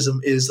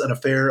fascism is an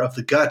affair of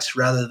the gut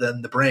rather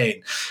than the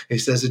brain. He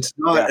says it's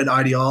not an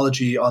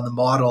ideology on the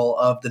model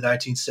of the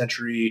 19th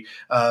century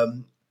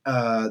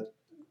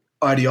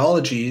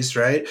ideologies,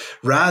 right?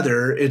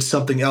 Rather, it's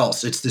something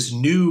else. It's this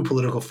new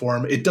political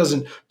form. It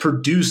doesn't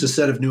produce a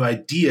set of new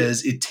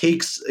ideas. It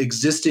takes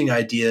existing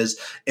ideas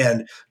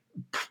and,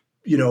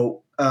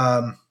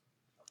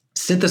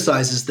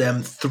 synthesizes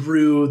them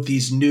through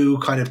these new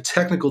kind of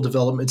technical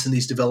developments and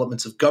these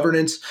developments of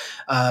governance,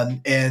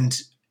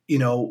 and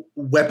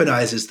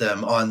weaponizes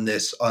them on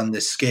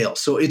this scale.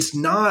 So it's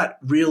not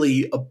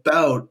really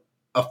about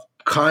a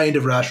kind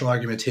of rational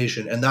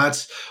argumentation, and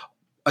that's,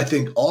 I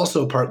think,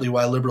 also partly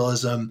why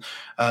liberalism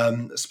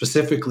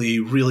specifically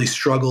really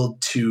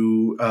struggled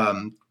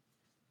to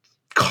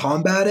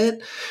combat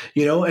it,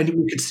 and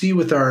we could see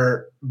with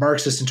our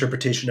Marxist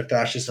interpretation of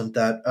fascism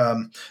that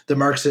the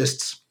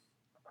Marxists,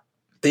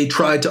 they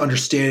tried to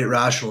understand it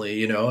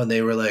rationally, and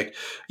they were like,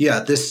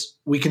 yeah,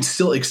 we can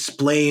still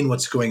explain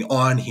what's going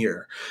on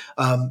here.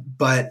 And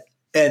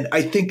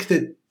I think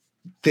that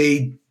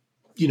they,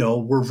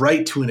 were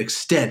right to an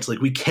extent. Like,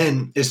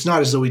 it's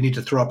not as though we need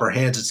to throw up our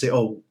hands and say,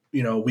 oh,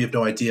 we have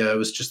no idea, it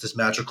was just this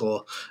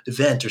magical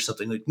event or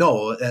something. Like,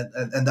 no.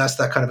 And that's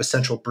that kind of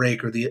essential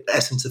break, or the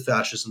essence of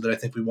fascism, that I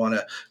think we want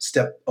to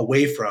step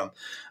away from.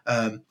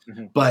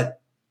 But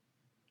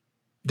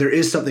there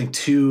is something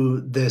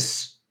to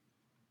this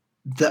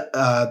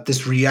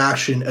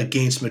reaction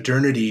against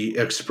modernity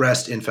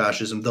expressed in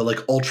fascism, the like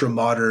ultra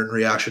modern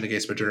reaction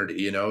against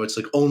modernity. It's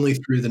like only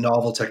through the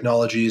novel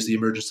technologies, the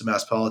emergence of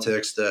mass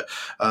politics, the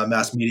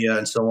mass media,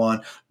 and so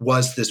on,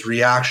 was this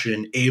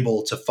reaction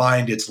able to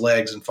find its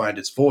legs and find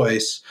its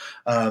voice.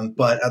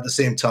 But at the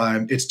same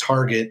time, its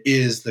target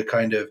is the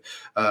kind of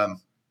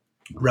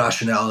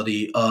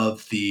rationality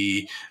of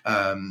the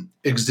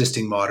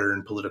existing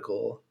modern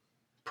political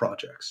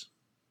projects.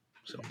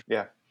 So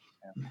yeah.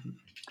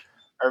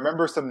 I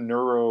remember some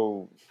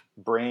neuro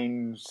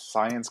brain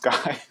science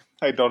guy.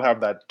 I don't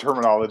have that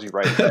terminology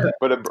right,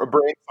 but a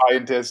brain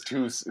scientist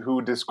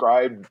who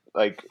described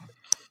like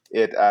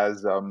it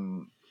as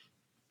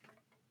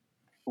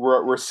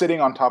we're sitting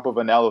on top of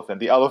an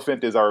elephant. The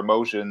elephant is our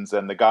emotions,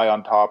 and the guy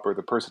on top, or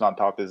the person on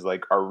top, is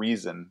like our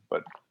reason.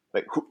 But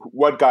like,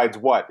 what guides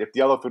what? If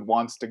the elephant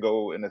wants to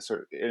go in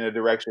a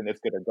direction, it's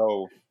going to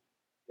go.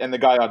 And the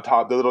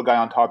little guy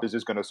on top, is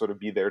just going to sort of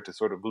be there to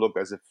sort of look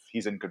as if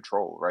he's in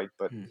control, right?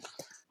 But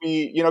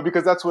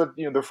because that's what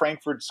the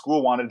Frankfurt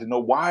School wanted to know.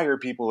 Why are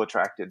people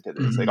attracted to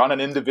this, like on an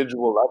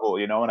individual level?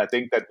 And I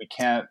think that we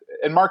can't.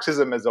 And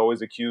Marxism is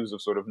always accused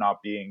of sort of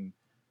not being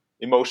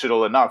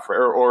emotional enough,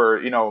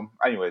 or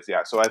anyways,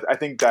 yeah. So I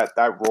think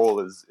that role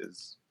is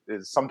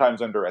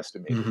sometimes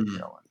underestimated.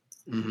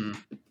 And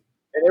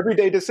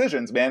everyday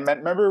decisions, man.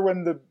 Remember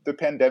when the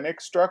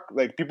pandemic struck?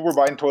 Like, people were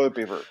buying toilet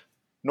paper.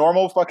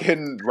 Normal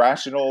fucking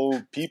rational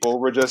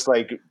people were just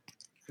like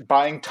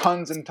buying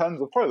tons and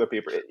tons of toilet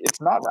paper. It's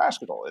not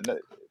rational, and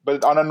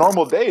but on a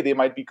normal day, they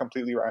might be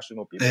completely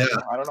rational people. Yeah.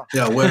 I don't know.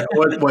 Yeah.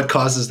 What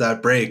causes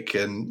that break?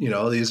 And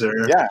these are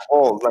Yeah.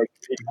 Oh, like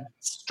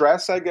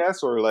stress, I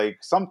guess, or like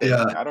something.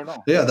 yeah. I don't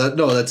know. Yeah.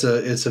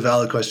 It's a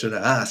valid question to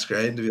ask,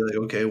 right? And to be like,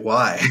 okay,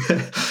 why?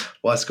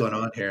 What's going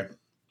on here?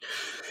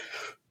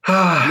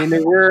 I mean,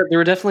 there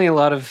were definitely a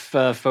lot of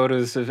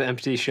photos of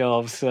empty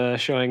shelves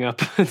showing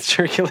up and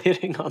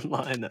circulating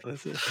online. That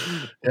was it.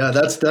 Yeah,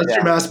 that's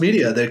your mass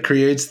media that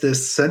creates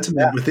this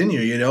sentiment within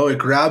you. It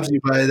grabs you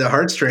by the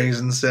heartstrings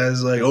and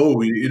says like,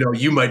 "Oh,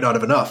 you might not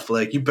have enough.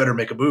 Like, you better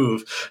make a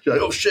move." You're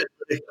like, "Oh shit,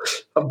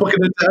 I'm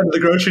booking it down to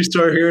the grocery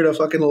store here to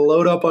fucking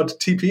load up onto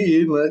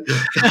TP."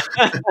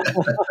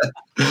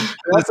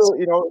 Also,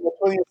 in the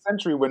 20th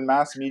century, when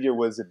mass media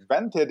was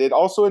invented, it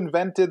also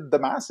invented the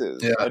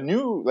masses. Yeah. A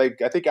new,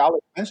 like I think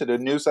Alex mentioned, a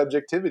new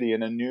subjectivity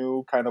and a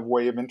new kind of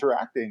way of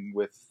interacting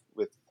with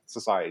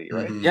society,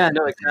 right? Mm-hmm. Yeah,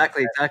 no,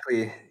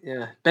 exactly.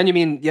 Yeah,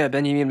 Benjamin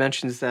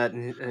mentions that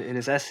in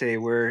his essay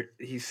where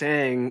he's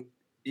saying,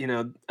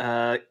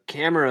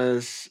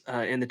 cameras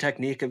and the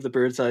technique of the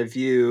bird's eye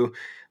view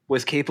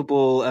was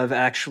capable of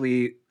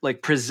actually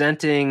like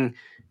presenting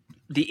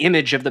the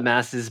image of the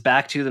masses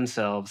back to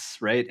themselves,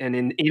 right? And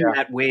in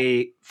that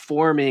way,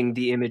 forming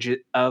the image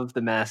of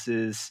the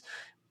masses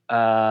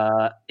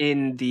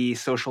in the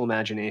social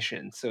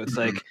imagination. So it's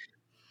like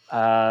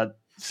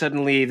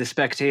suddenly the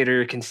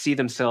spectator can see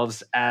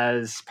themselves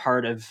as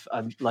part of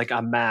like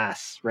a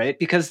mass, right?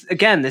 Because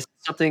again, this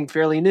is something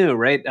fairly new,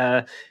 right?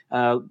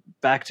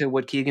 Back to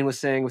what Keegan was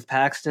saying with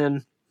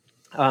Paxton.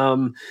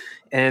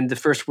 And the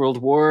First World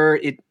War,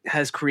 it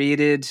has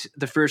created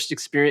the first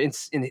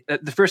experience in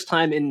the first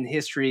time in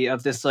history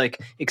of this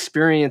like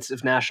experience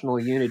of national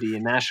unity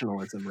and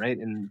nationalism, right,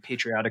 and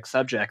patriotic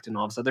subject and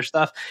all this other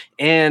stuff.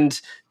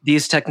 And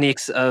these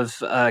techniques of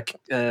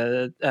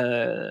the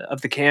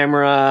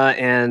camera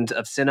and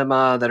of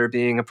cinema that are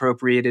being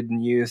appropriated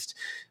and used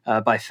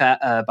by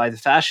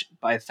fascists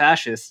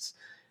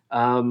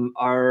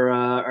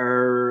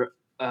are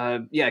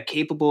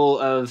capable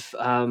of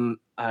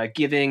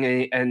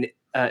giving an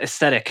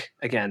aesthetic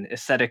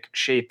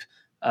shape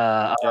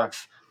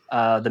of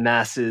the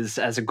masses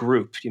as a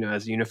group,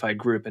 as a unified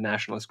group, a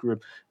nationalist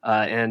group,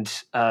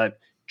 and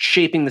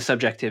shaping the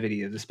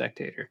subjectivity of the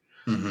spectator.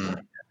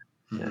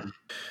 Mm-hmm. Yeah.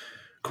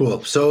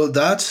 Cool. So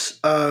that's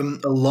a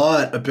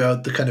lot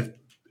about the kind of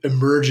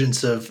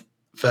emergence of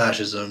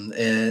fascism,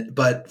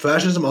 but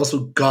fascism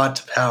also got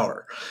to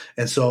power,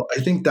 and so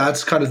I think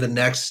that's kind of the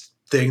next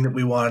thing that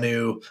we want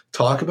to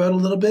talk about a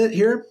little bit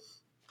here.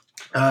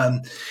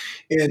 And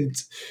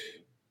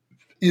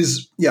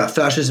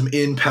fascism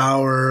in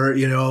power.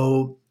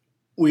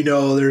 We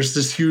know there's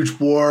this huge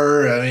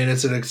war. I mean,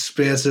 it's an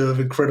expansive,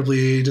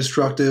 incredibly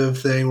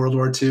destructive thing. World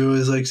War II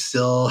is like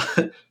still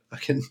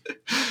fucking,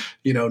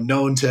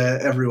 known to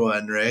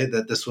everyone, right?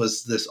 That this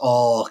was this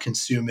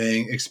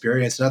all-consuming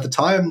experience. And at the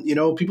time,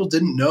 people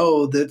didn't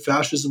know that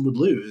fascism would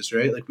lose,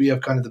 right? Like we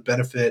have kind of the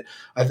benefit.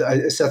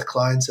 Seth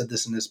Klein said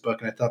this in his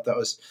book, and I thought that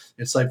was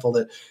insightful.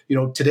 That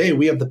today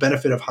we have the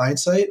benefit of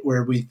hindsight,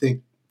 where we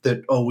think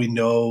that we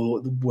know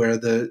where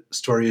the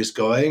story is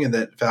going and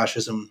that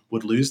fascism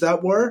would lose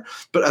that war.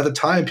 But at the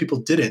time, people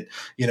didn't,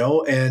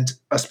 and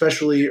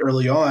especially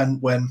early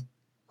on when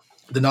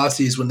the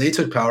Nazis, when they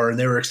took power and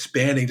they were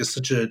expanding to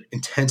such an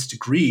intense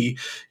degree,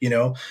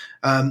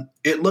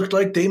 it looked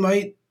like they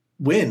might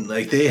win.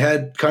 Like they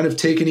had kind of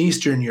taken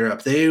Eastern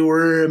Europe. They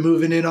were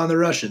moving in on the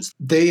Russians.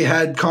 They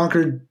had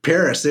conquered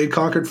Paris. They had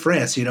conquered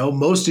France.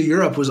 Most of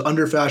Europe was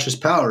under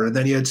fascist power. And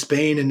then you had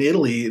Spain and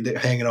Italy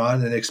hanging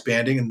on and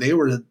expanding, and they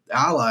were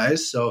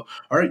allies. So,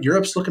 all right,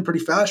 Europe's looking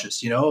pretty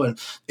fascist, and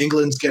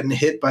England's getting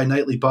hit by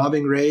nightly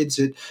bombing raids.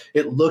 It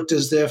looked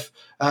as if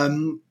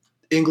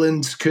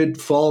England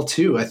could fall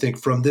too. I think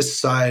from this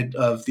side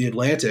of the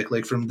Atlantic,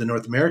 like from the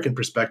North American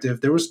perspective,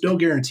 there was no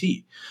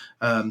guarantee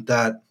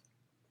that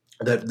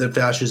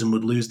fascism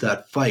would lose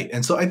that fight.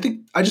 And so I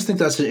just think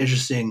that's an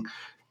interesting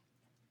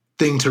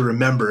thing to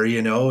remember,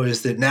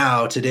 is that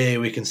now today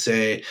we can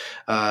say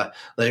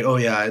oh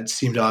yeah, it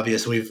seemed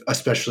obvious. We've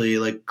especially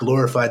like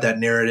glorified that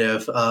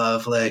narrative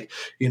of like,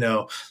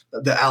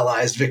 the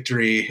Allies'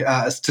 victory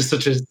to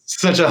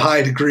such a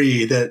high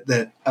degree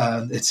that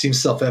it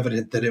seems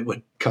self-evident that it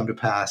would come to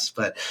pass.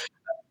 But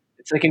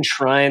it's like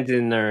enshrined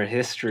in our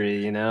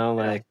history,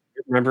 like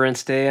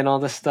Remembrance Day and all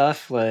this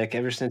stuff. Like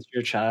ever since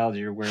you're a child,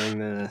 you're wearing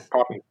the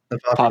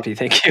poppy.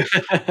 Thank you.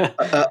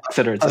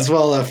 As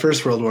well, a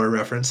First World War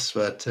reference,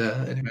 but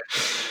anyway.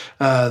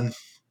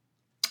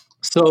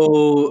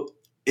 So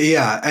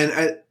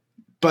yeah,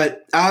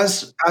 but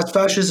as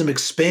fascism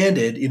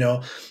expanded,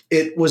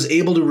 it was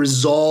able to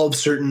resolve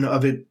certain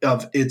of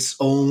its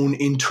own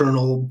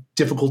internal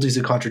difficulties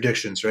and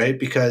contradictions, right?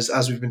 Because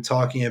as we've been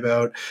talking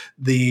about,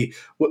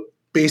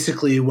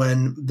 basically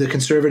when the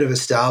conservative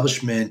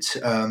establishment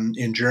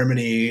in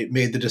Germany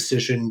made the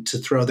decision to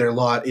throw their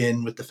lot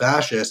in with the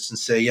fascists and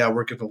say, yeah,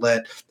 we're going to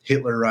let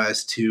Hitler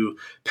rise to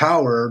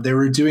power, they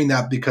were doing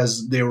that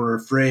because they were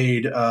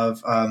afraid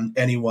of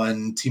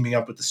anyone teaming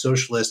up with the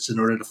socialists in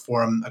order to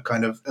form a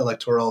kind of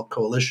electoral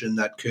coalition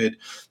that could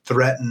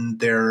threaten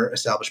their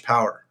established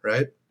power,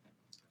 right?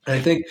 And I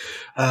think,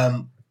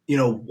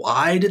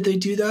 why did they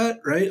do that?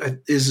 Right,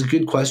 is a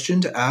good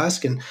question to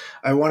ask. And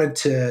I wanted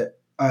to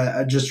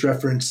just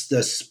reference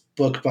this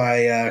book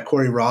by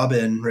Corey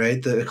Robin,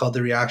 right, called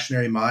 "The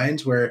Reactionary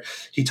Mind," where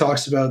he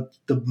talks about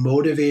the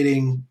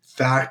motivating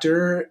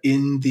factor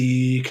in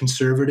the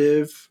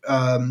conservative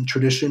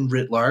tradition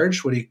writ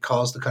large, what he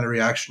calls the kind of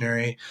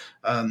reactionary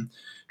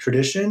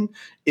tradition,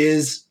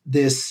 is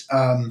this.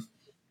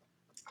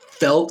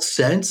 Felt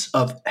sense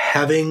of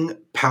having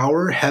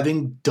power,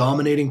 having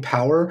dominating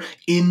power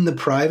in the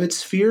private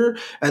sphere,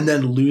 and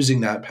then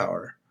losing that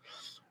power,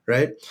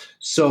 right?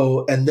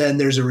 So, and then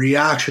there's a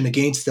reaction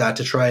against that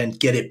to try and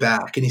get it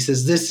back. And he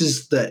says this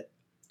is the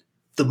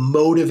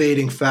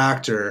motivating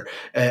factor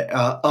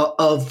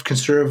of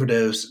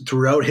conservatives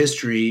throughout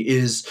history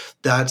is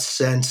that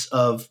sense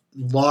of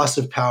loss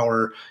of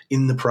power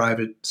in the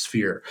private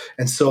sphere.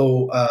 And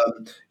so,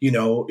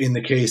 in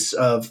the case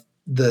of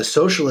the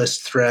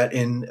socialist threat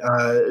in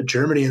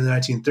Germany in the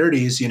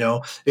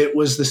 1930s, it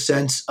was the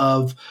sense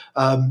of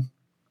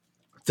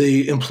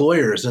the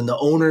employers and the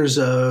owners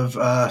of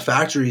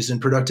factories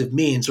and productive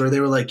means, where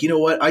they were like, you know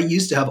what, I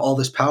used to have all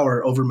this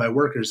power over my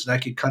workers, and I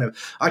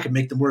could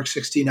make them work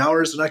 16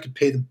 hours and I could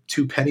pay them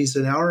 2 pennies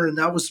an hour, and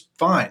that was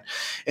fine.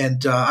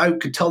 And I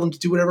could tell them to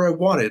do whatever I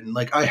wanted. And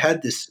like, I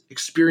had this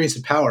experience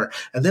of power.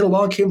 And then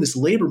along came this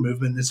labor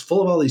movement that's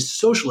full of all these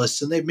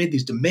socialists, and they've made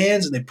these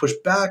demands and they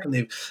pushed back, and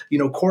they've,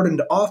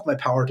 cordoned off my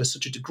power to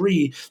such a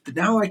degree that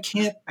now I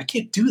can't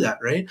do that.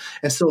 Right.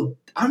 And so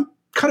I'm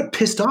kind of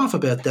pissed off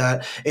about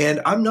that.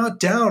 And I'm not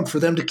down for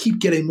them to keep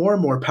getting more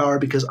and more power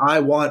because I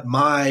want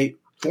my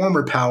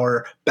former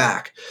power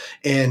back.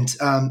 And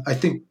I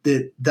think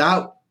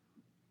that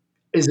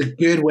is a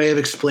good way of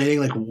explaining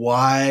like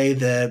why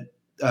the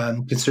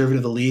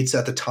conservative elites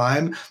at the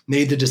time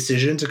made the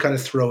decision to kind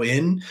of throw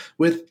in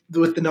with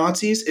the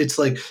Nazis. It's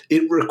like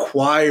it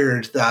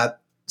required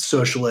that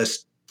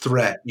socialist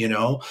threat,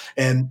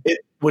 and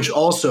which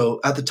also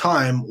at the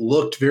time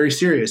looked very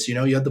serious. You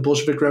had the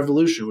Bolshevik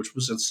Revolution, which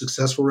was a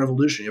successful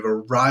revolution. You have a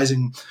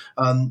rising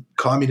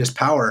communist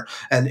power,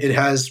 and it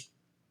has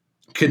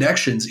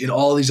connections in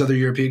all these other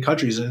European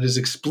countries, and it is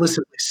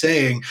explicitly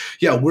saying,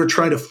 yeah, we're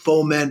trying to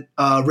foment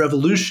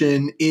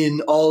revolution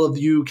in all of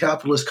you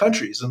capitalist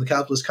countries. And the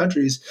capitalist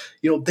countries,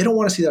 they don't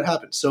want to see that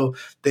happen. So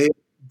they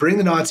bring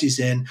the Nazis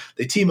in,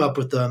 they team up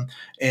with them,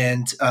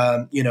 and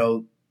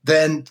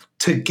then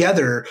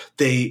together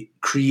they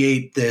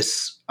create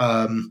this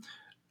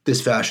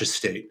this fascist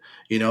state.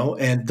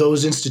 And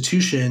those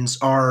institutions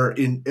are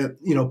in,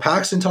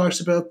 Paxton talks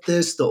about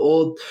this, the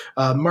old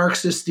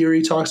Marxist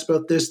theory talks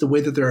about this, the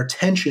way that there are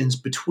tensions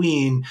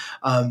between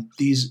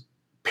these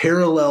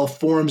parallel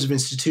forms of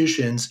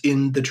institutions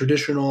in the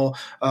traditional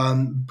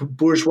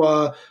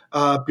bourgeois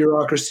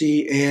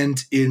bureaucracy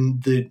and in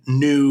the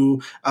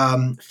new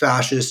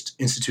fascist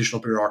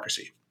institutional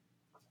bureaucracy.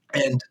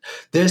 And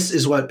this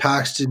is what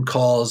Paxton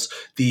calls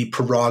the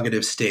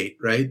prerogative state,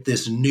 right?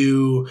 This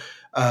new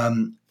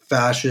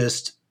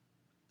fascist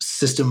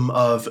system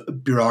of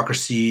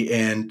bureaucracy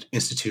and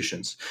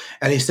institutions.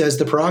 And he says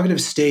the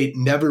prerogative state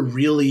never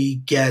really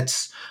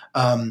gets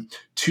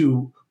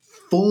to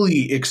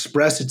fully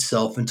express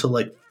itself until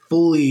like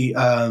fully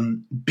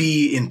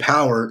be in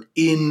power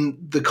in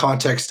the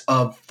context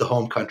of the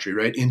home country,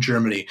 right? In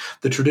Germany,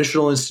 the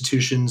traditional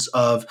institutions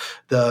of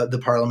the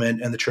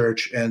parliament and the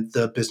church and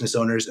the business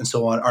owners and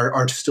so on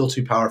are still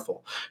too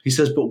powerful. He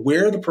says, but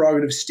where the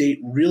prerogative state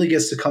really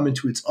gets to come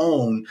into its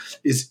own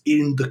is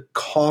in the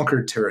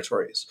conquered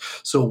territories.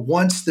 So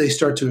once they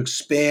start to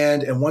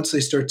expand and once they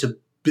start to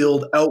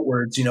build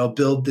outwards,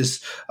 build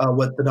this,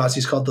 what the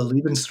Nazis called the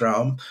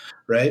Lebensraum,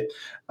 right?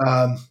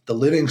 The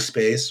living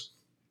space.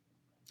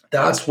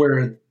 That's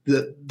where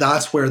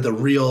the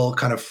real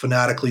kind of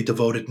fanatically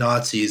devoted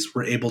Nazis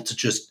were able to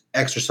just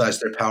exercise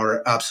their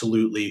power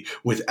absolutely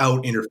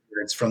without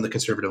interference from the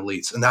conservative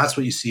elites. And that's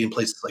what you see in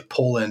places like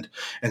Poland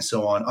and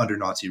so on under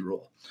Nazi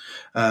rule.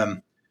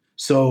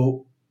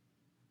 So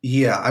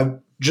yeah, I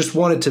just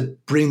wanted to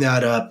bring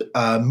that up,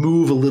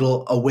 move a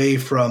little away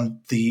from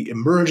the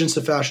emergence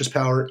of fascist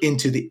power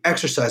into the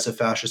exercise of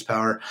fascist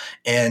power,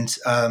 and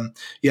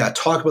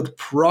talk about the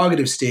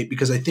prerogative state,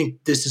 because I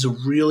think this is a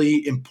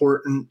really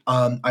important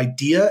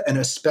idea, and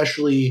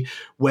especially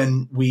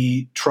when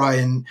we try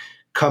and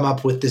come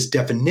up with this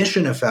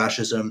definition of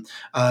fascism,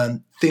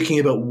 thinking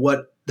about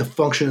what the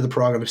function of the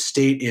prerogative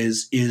state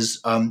is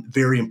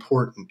very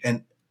important.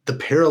 And the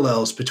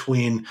parallels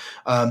between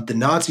the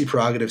Nazi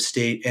prerogative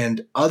state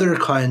and other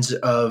kinds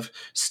of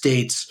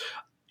states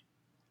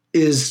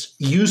is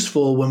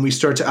useful when we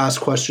start to ask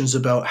questions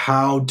about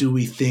how do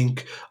we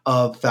think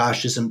of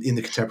fascism in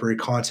the contemporary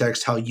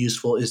context? How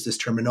useful is this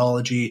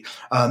terminology?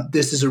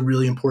 This is a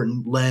really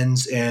important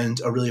lens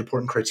and a really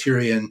important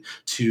criterion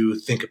to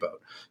think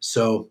about.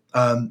 So,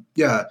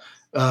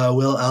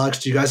 Will, Alex,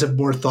 do you guys have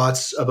more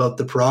thoughts about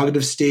the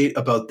prerogative state,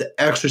 about the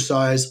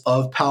exercise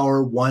of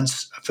power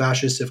once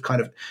fascists have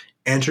kind of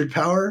entered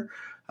power?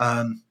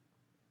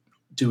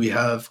 Do we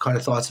have kind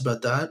of thoughts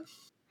about that?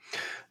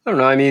 I don't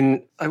know. I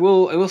mean, I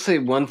will say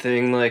one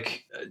thing,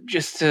 like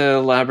just to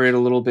elaborate a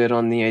little bit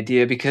on the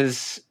idea,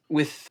 because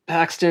with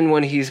Paxton,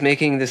 when he's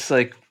making this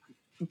like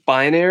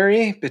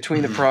binary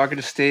between the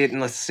prerogative state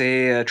and let's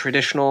say a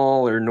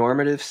traditional or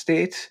normative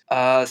state,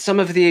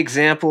 some of the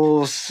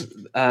examples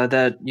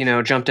that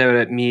jumped out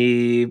at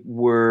me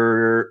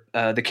were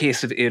the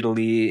case of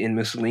Italy in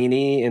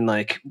Mussolini, and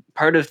like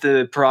part of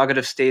the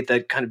prerogative state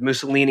that kind of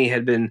Mussolini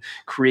had been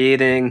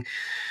creating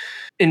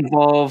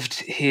involved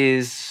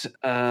his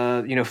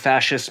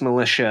fascist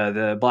militia,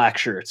 the black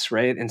shirts,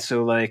 right? And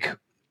so like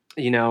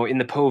in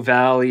the Po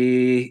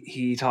Valley,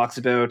 he talks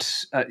about,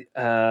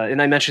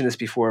 and I mentioned this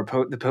before.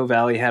 The Po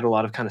Valley had a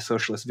lot of kind of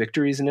socialist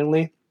victories in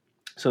Italy.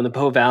 So in the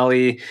Po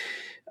Valley,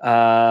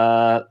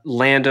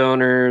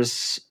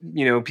 landowners,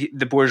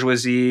 the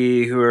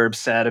bourgeoisie who are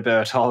upset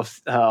about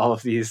all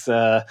of these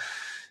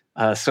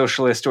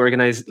socialist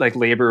organized like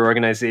labor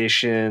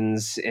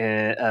organizations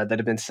that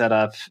have been set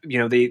up.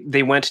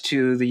 They went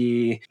to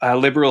the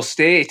liberal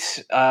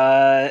state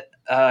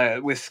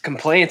with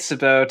complaints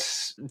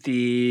about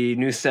the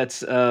new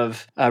sets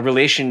of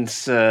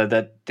relations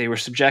that they were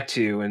subject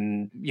to,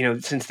 and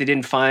since they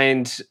didn't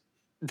find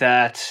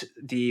that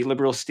the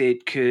liberal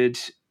state could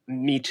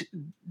meet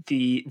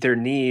their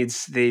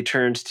needs, they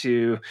turned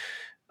to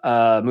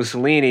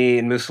Mussolini,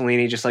 and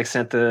Mussolini just like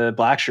sent the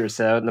black shirts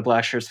out, and the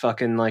black shirts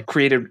fucking like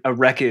created a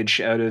wreckage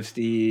out of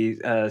the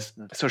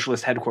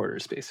socialist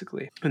headquarters,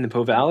 basically in the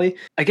Po Valley.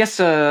 I guess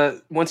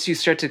once you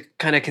start to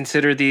kind of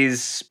consider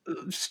these,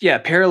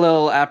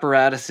 parallel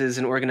apparatuses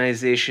and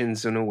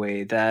organizations in a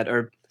way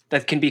that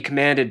can be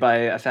commanded by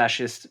a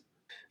fascist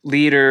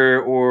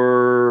leader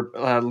or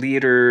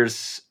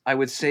leaders, I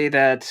would say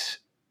that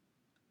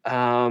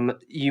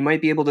you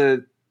might be able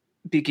to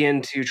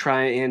begin to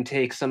try and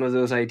take some of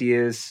those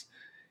ideas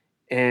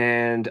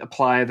and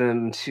apply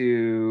them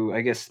to,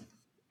 I guess,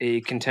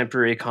 a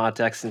contemporary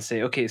context and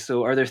say, okay,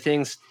 so are there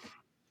things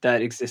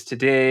that exist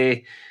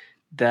today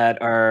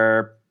that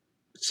are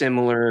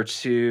similar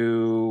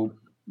to,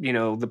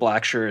 the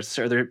black shirts?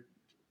 Are there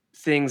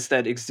things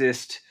that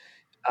exist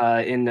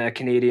in a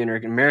Canadian or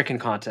American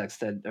context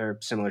that are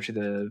similar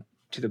to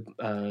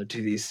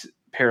these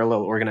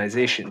parallel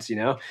organizations?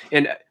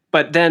 And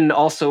but then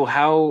also,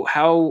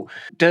 how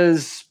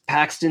does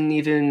Paxton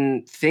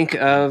even think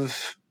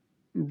of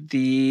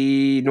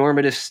the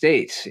normative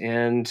state,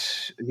 and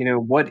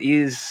what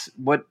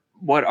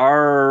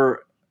are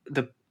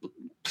the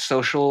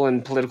social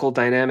and political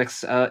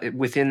dynamics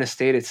within the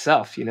state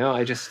itself?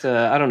 I just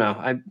I don't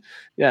know.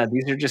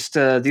 These are just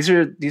these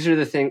are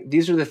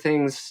the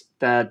things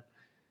that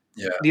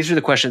Yeah. these are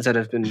the questions that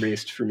have been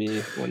raised for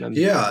me when I'm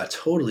Yeah,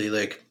 totally.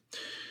 Like,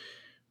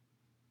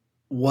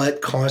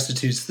 what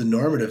constitutes the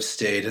normative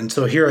state? And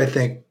so here I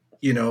think,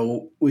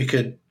 we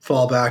could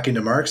fall back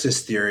into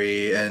Marxist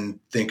theory and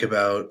think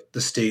about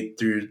the state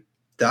through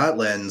that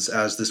lens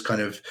as this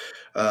kind of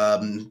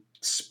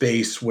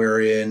space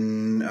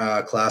wherein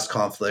class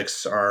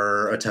conflicts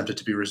are attempted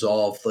to be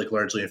resolved, like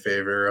largely in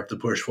favor of the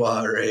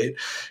bourgeois, right?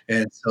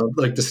 And so,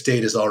 like, the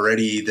state is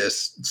already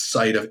this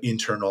site of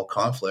internal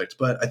conflict.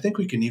 But I think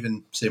we can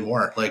even say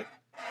more, like,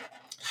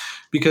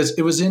 because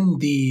it was in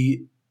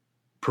the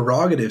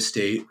prerogative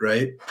state,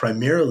 right?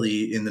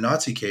 Primarily in the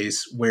Nazi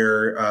case,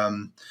 where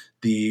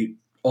the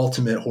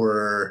ultimate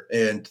horror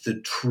and the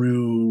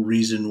true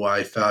reason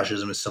why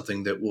fascism is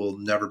something that will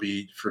never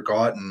be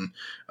forgotten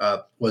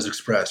was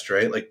expressed,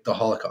 right? Like the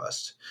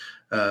Holocaust.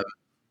 Um,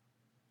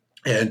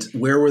 and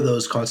where were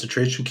those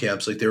concentration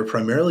camps? Like, they were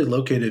primarily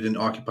located in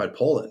occupied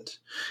Poland.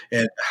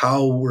 And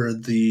how were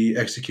the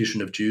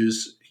execution of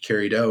Jews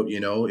carried out?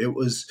 It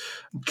was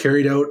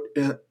carried out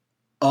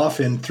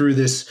often through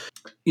this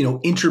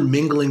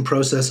intermingling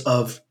process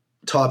of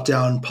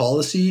top-down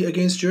policy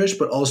against Jewish,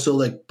 but also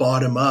like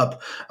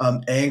bottom-up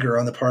anger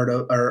on the part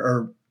of,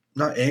 or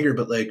not anger,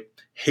 but like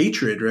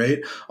hatred, right,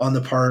 on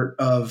the part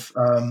of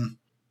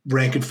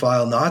rank and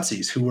file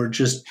Nazis who were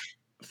just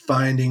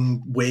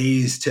finding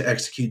ways to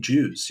execute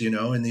Jews,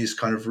 in these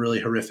kind of really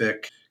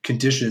horrific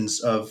conditions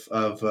of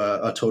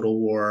a total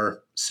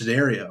war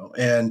scenario.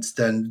 And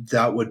then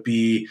that would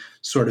be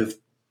sort of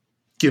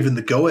given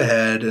the go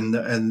ahead and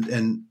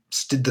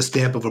the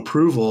stamp of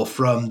approval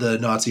from the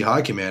Nazi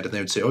high command, and they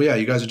would say, "Oh yeah,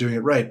 you guys are doing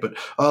it right, but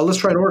let's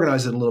try and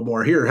organize it a little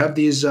more. Here, have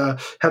these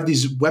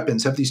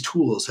weapons, have these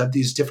tools, have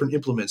these different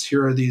implements.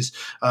 Here are these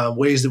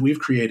ways that we've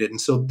created." And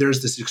so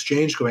there's this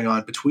exchange going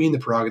on between the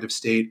prerogative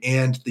state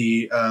and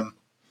the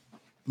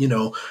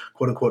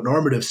quote unquote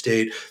normative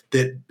state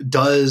that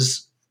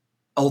does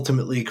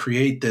ultimately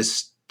create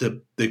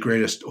the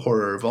greatest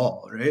horror of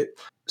all, right?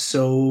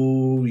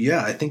 So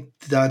yeah, I think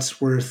that's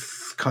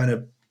worth kind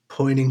of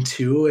pointing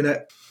to. And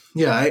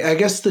I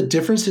guess the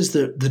difference is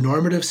that the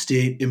normative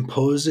state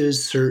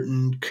imposes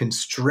certain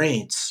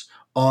constraints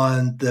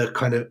on the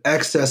kind of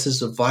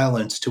excesses of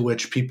violence to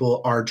which people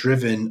are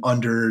driven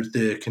under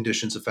the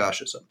conditions of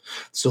fascism.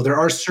 So there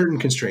are certain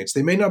constraints.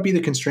 They may not be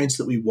the constraints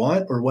that we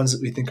want or ones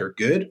that we think are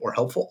good or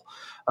helpful,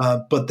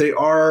 but they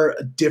are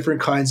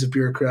different kinds of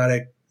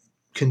bureaucratic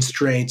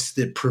constraints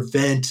that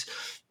prevent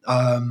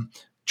um,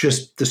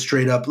 just the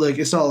straight up, like,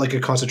 it's not like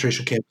a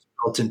concentration camp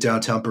built in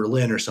downtown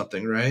Berlin or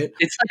something, right?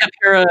 It's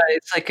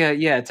like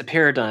it's a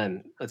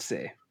paradigm, let's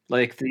say.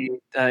 Like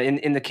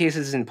in the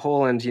cases in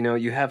Poland,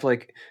 you have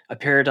like a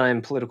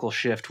paradigm political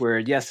shift where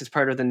yes, it's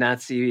part of the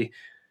Nazi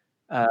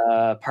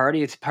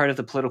party, it's part of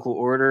the political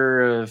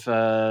order of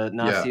Yeah.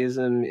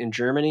 Nazism in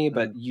Germany,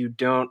 but you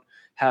don't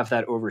have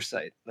that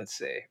oversight, let's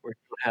say, or you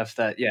don't have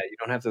that, you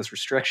don't have those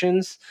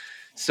restrictions.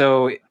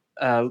 So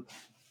uh,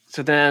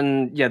 so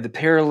then, the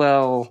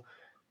parallel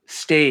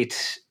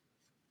state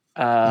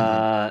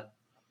uh,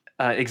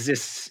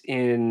 exists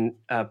in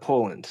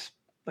Poland,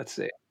 let's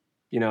say.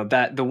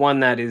 That the one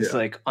that is Yeah.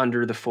 like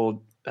under the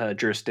full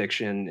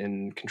jurisdiction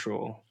and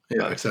control.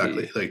 Yeah, of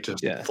exactly. the, Like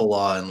just yeah, full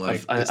on, of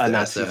like it's a the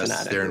Nazi SS,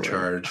 fanatic they're or in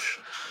whatever. charge.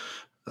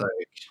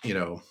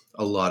 Like,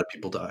 a lot of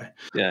people die.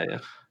 Yeah.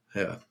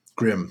 Yeah.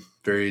 Grim,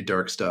 very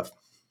dark stuff.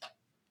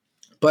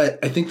 But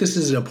I think this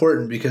is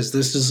important because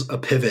this is a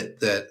pivot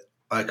that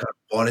I kind of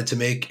wanted to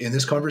make in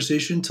this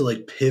conversation, to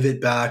like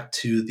pivot back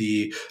to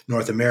the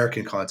North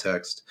American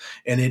context.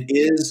 And it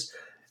is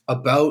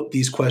about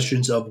these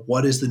questions of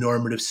what is the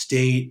normative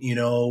state,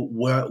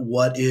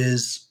 what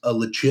is a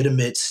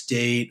legitimate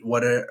state,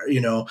 what are,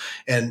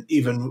 and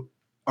even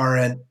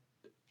Arendt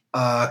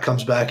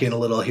comes back in a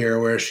little here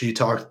where she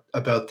talked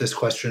about this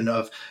question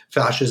of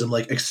fascism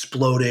like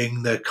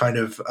exploding the kind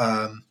of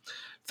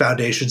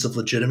foundations of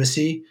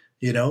legitimacy,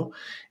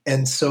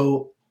 and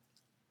so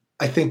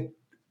I think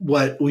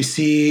what we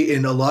see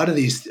in a lot of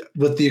these,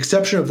 with the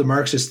exception of the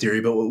Marxist theory,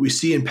 but what we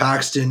see in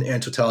Paxton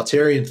and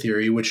totalitarian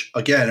theory, which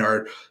again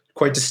are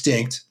quite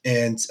distinct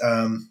and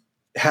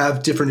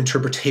have different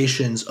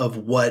interpretations of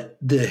what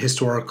the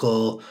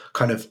historical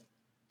kind of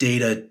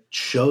data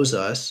shows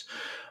us,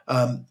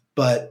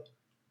 but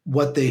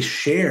what they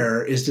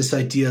share is this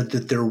idea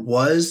that there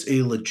was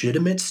a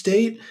legitimate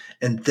state,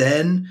 and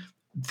then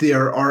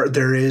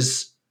there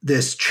is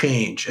this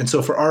change. And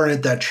so for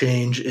Arendt, that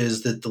change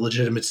is that the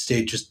legitimate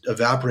state just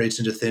evaporates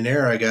into thin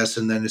air, I guess,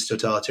 and then it's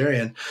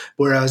totalitarian.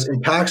 Whereas in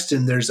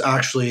Paxton, there's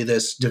actually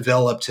this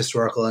developed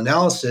historical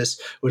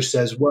analysis which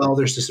says, well,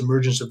 there's this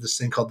emergence of this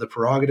thing called the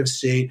prerogative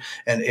state,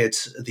 and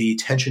it's the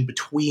tension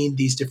between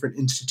these different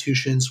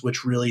institutions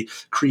which really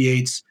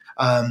creates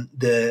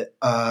the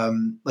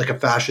like a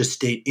fascist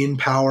state in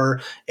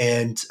power,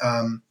 and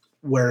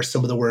where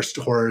some of the worst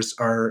horrors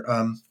are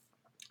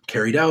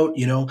carried out,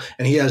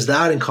 and he has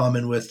that in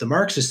common with the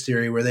Marxist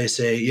theory, where they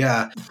say,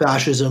 yeah,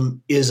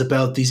 fascism is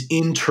about these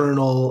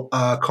internal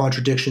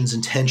contradictions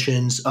and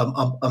tensions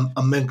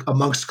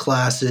amongst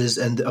classes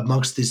and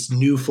amongst this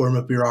new form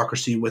of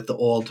bureaucracy with the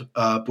old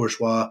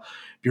bourgeois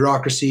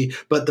bureaucracy.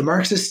 But the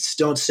Marxists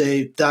don't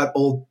say that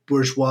old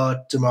bourgeois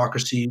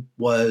democracy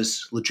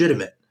was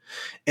legitimate.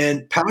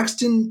 And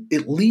Paxton,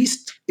 at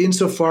least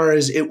insofar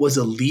as it was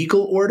a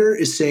legal order,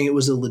 is saying it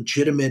was a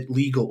legitimate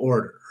legal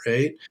order,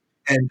 right?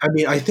 And I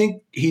mean, I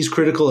think he's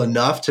critical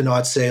enough to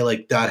not say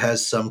like that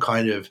has some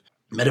kind of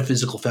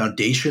metaphysical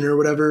foundation or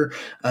whatever.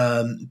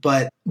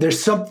 But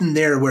there's something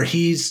there where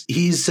he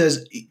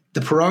says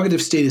the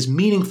prerogative state is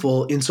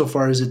meaningful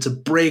insofar as it's a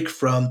break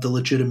from the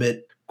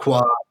legitimate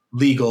qua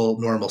legal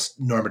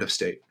normative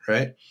state,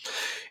 right?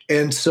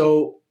 And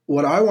so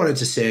what I wanted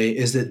to say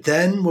is that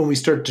then when we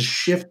start to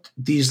shift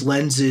these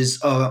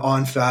lenses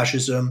on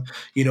fascism,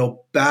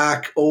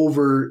 back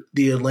over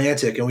the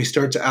Atlantic, and we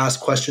start to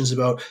ask questions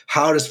about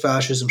how does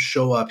fascism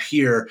show up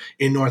here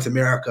in North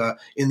America,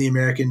 in the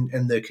American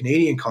and the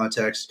Canadian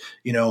context,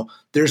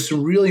 there's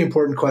some really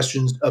important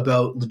questions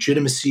about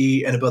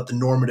legitimacy and about the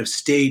normative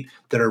state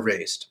that are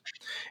raised.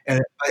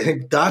 And I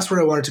think that's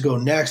where I wanted to go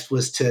next,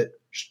 was to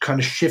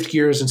kind of shift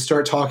gears and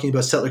start talking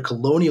about settler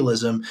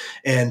colonialism,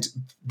 and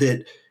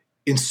that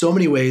in so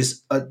many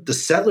ways, the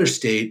settler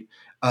state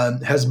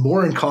has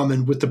more in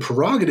common with the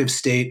prerogative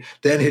state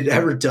than it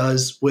ever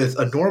does with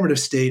a normative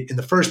state in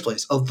the first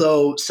place.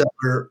 Although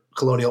settler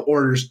colonial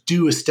orders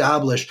do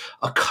establish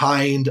a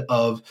kind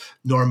of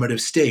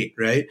normative state,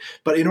 right?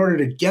 But in order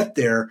to get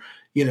there,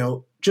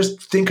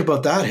 just think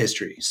about that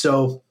history.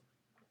 So,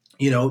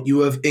 you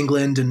have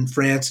England and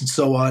France and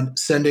so on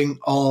sending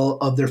all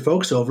of their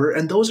folks over,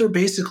 and those are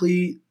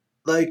basically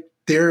like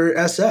they're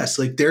SS.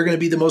 Like they're going to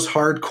be the most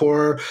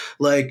hardcore,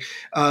 like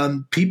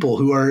people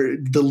who are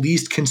the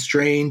least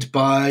constrained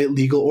by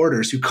legal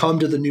orders, who come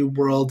to the New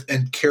World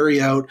and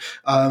carry out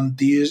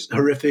these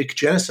horrific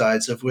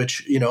genocides of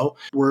which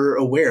we're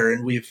aware,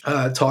 and we've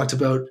talked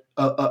about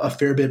a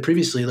fair bit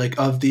previously, like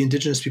of the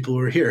indigenous people who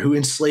are here, who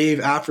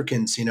enslave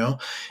Africans,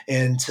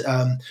 and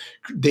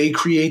they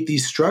create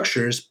these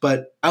structures,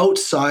 but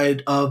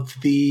outside of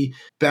the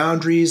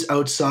boundaries,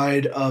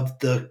 outside of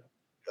the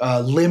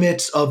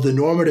limits of the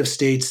normative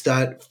states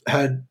that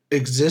had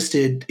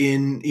existed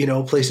in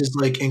places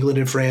like England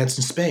and France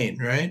and Spain,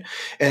 right?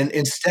 And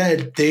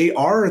instead, they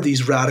are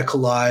these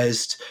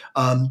radicalized,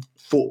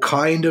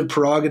 kind of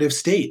prerogative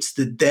states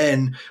that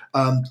then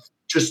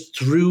just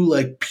through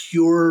like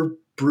pure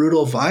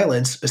brutal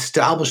violence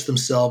establish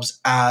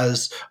themselves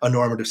as a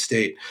normative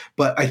state.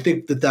 But I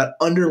think that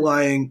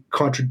underlying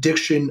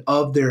contradiction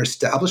of their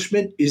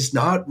establishment is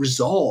not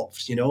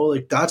resolved.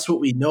 Like that's what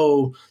we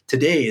know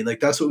today, and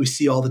like that's what we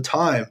see all the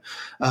time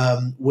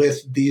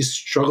with these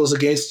struggles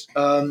against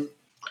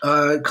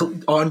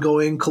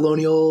ongoing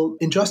colonial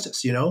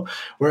injustice,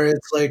 where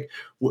it's like,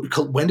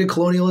 when did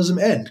colonialism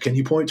end? Can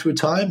you point to a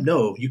time?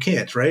 No, you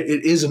can't, right?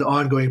 It is an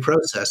ongoing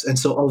process. And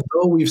so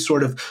although we've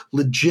sort of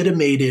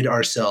legitimated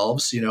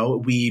ourselves,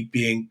 we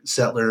being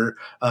settler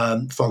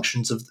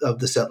functions of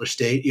the settler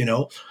state,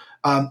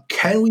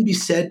 can we be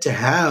said to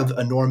have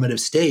a normative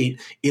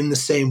state in the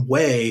same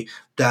way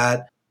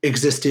that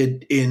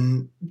existed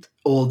in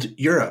old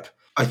Europe?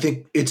 I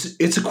think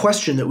it's a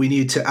question that we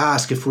need to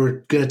ask if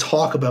we're going to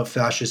talk about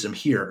fascism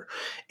here.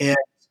 And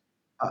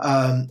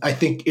I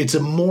think it's a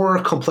more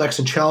complex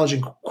and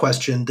challenging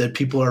question that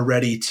people are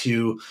ready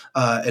to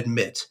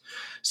admit.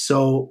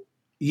 So,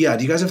 yeah,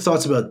 do you guys have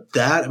thoughts about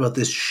that, about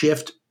this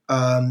shift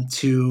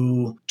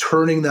to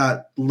turning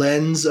that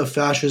lens of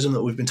fascism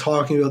that we've been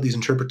talking about, these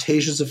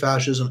interpretations of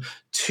fascism,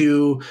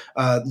 to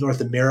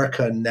North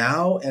America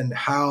now, and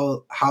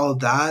how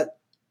that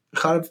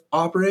kind of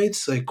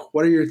operates? Like,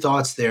 what are your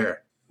thoughts there?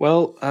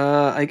 Well,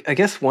 I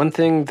guess one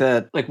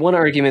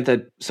argument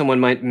that someone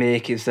might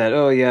make is that,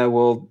 oh yeah,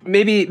 well,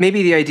 maybe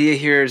the idea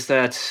here is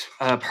that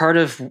part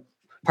of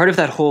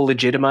that whole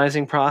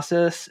legitimizing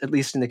process, at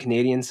least in the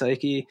Canadian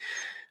psyche,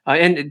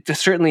 and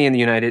certainly in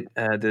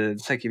the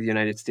psyche of the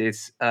United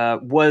States,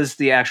 was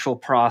the actual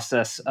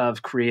process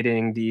of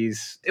creating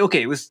these.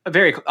 Okay, it was a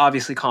very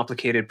obviously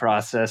complicated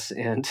process,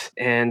 and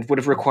would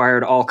have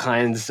required all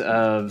kinds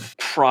of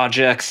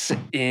projects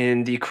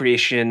in the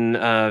creation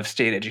of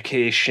state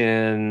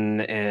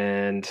education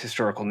and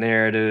historical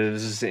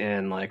narratives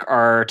and like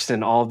art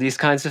and all these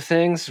kinds of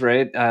things,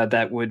 right?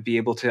 That would be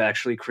able to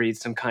actually create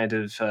some kind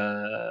of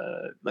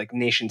like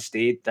nation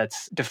state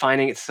that's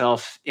defining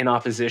itself in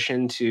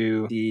opposition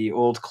to the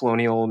old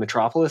colonial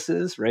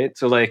metropolises, right?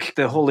 So like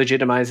the whole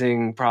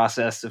legitimizing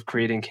process of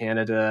creating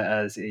Canada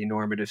as a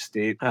normative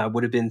state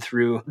would have been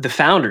through the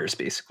founders,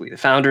 basically the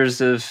founders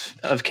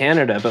of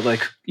Canada. But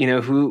like,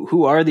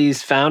 who are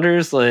these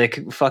founders?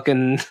 Like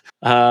fucking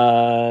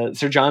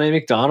Sir John A.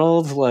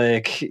 Macdonald,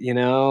 like,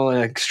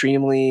 an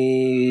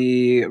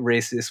extremely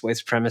racist white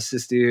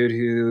supremacist dude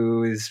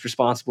who is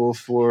responsible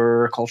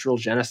for cultural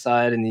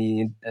genocide in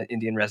the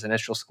Indian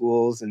residential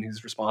schools, and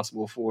who's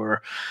responsible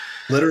for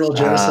literal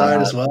genocide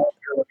as well.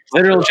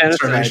 Literal genocide,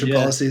 starvation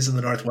policies in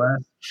the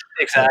Northwest.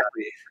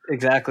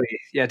 Exactly.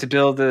 Yeah, to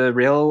build the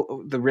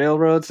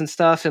railroads and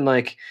stuff, and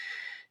like,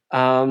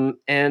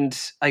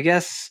 and I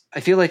guess I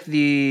feel like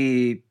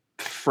the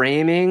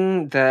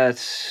framing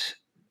that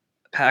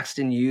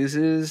Paxton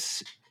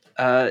uses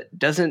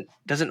doesn't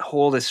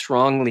hold as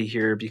strongly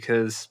here,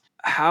 because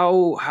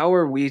how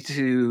are we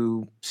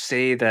to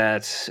say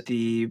that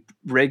the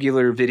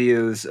regular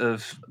videos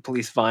of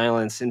police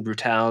violence and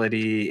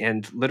brutality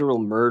and literal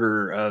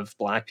murder of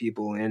Black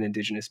people and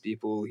Indigenous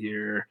people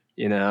here,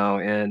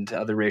 and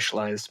other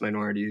racialized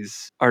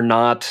minorities are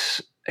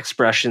not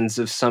expressions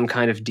of some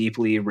kind of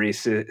deeply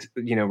racist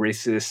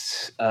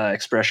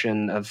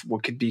expression of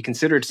what could be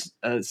considered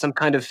some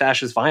kind of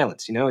fascist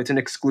violence? It's an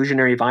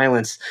exclusionary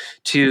violence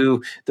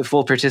to the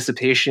full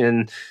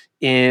participation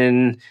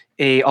in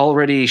a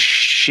already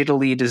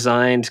shittily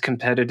designed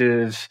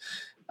competitive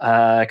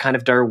kind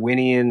of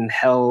Darwinian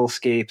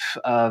hellscape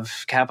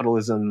of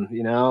capitalism,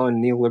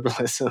 and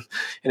neoliberalism.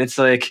 And it's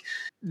like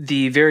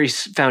the very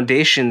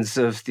foundations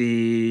of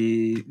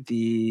the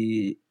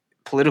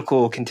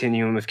political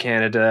continuum of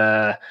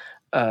Canada,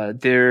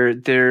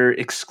 they're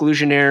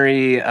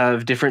exclusionary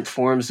of different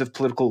forms of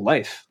political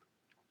life.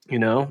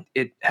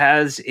 It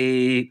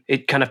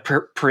kind of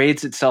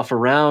parades itself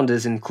around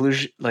as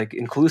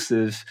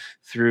inclusive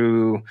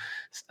through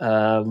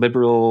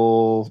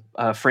liberal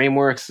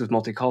frameworks of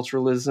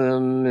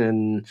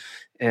multiculturalism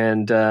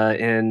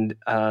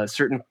and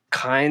certain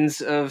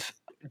kinds of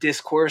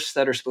discourse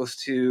that are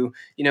supposed to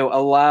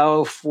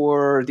allow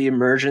for the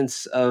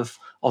emergence of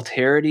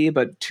alterity,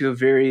 but to a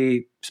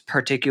very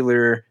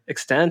particular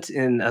extent,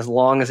 in as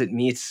long as it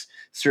meets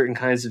certain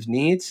kinds of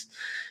needs.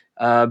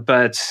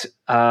 But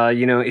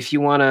if you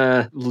want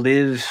to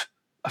live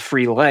a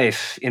free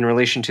life in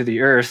relation to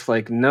the earth,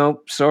 like,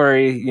 nope,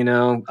 sorry,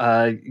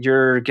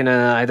 you're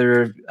gonna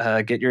either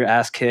get your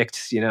ass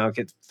kicked,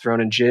 get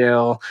thrown in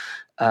jail,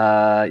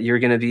 you're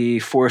gonna be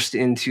forced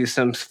into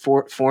some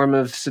form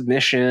of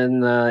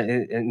submission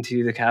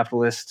into the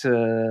capitalist,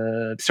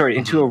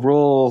 into a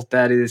role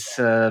that is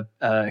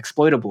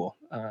exploitable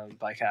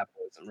by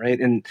capitalism, right?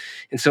 And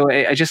so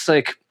I just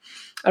like,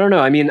 I don't know.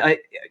 I mean,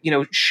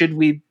 should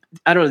we?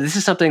 I don't know. This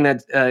is something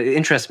that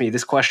interests me.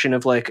 This question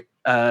of like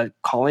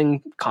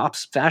calling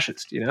cops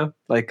fascist.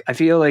 Like I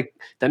feel like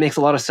that makes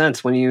a lot of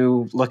sense when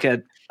you look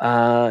at,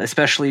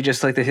 especially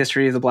just like the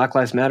history of the Black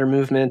Lives Matter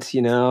movement.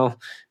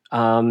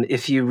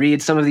 If you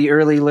read some of the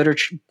early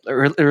literature,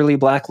 early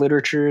Black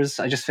literatures,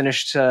 I just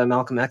finished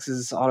Malcolm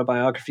X's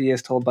autobiography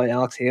as told by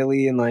Alex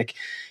Haley, and like,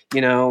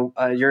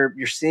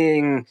 you're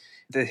seeing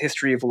the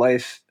history of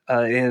life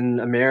in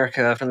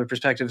America from the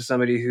perspective of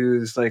somebody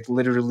who's like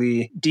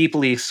literally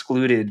deeply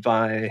excluded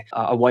by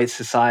a white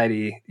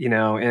society,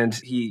 and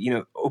he,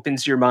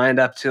 opens your mind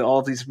up to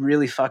all these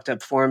really fucked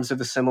up forms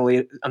of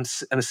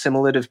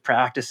assimilative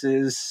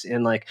practices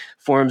and like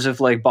forms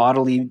of like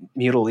bodily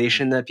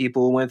mutilation that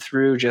people went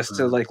through just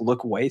to like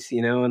look white,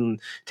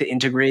 and to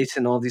integrate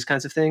and all these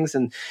kinds of things.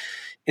 And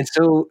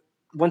so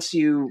once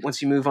you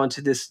move on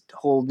to this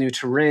whole new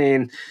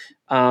terrain,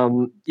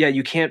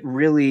 you can't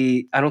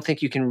really. I don't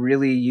think you can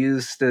really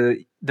use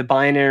the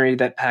binary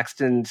that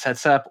Paxton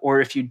sets up,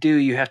 or if you do,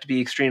 you have to be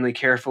extremely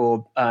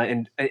careful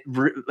and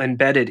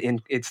embedded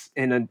in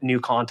a new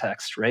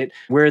context, right?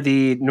 Where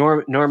the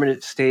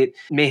normative state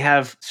may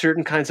have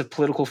certain kinds of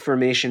political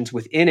formations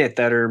within it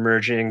that are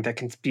emerging that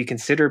can be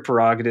considered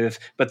prerogative,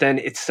 but then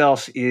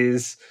itself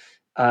is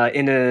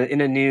in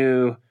a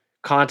new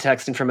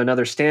context and from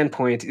another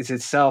standpoint is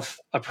itself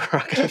a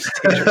prerogative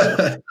state or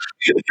something.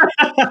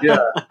 Yeah,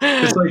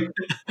 it's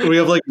like we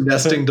have like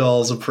nesting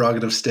dolls of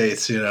prerogative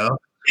states, Yeah,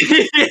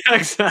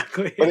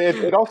 exactly. But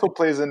it also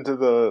plays into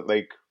the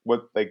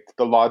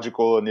the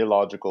logical and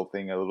illogical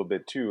thing a little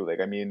bit too. Like,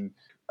 I mean,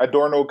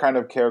 Adorno kind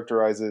of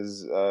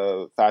characterizes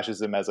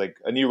fascism as like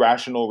an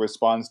irrational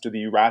response to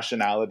the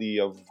irrationality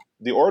of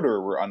the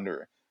order we're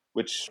under,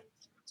 which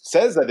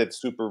says that it's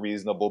super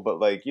reasonable,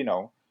 but like,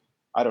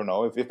 I don't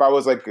know, if I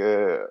was like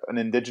an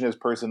indigenous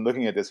person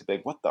looking at this, I'd be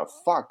like, what the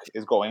fuck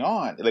is going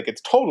on? Like,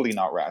 it's totally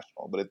not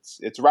rational, but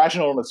it's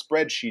rational in a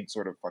spreadsheet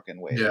sort of fucking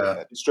way, like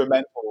that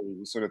instrumental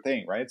sort of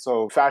thing, right?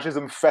 So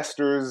fascism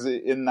festers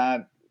in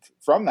that,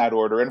 from that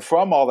order and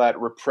from all that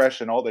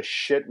repression, all the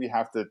shit we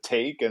have to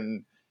take,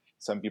 and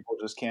some people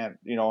just can't,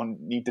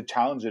 need to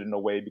challenge it in a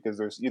way because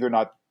they're either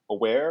not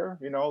aware,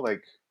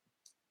 like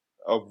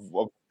of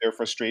their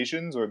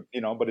frustrations, or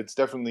but it's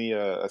definitely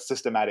a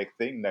systematic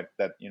thing that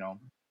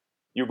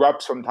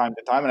erupts from time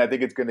to time, and I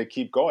think it's going to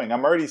keep going.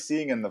 I'm already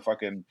seeing in the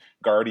fucking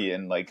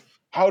Guardian like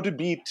how to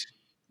beat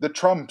the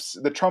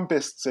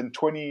Trumpists in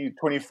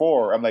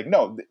 2024. I'm like,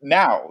 no,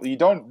 now you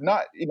don't,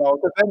 not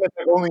because then it's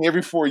like only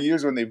every 4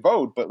 years when they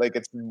vote, but like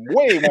it's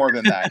way more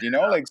than that,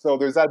 like, so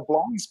there's that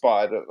blind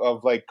spot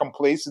of like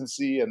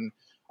complacency and,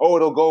 oh,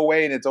 it'll go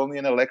away and it's only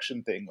an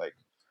election thing. Like,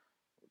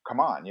 come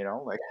on,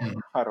 like,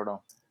 I don't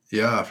know.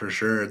 Yeah, for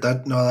sure.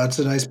 That's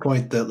a nice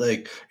point, that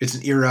like it's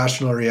an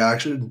irrational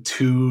reaction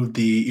to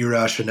the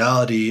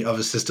irrationality of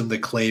a system that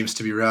claims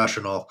to be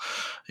rational,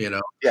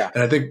 Yeah.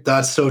 And I think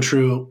that's so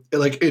true.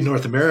 Like in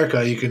North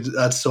America,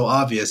 that's so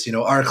obvious.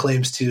 Our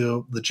claims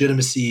to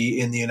legitimacy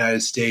in the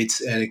United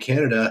States and in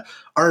Canada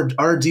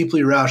are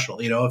deeply rational.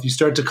 If you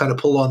start to kind of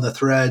pull on the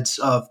threads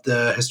of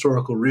the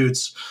historical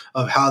roots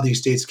of how these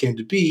states came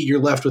to be, you're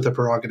left with a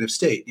prerogative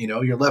state.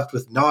 You're left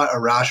with not a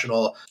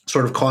rational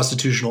sort of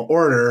constitutional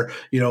order,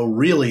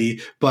 really,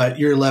 but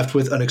you're left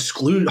with an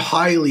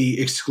highly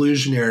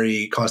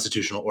exclusionary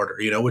constitutional order,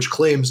 which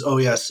claims, oh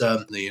yes,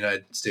 the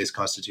United States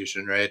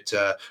Constitution, right?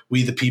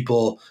 We the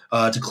people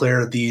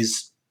declare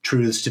these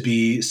truths to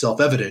be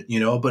self-evident,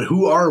 but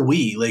who are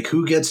we? Like,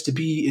 who gets to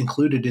be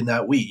included in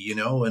that we,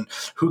 and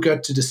who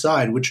got to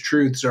decide which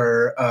truths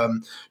are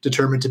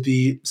determined to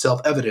be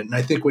self-evident? And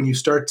I think when you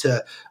start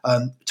to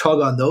tug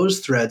on those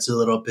threads a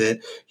little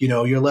bit,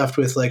 you're left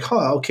with like,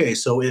 okay,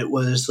 so it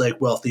was like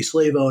wealthy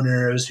slave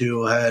owners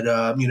who had,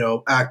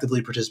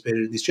 actively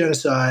participated in these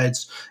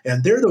genocides,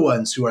 and they're the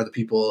ones who are the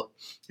people.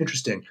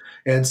 Interesting.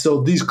 And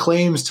so these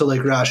claims to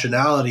like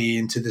rationality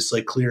into this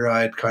like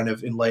clear-eyed kind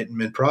of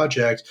enlightenment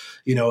project,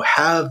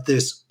 have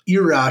this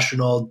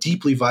irrational,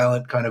 deeply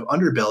violent kind of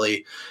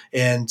underbelly.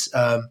 And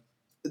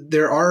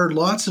there are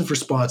lots of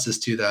responses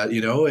to that,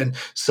 and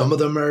some of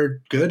them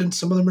are good and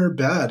some of them are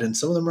bad and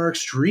some of them are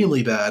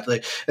extremely bad.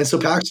 Like, and so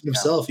Paxton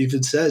himself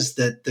even says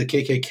that the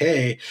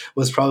KKK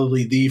was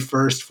probably the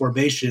first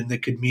formation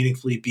that could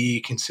meaningfully be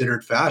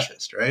considered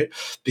fascist, right?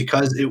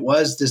 Because it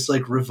was this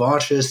like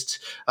revanchist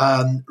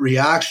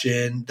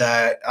reaction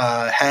that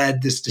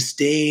had this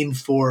disdain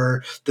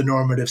for the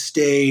normative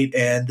state,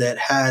 and that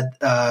had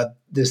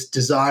this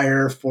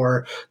desire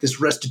for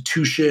this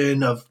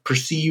restitution of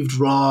perceived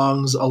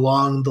wrongs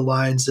along the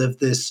lines of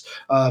this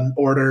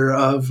order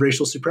of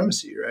racial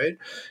supremacy, right?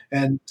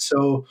 And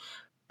so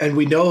and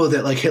we know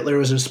that like Hitler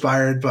was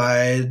inspired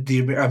by the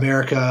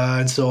America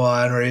and so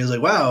on, where he was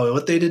like, wow,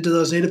 what they did to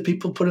those native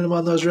people, putting them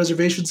on those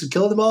reservations and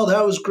killing them all,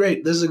 that was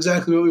great. This is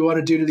exactly what we want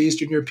to do to the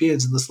Eastern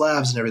Europeans and the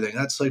Slavs and everything.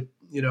 That's like,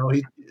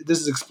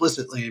 this is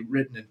explicitly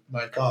written in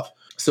Mein Kampf.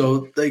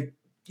 So like,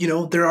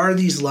 there are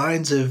these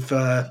lines of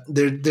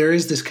there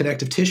is this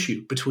connective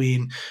tissue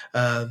between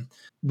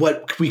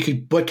what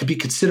could be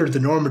considered the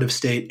normative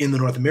state in the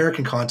North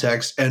American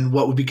context and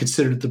what would be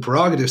considered the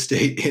prerogative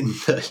state in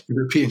the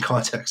European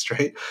context,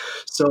 right?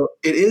 So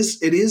it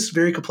is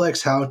very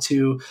complex how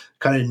to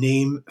kind of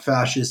name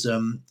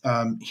fascism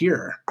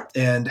here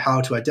and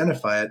how to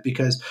identify it,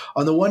 because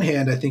on the one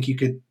hand, I think you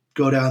could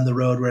go down the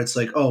road where it's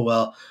like, oh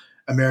well,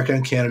 America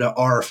and Canada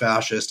are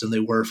fascist and they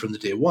were from the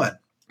day one.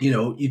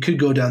 You could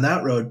go down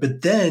that road,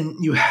 but then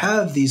you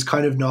have these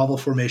kind of novel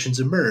formations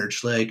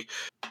emerge, like,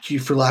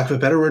 for lack of a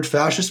better word,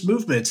 fascist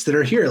movements that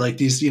are here, like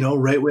these,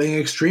 right-wing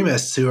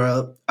extremists who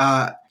are,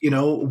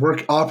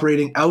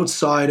 operating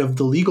outside of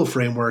the legal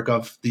framework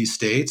of these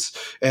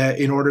states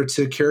in order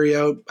to carry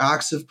out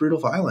acts of brutal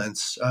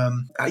violence.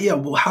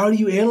 Well, how do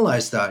you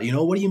analyze that?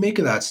 What do you make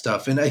of that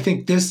stuff? And I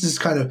think this is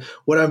kind of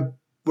where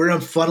I'm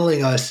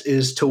funneling us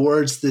is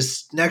towards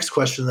this next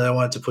question that I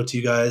wanted to put to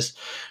you guys.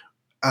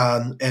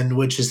 And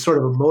which is sort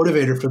of a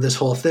motivator for this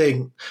whole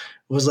thing,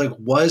 was like,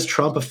 was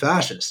Trump a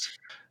fascist?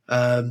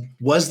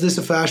 Was this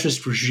a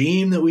fascist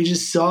regime that we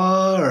just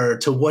saw, or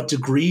to what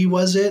degree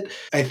was it?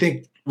 I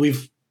think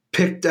we've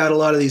picked at a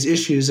lot of these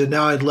issues, and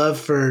now I'd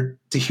love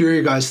to hear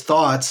your guys'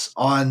 thoughts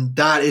on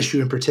that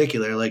issue in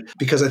particular, like,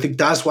 because I think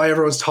that's why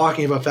everyone's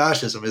talking about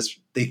fascism, is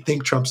they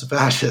think Trump's a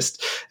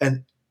fascist.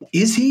 And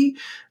is he?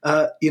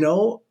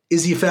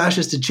 Is he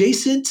fascist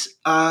adjacent?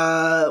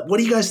 What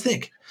do you guys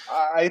think?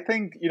 I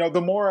think,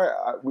 the more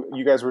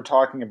you guys were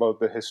talking about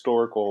the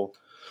historical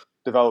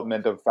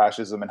development of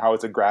fascism and how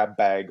it's a grab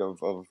bag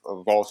of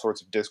all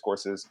sorts of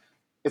discourses,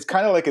 it's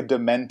kind of like a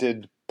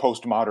demented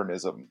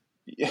postmodernism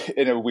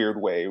in a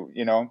weird way,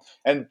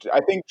 And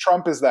I think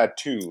Trump is that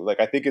too. Like,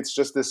 I think it's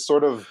just this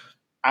sort of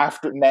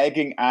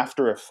nagging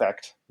after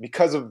effect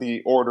because of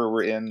the order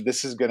we're in.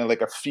 This is going to,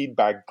 like, a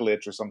feedback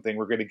glitch or something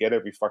we're going to get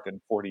every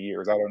fucking 40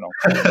 years. I don't know.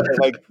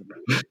 Like,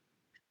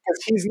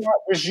 because he's not,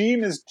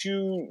 regime is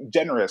too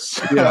generous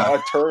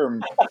a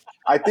term.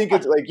 I think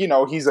it's like,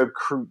 he's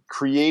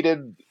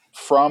created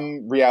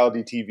from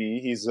reality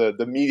TV. He's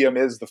the medium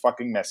is the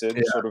fucking message,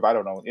 sort of. I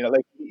don't know,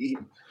 like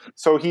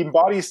so he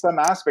embodies some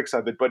aspects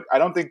of it, but I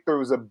don't think there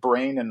was a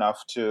brain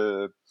enough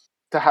to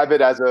have it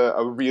as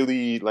a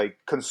really, like,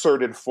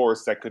 concerted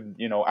force that could,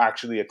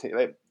 actually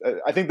attain.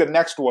 I think the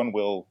next one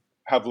will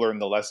have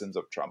learned the lessons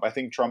of Trump. I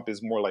think Trump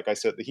is more, like I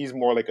said, he's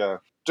more like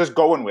a just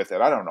going with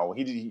it. I don't know.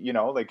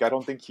 Like, I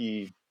don't think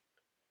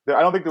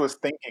there was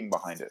thinking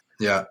behind it.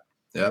 Yeah.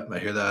 I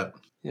hear that.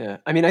 Yeah.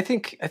 I mean, I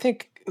think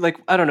like,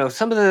 I don't know,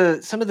 some of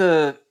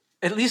the,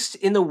 at least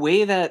in the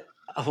way that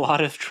a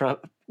lot of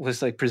Trump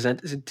was like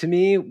presented to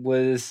me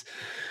was,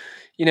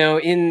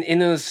 in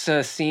those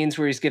scenes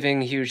where he's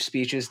giving huge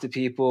speeches to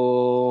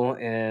people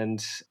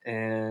and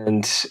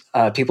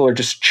people are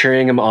just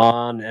cheering him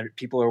on, and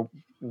people are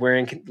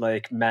wearing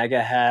like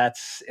MAGA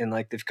hats, and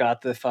like they've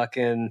got the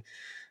fucking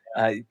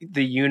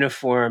the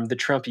uniform, the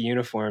Trump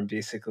uniform,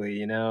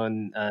 basically,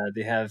 and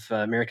they have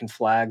American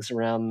flags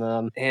around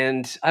them.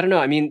 And I don't know.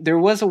 I mean, there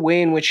was a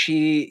way in which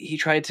he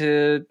tried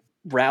to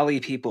rally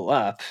people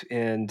up,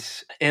 and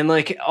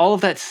like all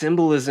of that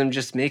symbolism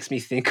just makes me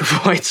think of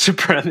white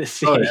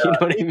supremacy. Oh, yeah. You know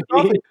what I mean?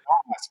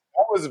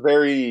 That was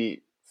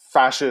very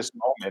fascist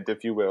moment,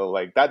 if you will.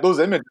 Like that, those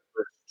images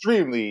were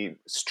extremely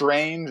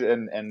strange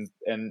and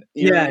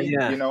eerie.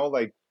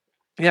 Like.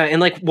 Yeah,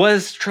 and like,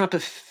 was Trump a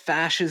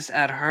fascist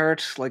at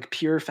heart, like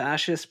pure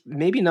fascist?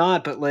 Maybe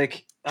not, but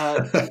like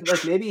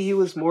maybe he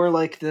was more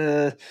like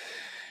the,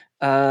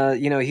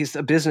 he's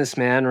a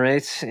businessman,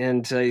 right?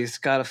 And he's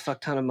got a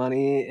fuck ton of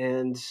money,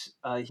 and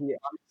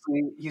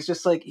he's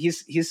just like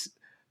he's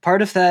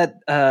part of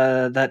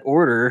that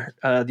order,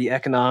 the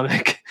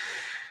economic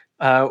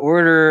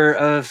order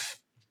of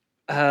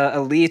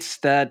elites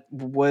that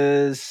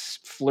was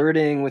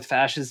flirting with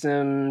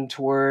fascism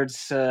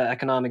towards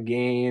economic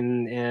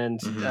gain and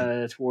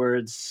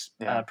towards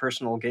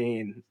personal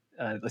gain,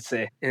 let's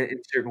say,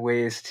 in certain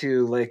ways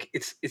too. Like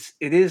it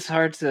is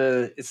hard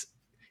to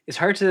it's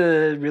hard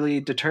to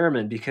really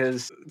determine,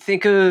 because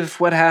think of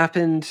what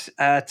happened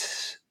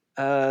at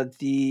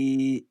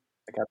the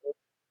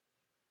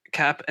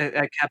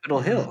at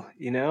Capitol Hill.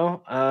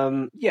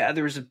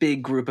 There was a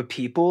big group of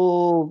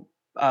people,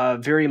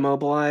 very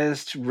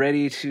mobilized,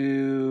 ready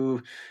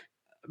to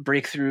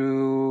break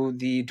through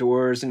the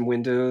doors and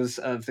windows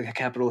of the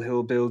Capitol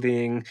Hill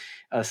building.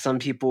 Some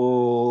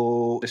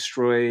people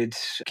destroyed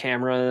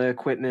camera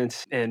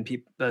equipment, and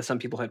some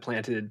people had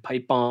planted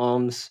pipe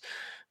bombs,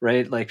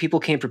 right? Like, people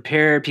came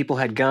prepared, people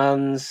had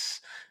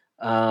guns.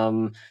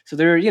 So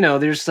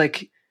there's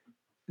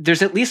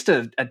at least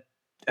a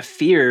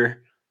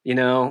fear,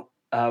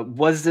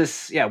 was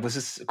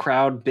this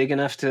crowd big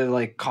enough to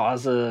like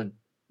cause a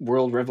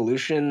world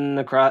revolution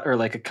across, or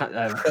like a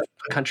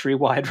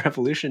countrywide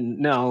revolution?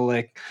 No,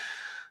 like,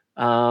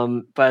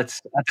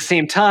 But at the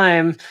same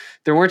time,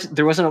 there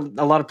wasn't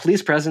a lot of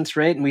police presence,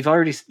 right? And we've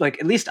already, like,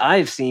 at least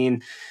I've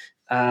seen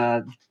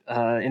uh,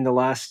 in the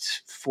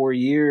last 4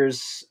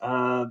 years,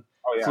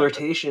 Oh yeah,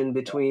 flirtation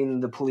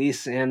between the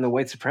police and the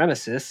white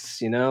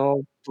supremacists.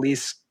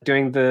 Police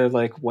doing the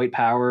like white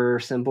power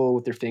symbol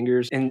with their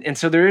fingers, and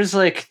so there's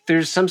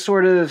some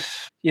sort of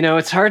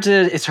it's hard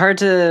to answer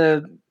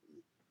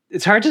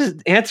that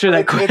it's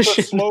a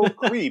question. slow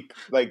creep.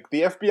 Like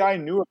the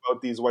FBI knew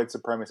about these white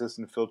supremacists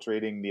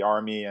infiltrating the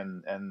army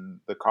and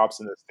the cops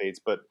in the States,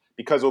 but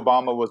because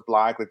Obama was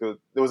black, like there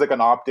was like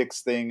an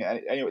optics thing.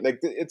 Anyway, like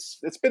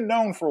it's been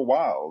known for a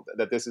while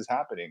that this is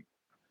happening.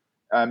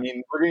 I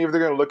mean, we're either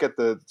going to look at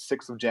the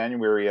 6th of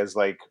January as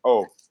like,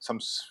 oh,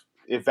 some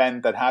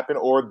event that happened,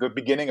 or the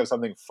beginning of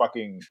something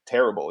fucking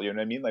terrible. You know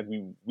what I mean? Like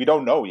we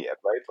don't know yet,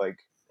 right? Like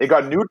it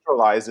got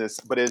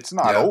neutralized, but it's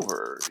not Yeah.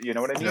 over. You know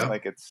what I mean? Yeah.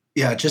 Like it's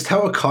just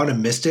how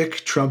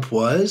economistic Trump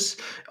was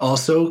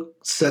also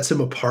sets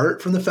him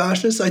apart from the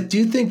fascists. I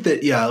do think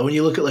that, when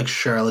you look at like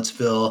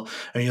Charlottesville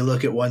and you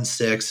look at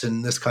 1-6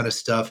 and this kind of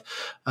stuff,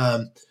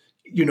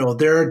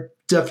 there are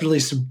definitely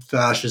some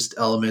fascist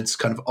elements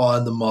kind of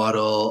on the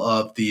model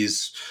of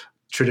these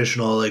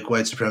traditional like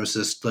white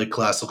supremacist like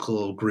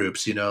classical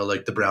groups,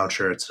 like the brown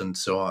shirts and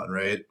so on,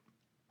 right?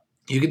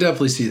 You can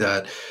definitely see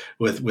that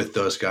with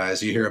those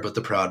guys. You hear about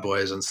the Proud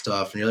Boys and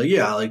stuff, and you're like,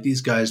 yeah, like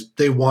these guys,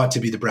 they want to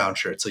be the brown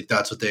shirts. Like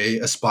that's what they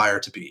aspire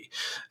to be,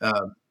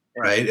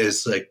 right?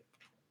 Is like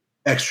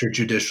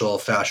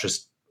extrajudicial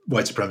fascist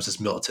white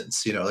supremacist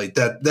militants. Like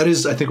that. That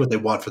is, I think, what they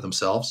want for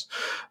themselves.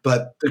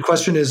 But the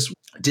question is,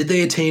 did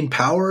they attain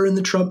power in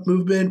the Trump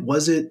movement?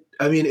 Was it?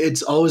 I mean,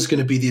 it's always going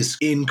to be these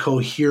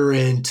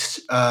incoherent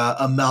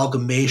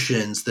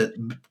amalgamations that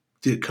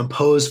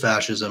compose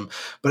fascism.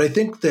 But I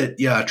think that,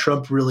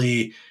 Trump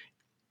really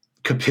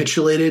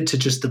capitulated to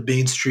just the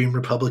mainstream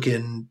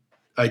Republican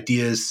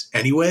ideas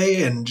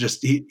anyway. And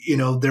just,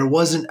 there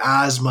wasn't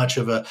as much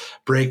of a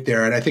break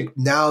there. And I think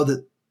now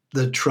that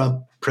the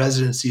Trump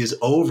presidency is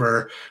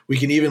over, we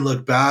can even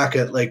look back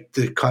at like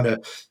the kind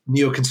of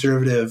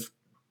neoconservative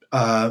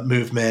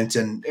movement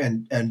and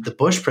the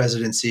Bush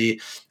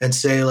presidency and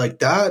say like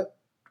that,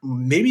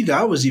 maybe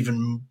that was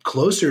even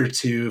closer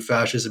to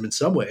fascism in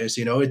some ways.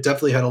 It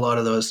definitely had a lot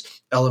of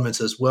those elements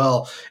as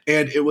well.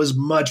 And it was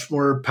much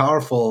more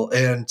powerful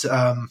and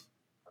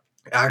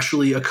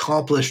actually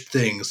accomplished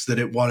things that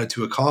it wanted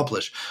to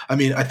accomplish. I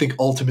mean, I think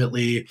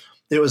ultimately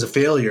it was a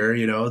failure.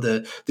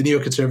 The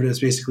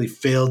neoconservatives basically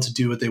failed to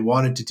do what they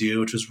wanted to do,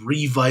 which was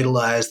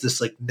revitalize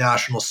this like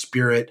national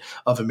spirit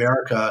of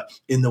America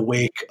in the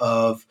wake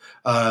of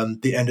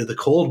the end of the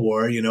Cold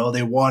War.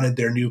 They wanted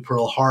their new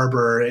Pearl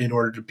Harbor in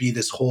order to be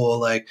this whole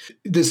like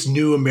this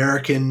new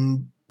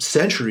American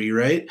century,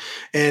 right?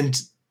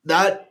 And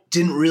that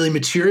didn't really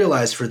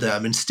materialize for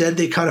them. Instead,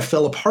 they kind of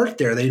fell apart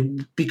there.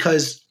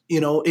 Because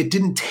it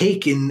didn't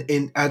take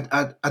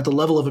at the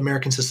level of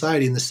American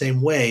society in the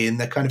same way. And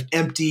that kind of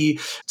empty,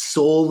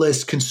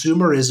 soulless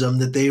consumerism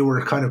that they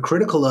were kind of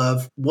critical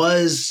of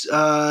was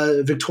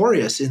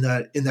victorious in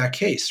that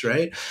case,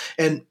 right?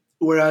 And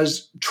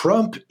whereas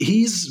Trump,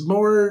 he's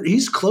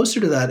closer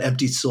to that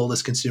empty,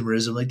 soulless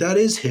consumerism. Like that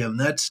is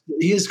him.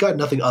 He has got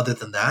nothing other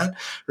than that,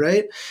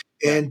 right?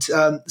 And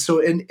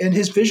and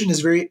his vision is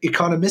very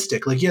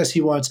economistic. Like, yes,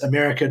 he wants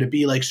America to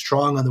be like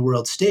strong on the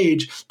world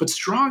stage, but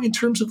strong in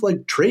terms of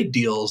like trade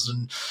deals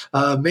and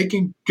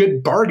making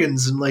good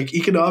bargains and like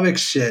economic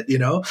shit.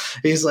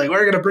 He's like,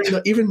 we're gonna bring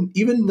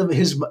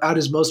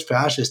his most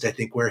fascist, I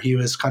think, where he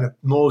was kind of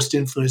most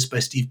influenced by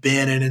Steve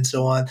Bannon and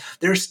so on.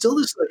 There's still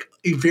this like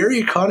a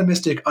very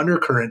economistic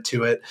undercurrent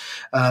to it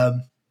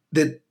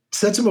that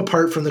sets him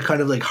apart from the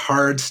kind of like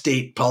hard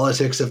state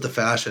politics of the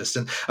fascists.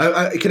 And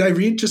can I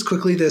read just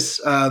quickly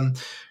this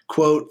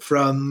quote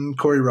from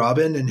Corey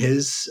Robin in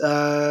his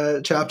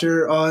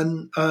chapter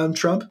on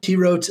Trump? He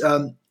wrote,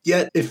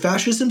 yet if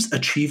fascism's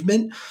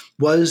achievement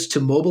was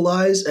to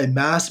mobilize a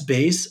mass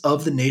base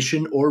of the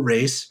nation or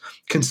race,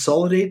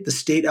 consolidate the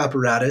state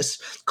apparatus,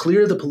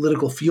 clear the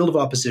political field of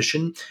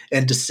opposition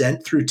and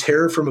dissent through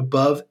terror from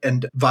above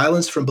and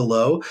violence from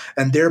below,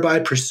 and thereby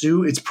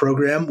pursue its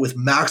program with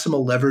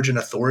maximal leverage and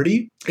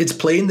authority, it's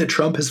plain that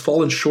Trump has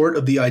fallen short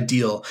of the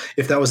ideal,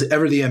 if that was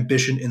ever the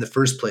ambition in the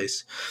first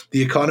place.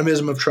 The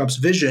economism of Trump's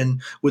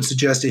vision would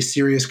suggest a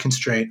serious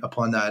constraint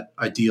upon that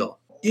ideal.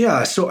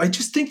 Yeah, so I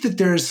just think that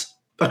there's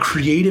a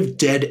creative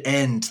dead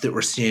end that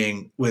we're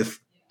seeing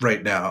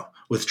right now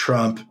with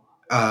Trump,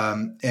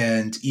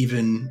 and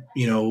even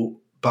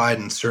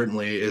Biden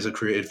certainly is a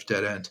creative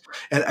dead end.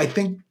 And I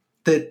think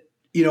that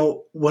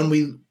when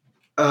we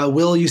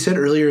Will, you said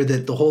earlier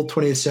that the whole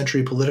 20th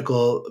century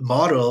political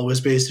model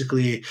was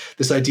basically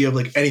this idea of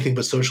like anything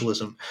but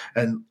socialism,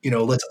 and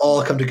let's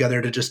all come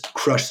together to just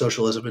crush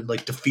socialism and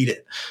like defeat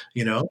it.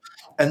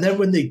 And then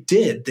when they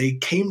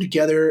came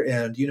together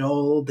and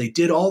they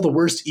did all the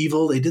worst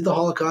evil. They did the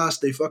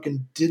Holocaust. They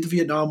fucking did the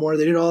Vietnam War.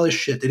 They did all this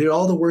shit. They did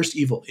all the worst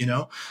evil.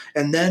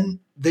 And then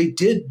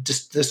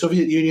the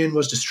Soviet Union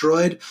was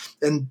destroyed,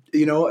 and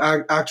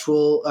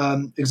actual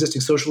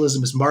existing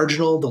socialism is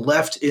marginal. The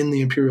left in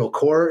the imperial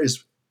core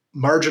is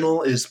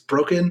marginal, is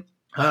broken,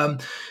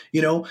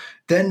 you know,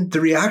 then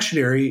the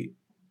reactionary,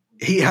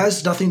 he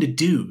has nothing to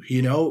do,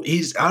 you know,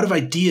 he's out of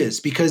ideas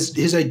because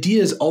his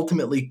ideas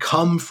ultimately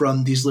come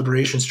from these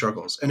liberation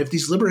struggles. And if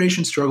these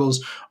liberation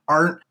struggles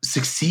aren't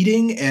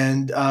succeeding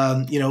and,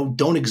 you know,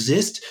 don't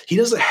exist, he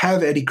doesn't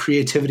have any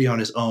creativity on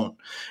his own.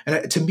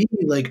 And to me,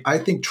 like, I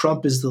think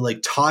Trump is the like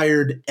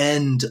tired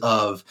end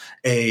of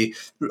a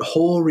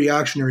whole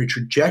reactionary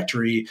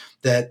trajectory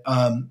that,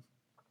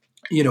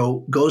 you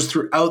know, goes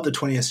throughout the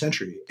 20th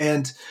century.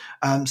 And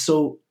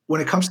so when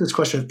it comes to this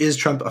question of is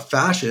Trump a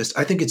fascist,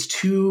 I think it's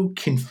too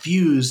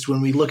confused when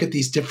we look at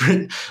these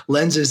different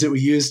lenses that we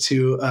use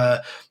to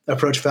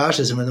approach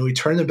fascism, and then we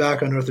turn them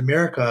back on North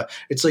America.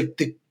 It's like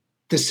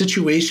the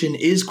situation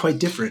is quite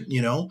different,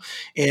 you know,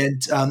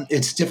 and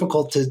it's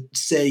difficult to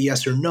say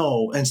yes or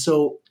no. And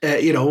so,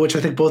 you know, which I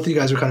think both of you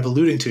guys are kind of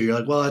alluding to. You're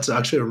like, well, that's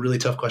actually a really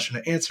tough question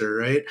to answer,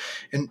 right?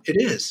 And it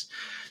is.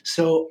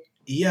 So,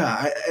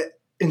 yeah,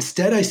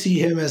 instead, I see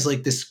him as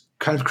like this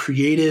kind of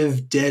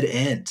creative dead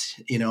end,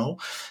 you know,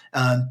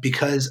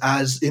 because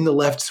as in the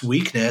left's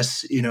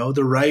weakness, you know,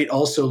 the right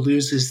also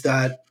loses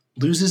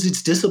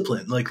its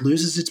discipline, like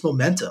loses its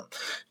momentum.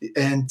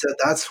 And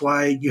that's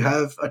why you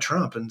have a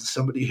Trump and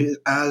somebody who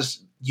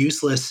as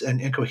useless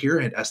and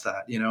incoherent as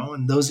that, you know,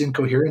 and those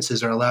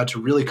incoherences are allowed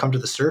to really come to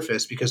the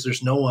surface because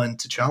there's no one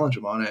to challenge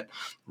him on it,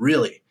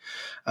 really.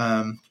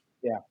 Yeah.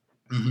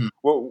 Mm-hmm.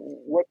 Well,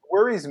 what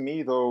worries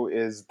me though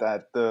is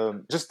that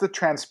just the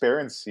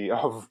transparency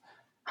of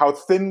how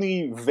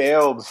thinly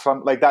veiled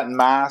some, like that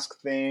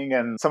mask thing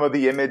and some of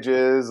the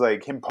images,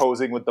 like him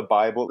posing with the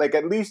Bible. Like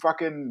at least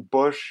fucking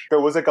Bush, there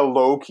was like a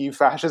low key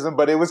fascism,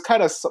 but it was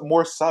kind of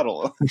more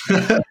subtle.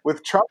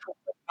 With Trump,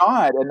 it's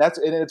not,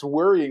 and it's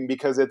worrying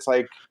because it's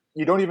like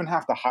you don't even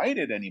have to hide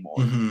it anymore,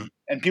 Mm-hmm.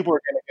 and people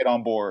are gonna get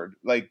on board.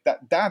 Like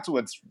that. That's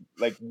what's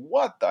like.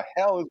 What the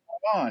hell is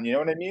going on? You know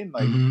what I mean?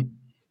 Like. Mm-hmm.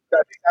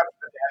 That's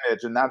the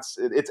damage, and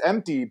it's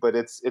empty, but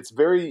it's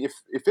very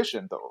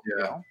efficient though.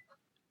 Yeah. You know,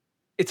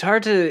 It's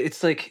hard to.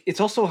 It's like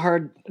it's also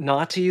hard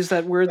not to use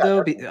that word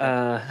though,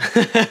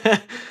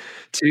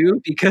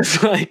 too,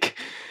 because like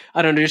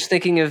I don't know. Just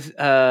thinking of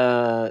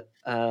the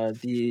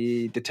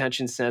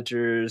detention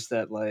centers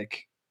that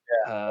like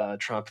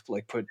Trump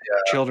like put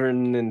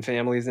children and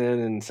families in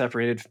and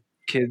separated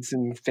kids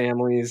and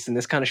families and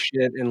this kind of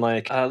shit, and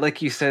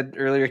like you said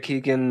earlier,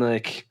 Keegan,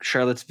 like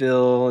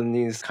Charlottesville and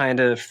these kind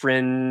of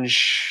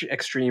fringe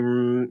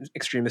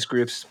extremist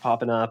groups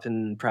popping up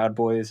and Proud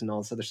Boys and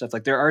all this other stuff.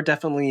 Like there are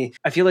definitely,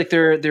 I feel like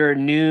there are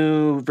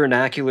new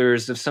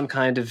vernaculars of some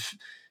kind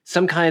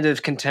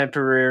of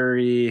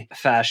contemporary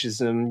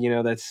fascism, you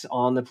know, that's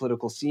on the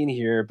political scene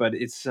here, but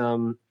it's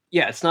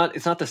it's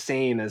not the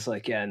same as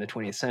like in the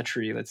 20th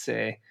century, let's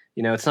say.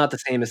 You know, it's not the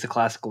same as the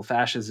classical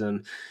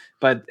fascism,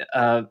 but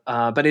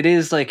it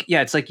is like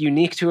it's like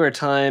unique to our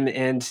time,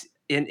 and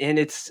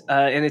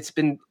it's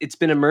been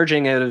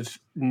emerging out of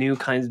new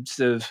kinds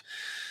of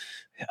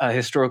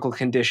historical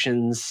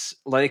conditions,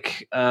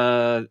 like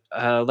the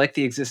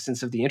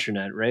existence of the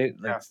internet, right?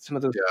 Like some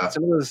of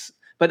those,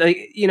 but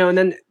you know, and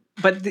then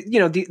you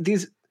know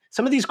these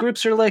some of these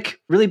groups are like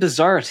really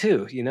bizarre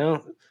too, you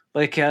know,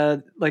 like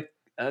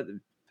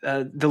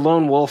the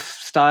lone wolf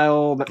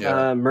style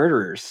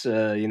murderers,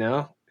 you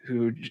know,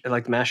 who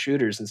like mass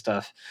shooters and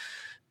stuff.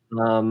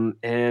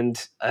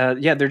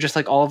 They're just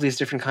like all of these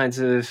different kinds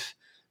of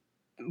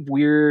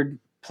weird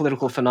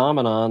political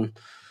phenomenon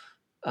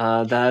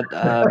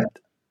that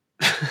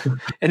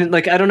and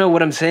like I don't know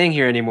what I'm saying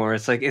here anymore.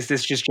 It's like, is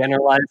this just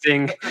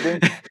generalizing?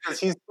 because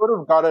he's sort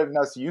of gotten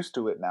us used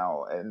to it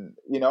now, and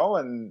you know,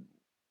 and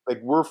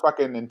like we're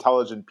fucking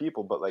intelligent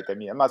people, but like I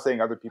mean, I'm not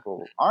saying other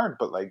people aren't,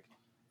 but like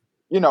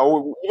you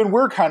know, even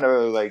we're kind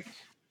of like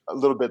a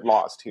little bit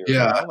lost here.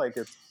 Yeah. You know, like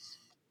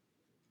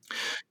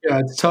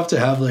it's tough to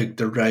have like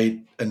the right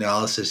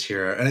analysis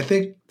here. And I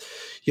think,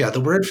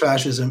 the word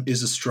fascism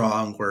is a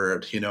strong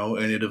word, you know,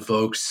 and it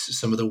evokes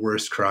some of the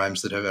worst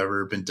crimes that have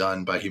ever been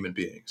done by human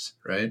beings,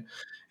 right?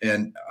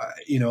 And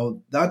you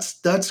know, that's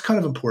kind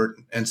of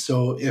important. And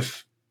so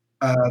if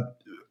I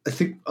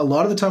think a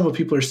lot of the time what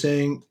people are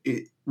saying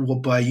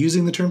by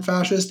using the term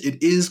fascist,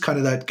 it is kind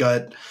of that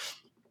gut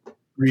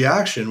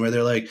reaction where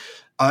they're like,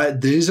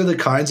 these are the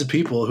kinds of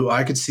people who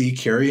I could see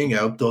carrying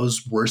out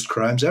those worst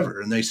crimes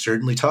ever, and they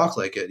certainly talk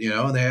like it, you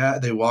know,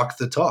 and they walk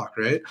the talk,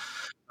 right?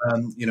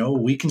 You know,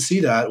 we can see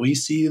that. We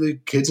see the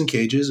kids in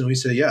cages, and we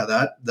say, yeah,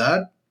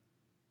 that.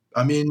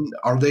 I mean,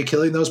 are they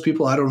killing those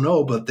people? I don't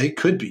know, but they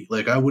could be.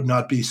 Like, I would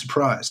not be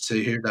surprised to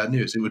hear that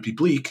news. It would be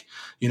bleak,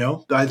 you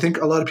know. I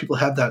think a lot of people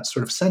have that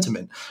sort of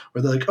sentiment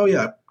where they're like, oh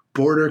yeah,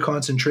 border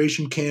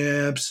concentration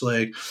camps,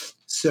 like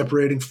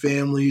separating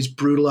families,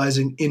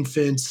 brutalizing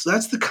infants.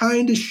 That's the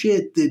kind of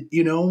shit that,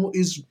 you know,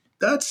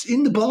 that's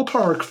in the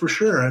ballpark for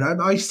sure.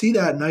 And I see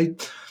that,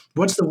 and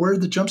what's the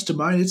word that jumps to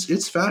mind?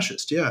 It's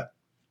fascist. Yeah.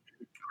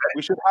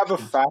 we should have a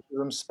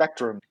fascism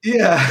spectrum.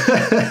 Yeah.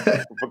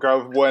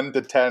 Of 1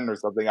 to 10 or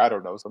something. I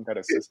don't know, some kind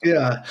of system.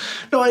 Yeah.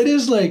 No, it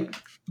is like,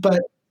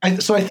 but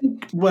So I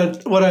think where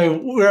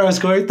I was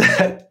going with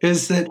that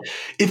is that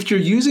if you're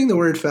using the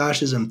word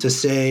fascism to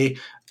say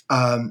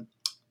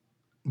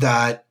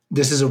that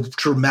this is a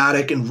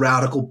dramatic and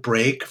radical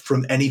break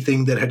from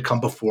anything that had come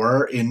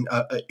before in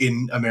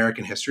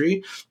American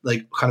history,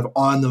 like kind of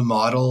on the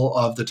model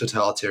of the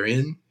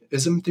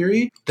totalitarianism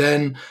theory,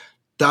 then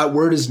that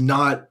word is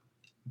not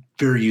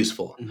very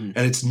useful, and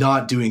it's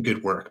not doing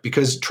good work,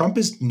 because Trump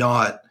is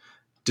not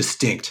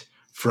distinct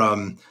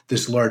from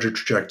this larger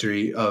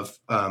trajectory of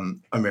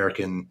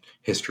American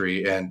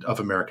history and of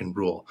American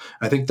rule.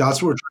 I think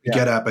that's what we're trying to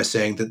get at by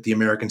saying that the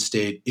American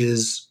state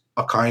is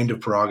a kind of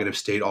prerogative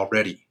state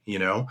already.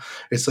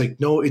 It's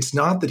like, no, it's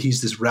not that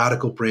he's this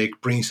radical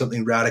break, bringing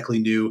something radically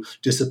new,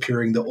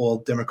 disappearing the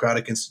old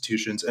democratic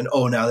institutions, and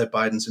now that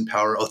Biden's in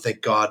power,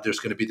 thank God, there's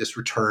going to be this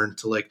return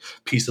to like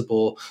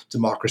peaceable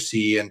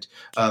democracy and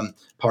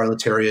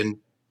parliamentarian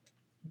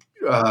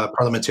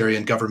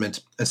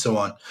government and so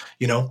on.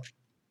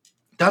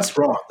 That's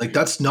wrong. Like,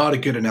 that's not a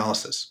good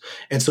analysis.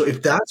 And so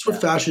if that's what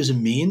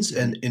fascism means,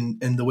 and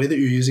the way that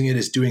you're using it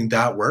is doing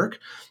that work,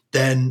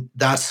 then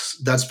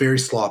that's very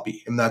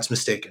sloppy and that's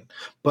mistaken.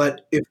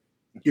 But if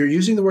you're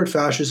using the word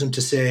fascism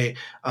to say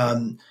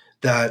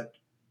that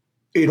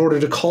in order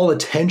to call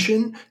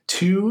attention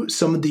to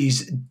some of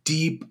these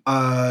deep,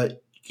 deeply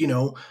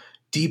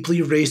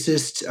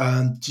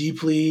racist,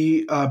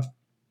 deeply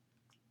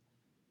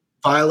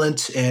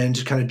violent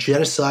and kind of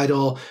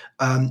genocidal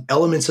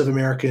elements of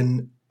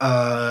American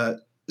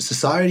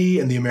society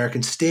and the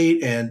American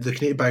state, and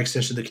by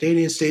extension the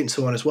Canadian state, and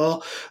so on as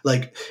well.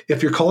 Like,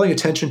 if you're calling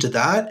attention to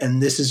that,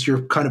 and this is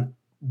your kind of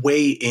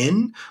way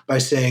in by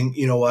saying,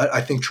 you know what,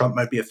 I think Trump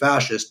might be a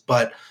fascist,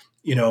 but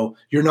you're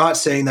not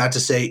saying that to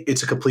say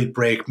it's a complete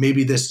break.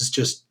 Maybe this is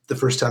just the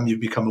first time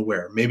you've become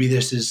aware. Maybe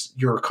this is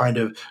your kind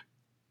of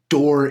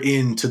door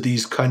into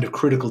these kind of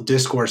critical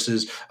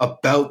discourses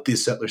about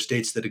these settler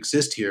states that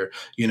exist here.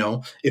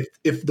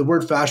 If the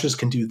word fascist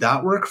can do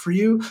that work for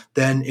you,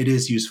 then it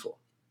is useful.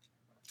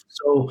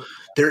 So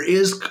there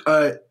is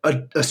a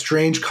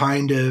strange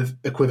kind of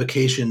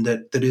equivocation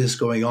that is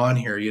going on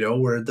here,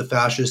 where the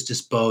fascist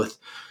is both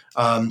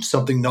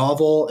something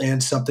novel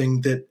and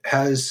something that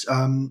has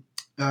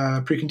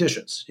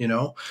preconditions,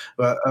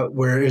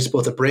 where it's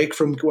both a break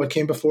from what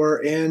came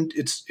before, and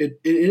it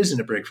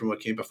isn't a break from what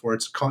came before.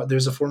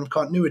 There's a form of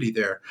continuity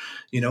there.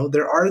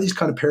 There are these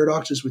kind of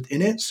paradoxes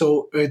within it.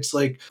 So it's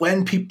like,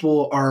 when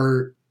people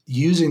are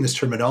using this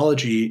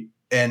terminology,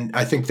 and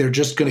I think they're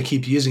just going to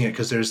keep using it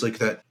because there's like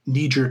that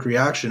knee-jerk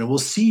reaction, and we'll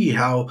see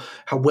how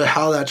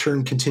that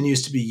term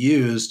continues to be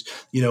used,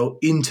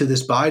 into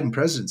this Biden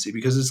presidency,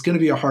 because it's going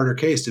to be a harder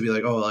case to be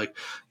like,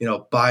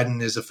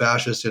 Biden is a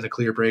fascist and a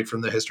clear break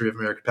from the history of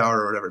American power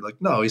or whatever. Like,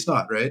 no, he's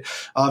not, right?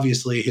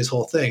 Obviously, his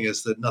whole thing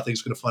is that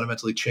nothing's going to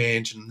fundamentally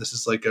change, and this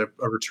is like a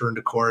return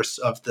to course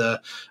of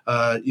the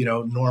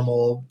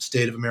normal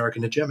state of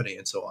American hegemony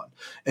and so on.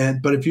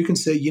 But if you can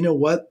say, you know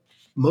what,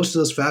 most of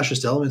those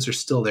fascist elements are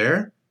still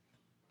there,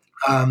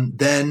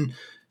 then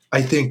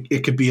I think it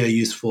could be a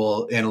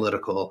useful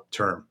analytical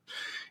term.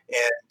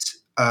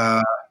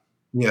 And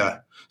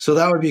so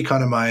that would be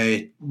kind of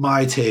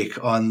my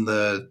take on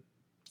the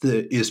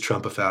is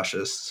Trump a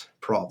fascist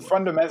problem.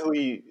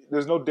 Fundamentally,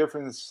 there's no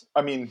difference.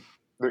 I mean,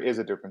 there is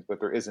a difference, but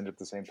there isn't at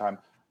the same time.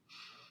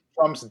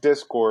 Trump's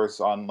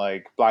discourse on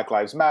like Black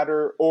Lives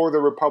Matter, or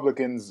the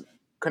Republicans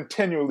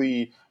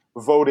continually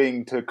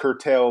voting to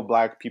curtail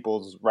Black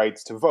people's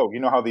rights to vote.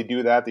 You know how they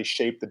do that? They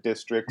shape the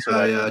districts so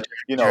that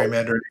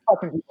gerrymandering.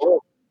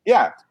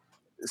 Yeah.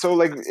 So,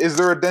 like, is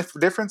there a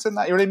difference in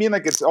that? You know what I mean?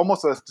 Like, it's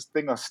almost a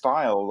thing of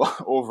style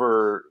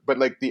over, but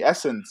like the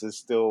essence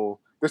is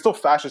they're still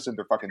fascist in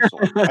their fucking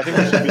soul. I think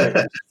they should be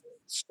like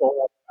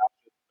soul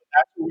fascist.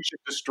 That's what we should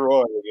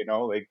destroy.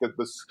 Like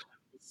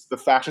the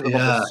fascism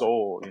of the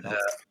soul.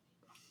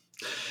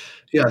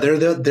 Yeah, they're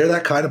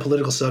that kind of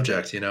political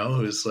subject,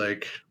 who's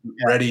like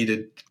ready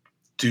to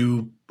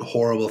do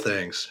horrible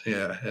things.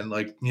 Yeah, and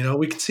like,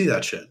 we can see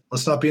that shit.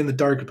 Let's not be in the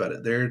dark about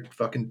it. They're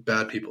fucking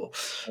bad people.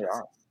 Yeah.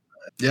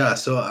 Yeah,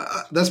 so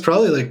that's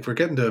probably like, we're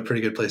getting to a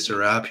pretty good place to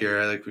wrap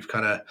here. Like, we've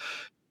kind of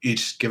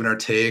each given our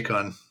take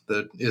on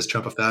the is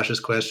Trump a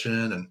fascist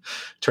question, and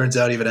turns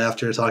out even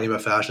after talking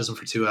about fascism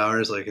for 2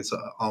 hours, like, it's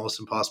almost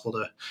impossible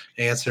to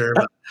answer.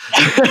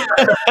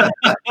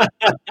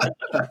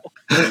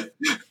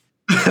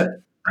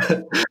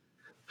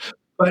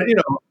 But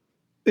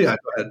yeah,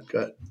 go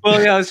ahead.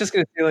 Well, yeah, I was just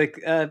going to say,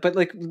 like, but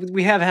like,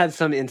 we have had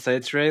some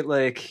insights, right?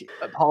 Like,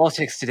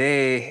 politics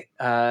today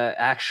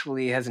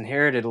actually has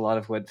inherited a lot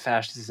of what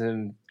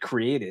fascism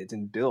created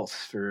and built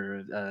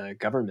for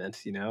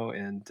government, and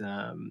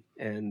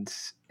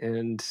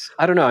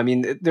I don't know. I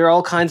mean, there are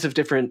all kinds of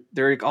different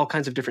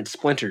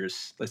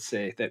splinters, let's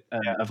say, that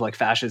of like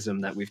fascism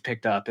that we've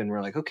picked up, and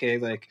we're like, okay,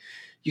 like,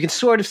 you can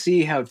sort of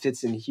see how it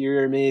fits in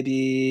here,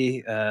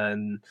 maybe. I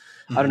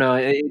don't know.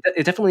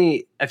 It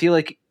definitely, I feel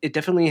like it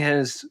definitely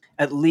has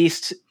at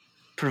least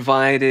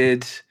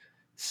provided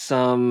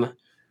some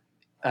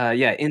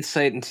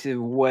insight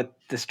into what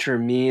this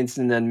term means,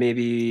 and then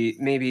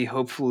maybe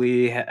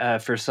hopefully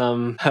for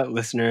some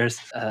listeners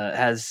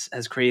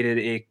has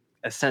created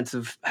a sense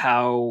of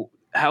how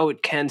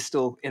it can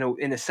still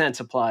in a sense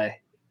apply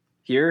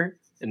here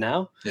and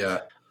now. Yeah.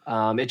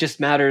 It just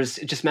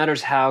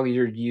matters how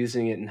you're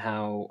using it and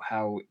how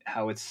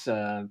it's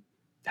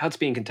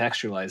being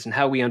contextualized and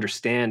how we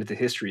understand the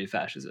history of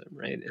fascism,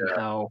 right?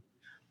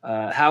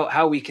 And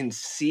how we can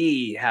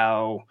see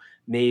how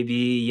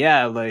maybe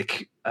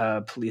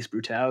police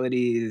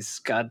brutality's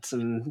got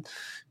some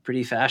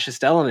pretty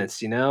fascist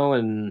elements,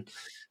 and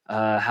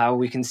how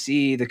we can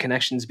see the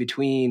connections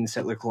between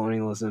settler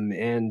colonialism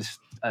and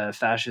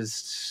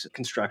fascist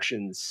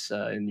constructions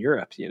in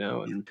Europe,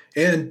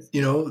 And,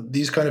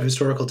 these kind of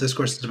historical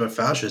discourses about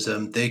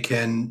fascism, they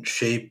can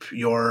shape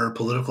your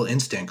political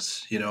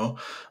instincts,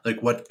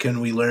 like what can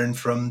we learn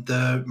from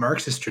the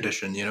Marxist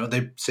tradition?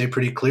 They say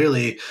pretty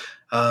clearly,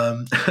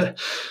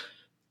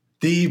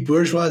 the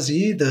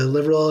bourgeoisie, the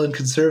liberal and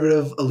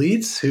conservative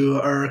elites who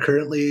are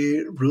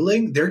currently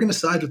ruling, they're going to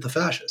side with the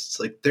fascists.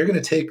 Like, they're going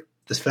to take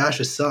this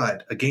fascist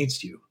side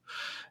against you.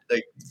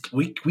 Like,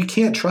 we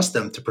can't trust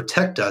them to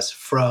protect us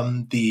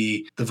from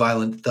the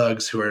violent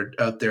thugs who are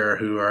out there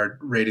who are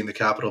raiding the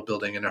Capitol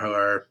building and who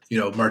are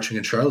marching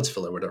in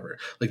Charlottesville or whatever.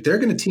 Like, they're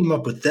going to team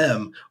up with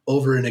them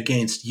over and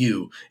against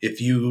you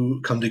if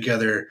you come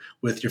together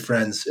with your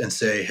friends and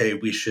say, hey,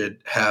 we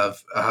should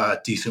have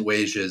decent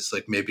wages.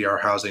 Like, maybe our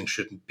housing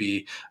shouldn't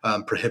be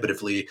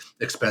prohibitively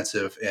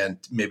expensive, and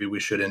maybe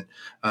we shouldn't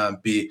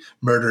be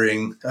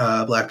murdering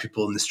black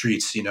people in the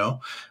streets.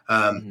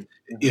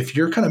 If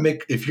you're coming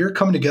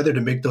together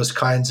to make those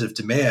kinds of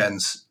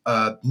demands,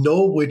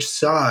 know which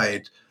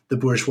side the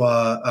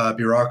bourgeois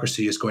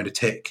bureaucracy is going to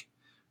take,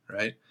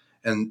 right?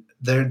 And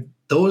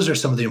those are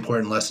some of the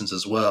important lessons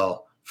as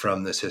well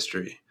from this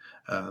history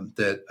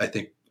that I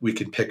think we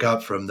can pick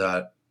up from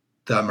that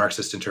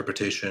Marxist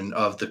interpretation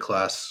of the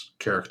class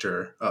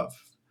character of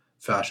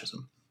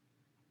fascism.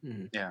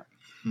 Mm-hmm. Yeah.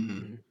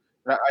 Mm-hmm.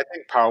 I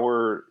think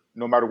power,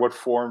 no matter what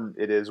form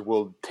it is,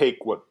 will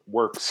take what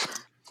works.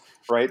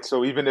 Right,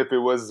 so even if it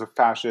was a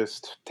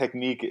fascist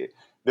technique,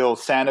 they'll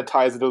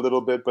sanitize it a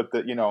little bit, but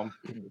they're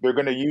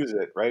going to use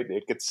it. Right,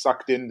 it gets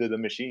sucked into the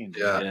machine.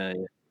 Yeah.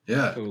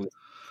 Totally.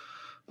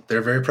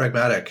 They're very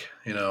pragmatic,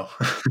 in a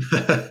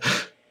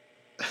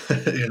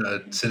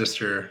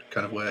sinister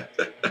kind of way.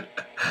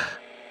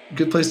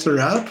 Good place to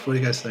wrap. What do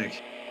you guys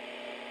think?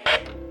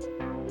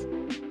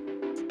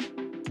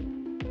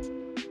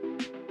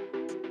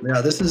 Yeah,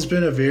 this has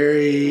been a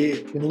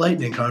very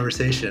enlightening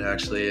conversation,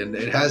 actually, and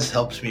it has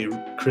helped me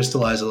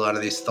crystallize a lot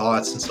of these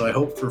thoughts. And so I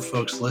hope for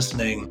folks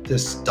listening,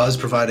 this does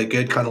provide a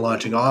good kind of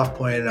launching off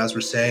point, and as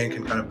we're saying,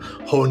 can kind of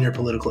hone your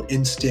political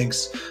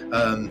instincts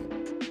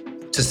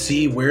to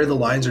see where the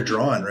lines are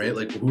drawn, right?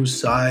 Like, whose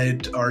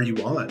side are you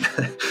on?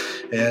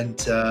 And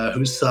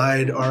whose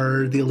side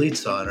are the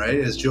elites on, right?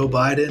 Is Joe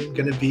Biden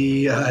going to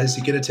be, is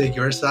he going to take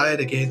your side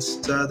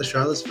against the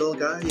Charlottesville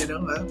guy?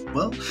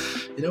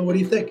 What do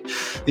you think?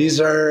 These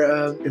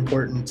are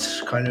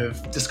important kind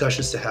of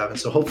discussions to have. And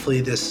so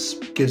hopefully this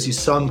gives you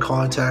some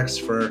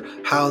context for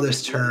how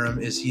this term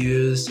is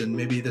used. And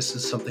maybe this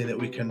is something that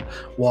we can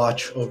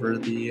watch over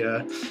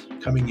the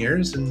coming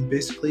years. And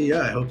basically,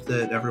 I hope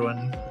that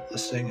everyone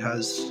listening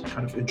has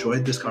kind of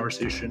enjoyed this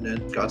conversation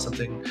and got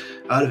something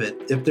out of it.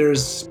 If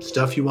there's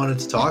stuff you wanted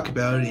to talk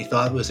about and you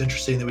thought was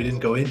interesting that we didn't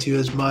go into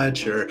as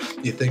much, or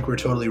you think we're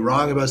totally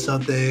wrong about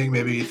something,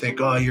 maybe you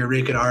think, oh, you're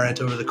raking our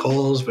aunt over the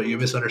coals, but you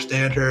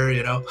misunderstand her,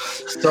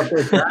 stuff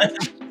like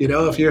that.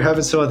 If you're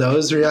having some of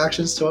those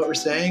reactions to what we're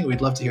saying,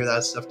 we'd love to hear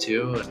that stuff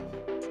too. And,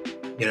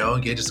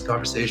 engage us in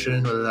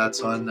conversation, whether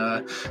that's on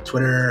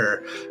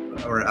Twitter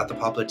or at the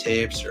Popular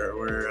Tapes, or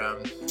we're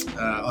on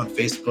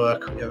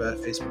Facebook. We have a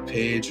Facebook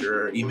page,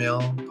 or email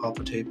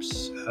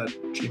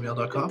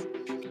populartapes@gmail.com.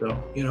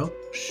 So,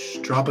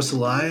 drop us a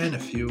line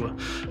if you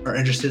are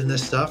interested in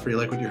this stuff or you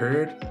like what you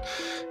heard.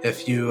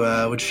 If you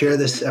would share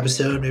this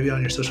episode maybe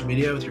on your social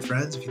media with your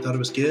friends, if you thought it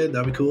was good,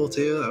 that'd be cool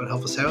too. That would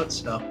help us out.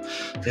 So,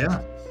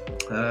 yeah.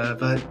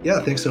 But yeah,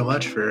 thanks so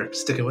much for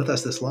sticking with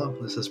us this long.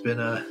 This has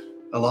been a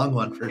long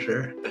one for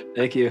sure.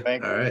 Thank you.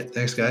 All right.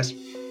 Thanks, guys.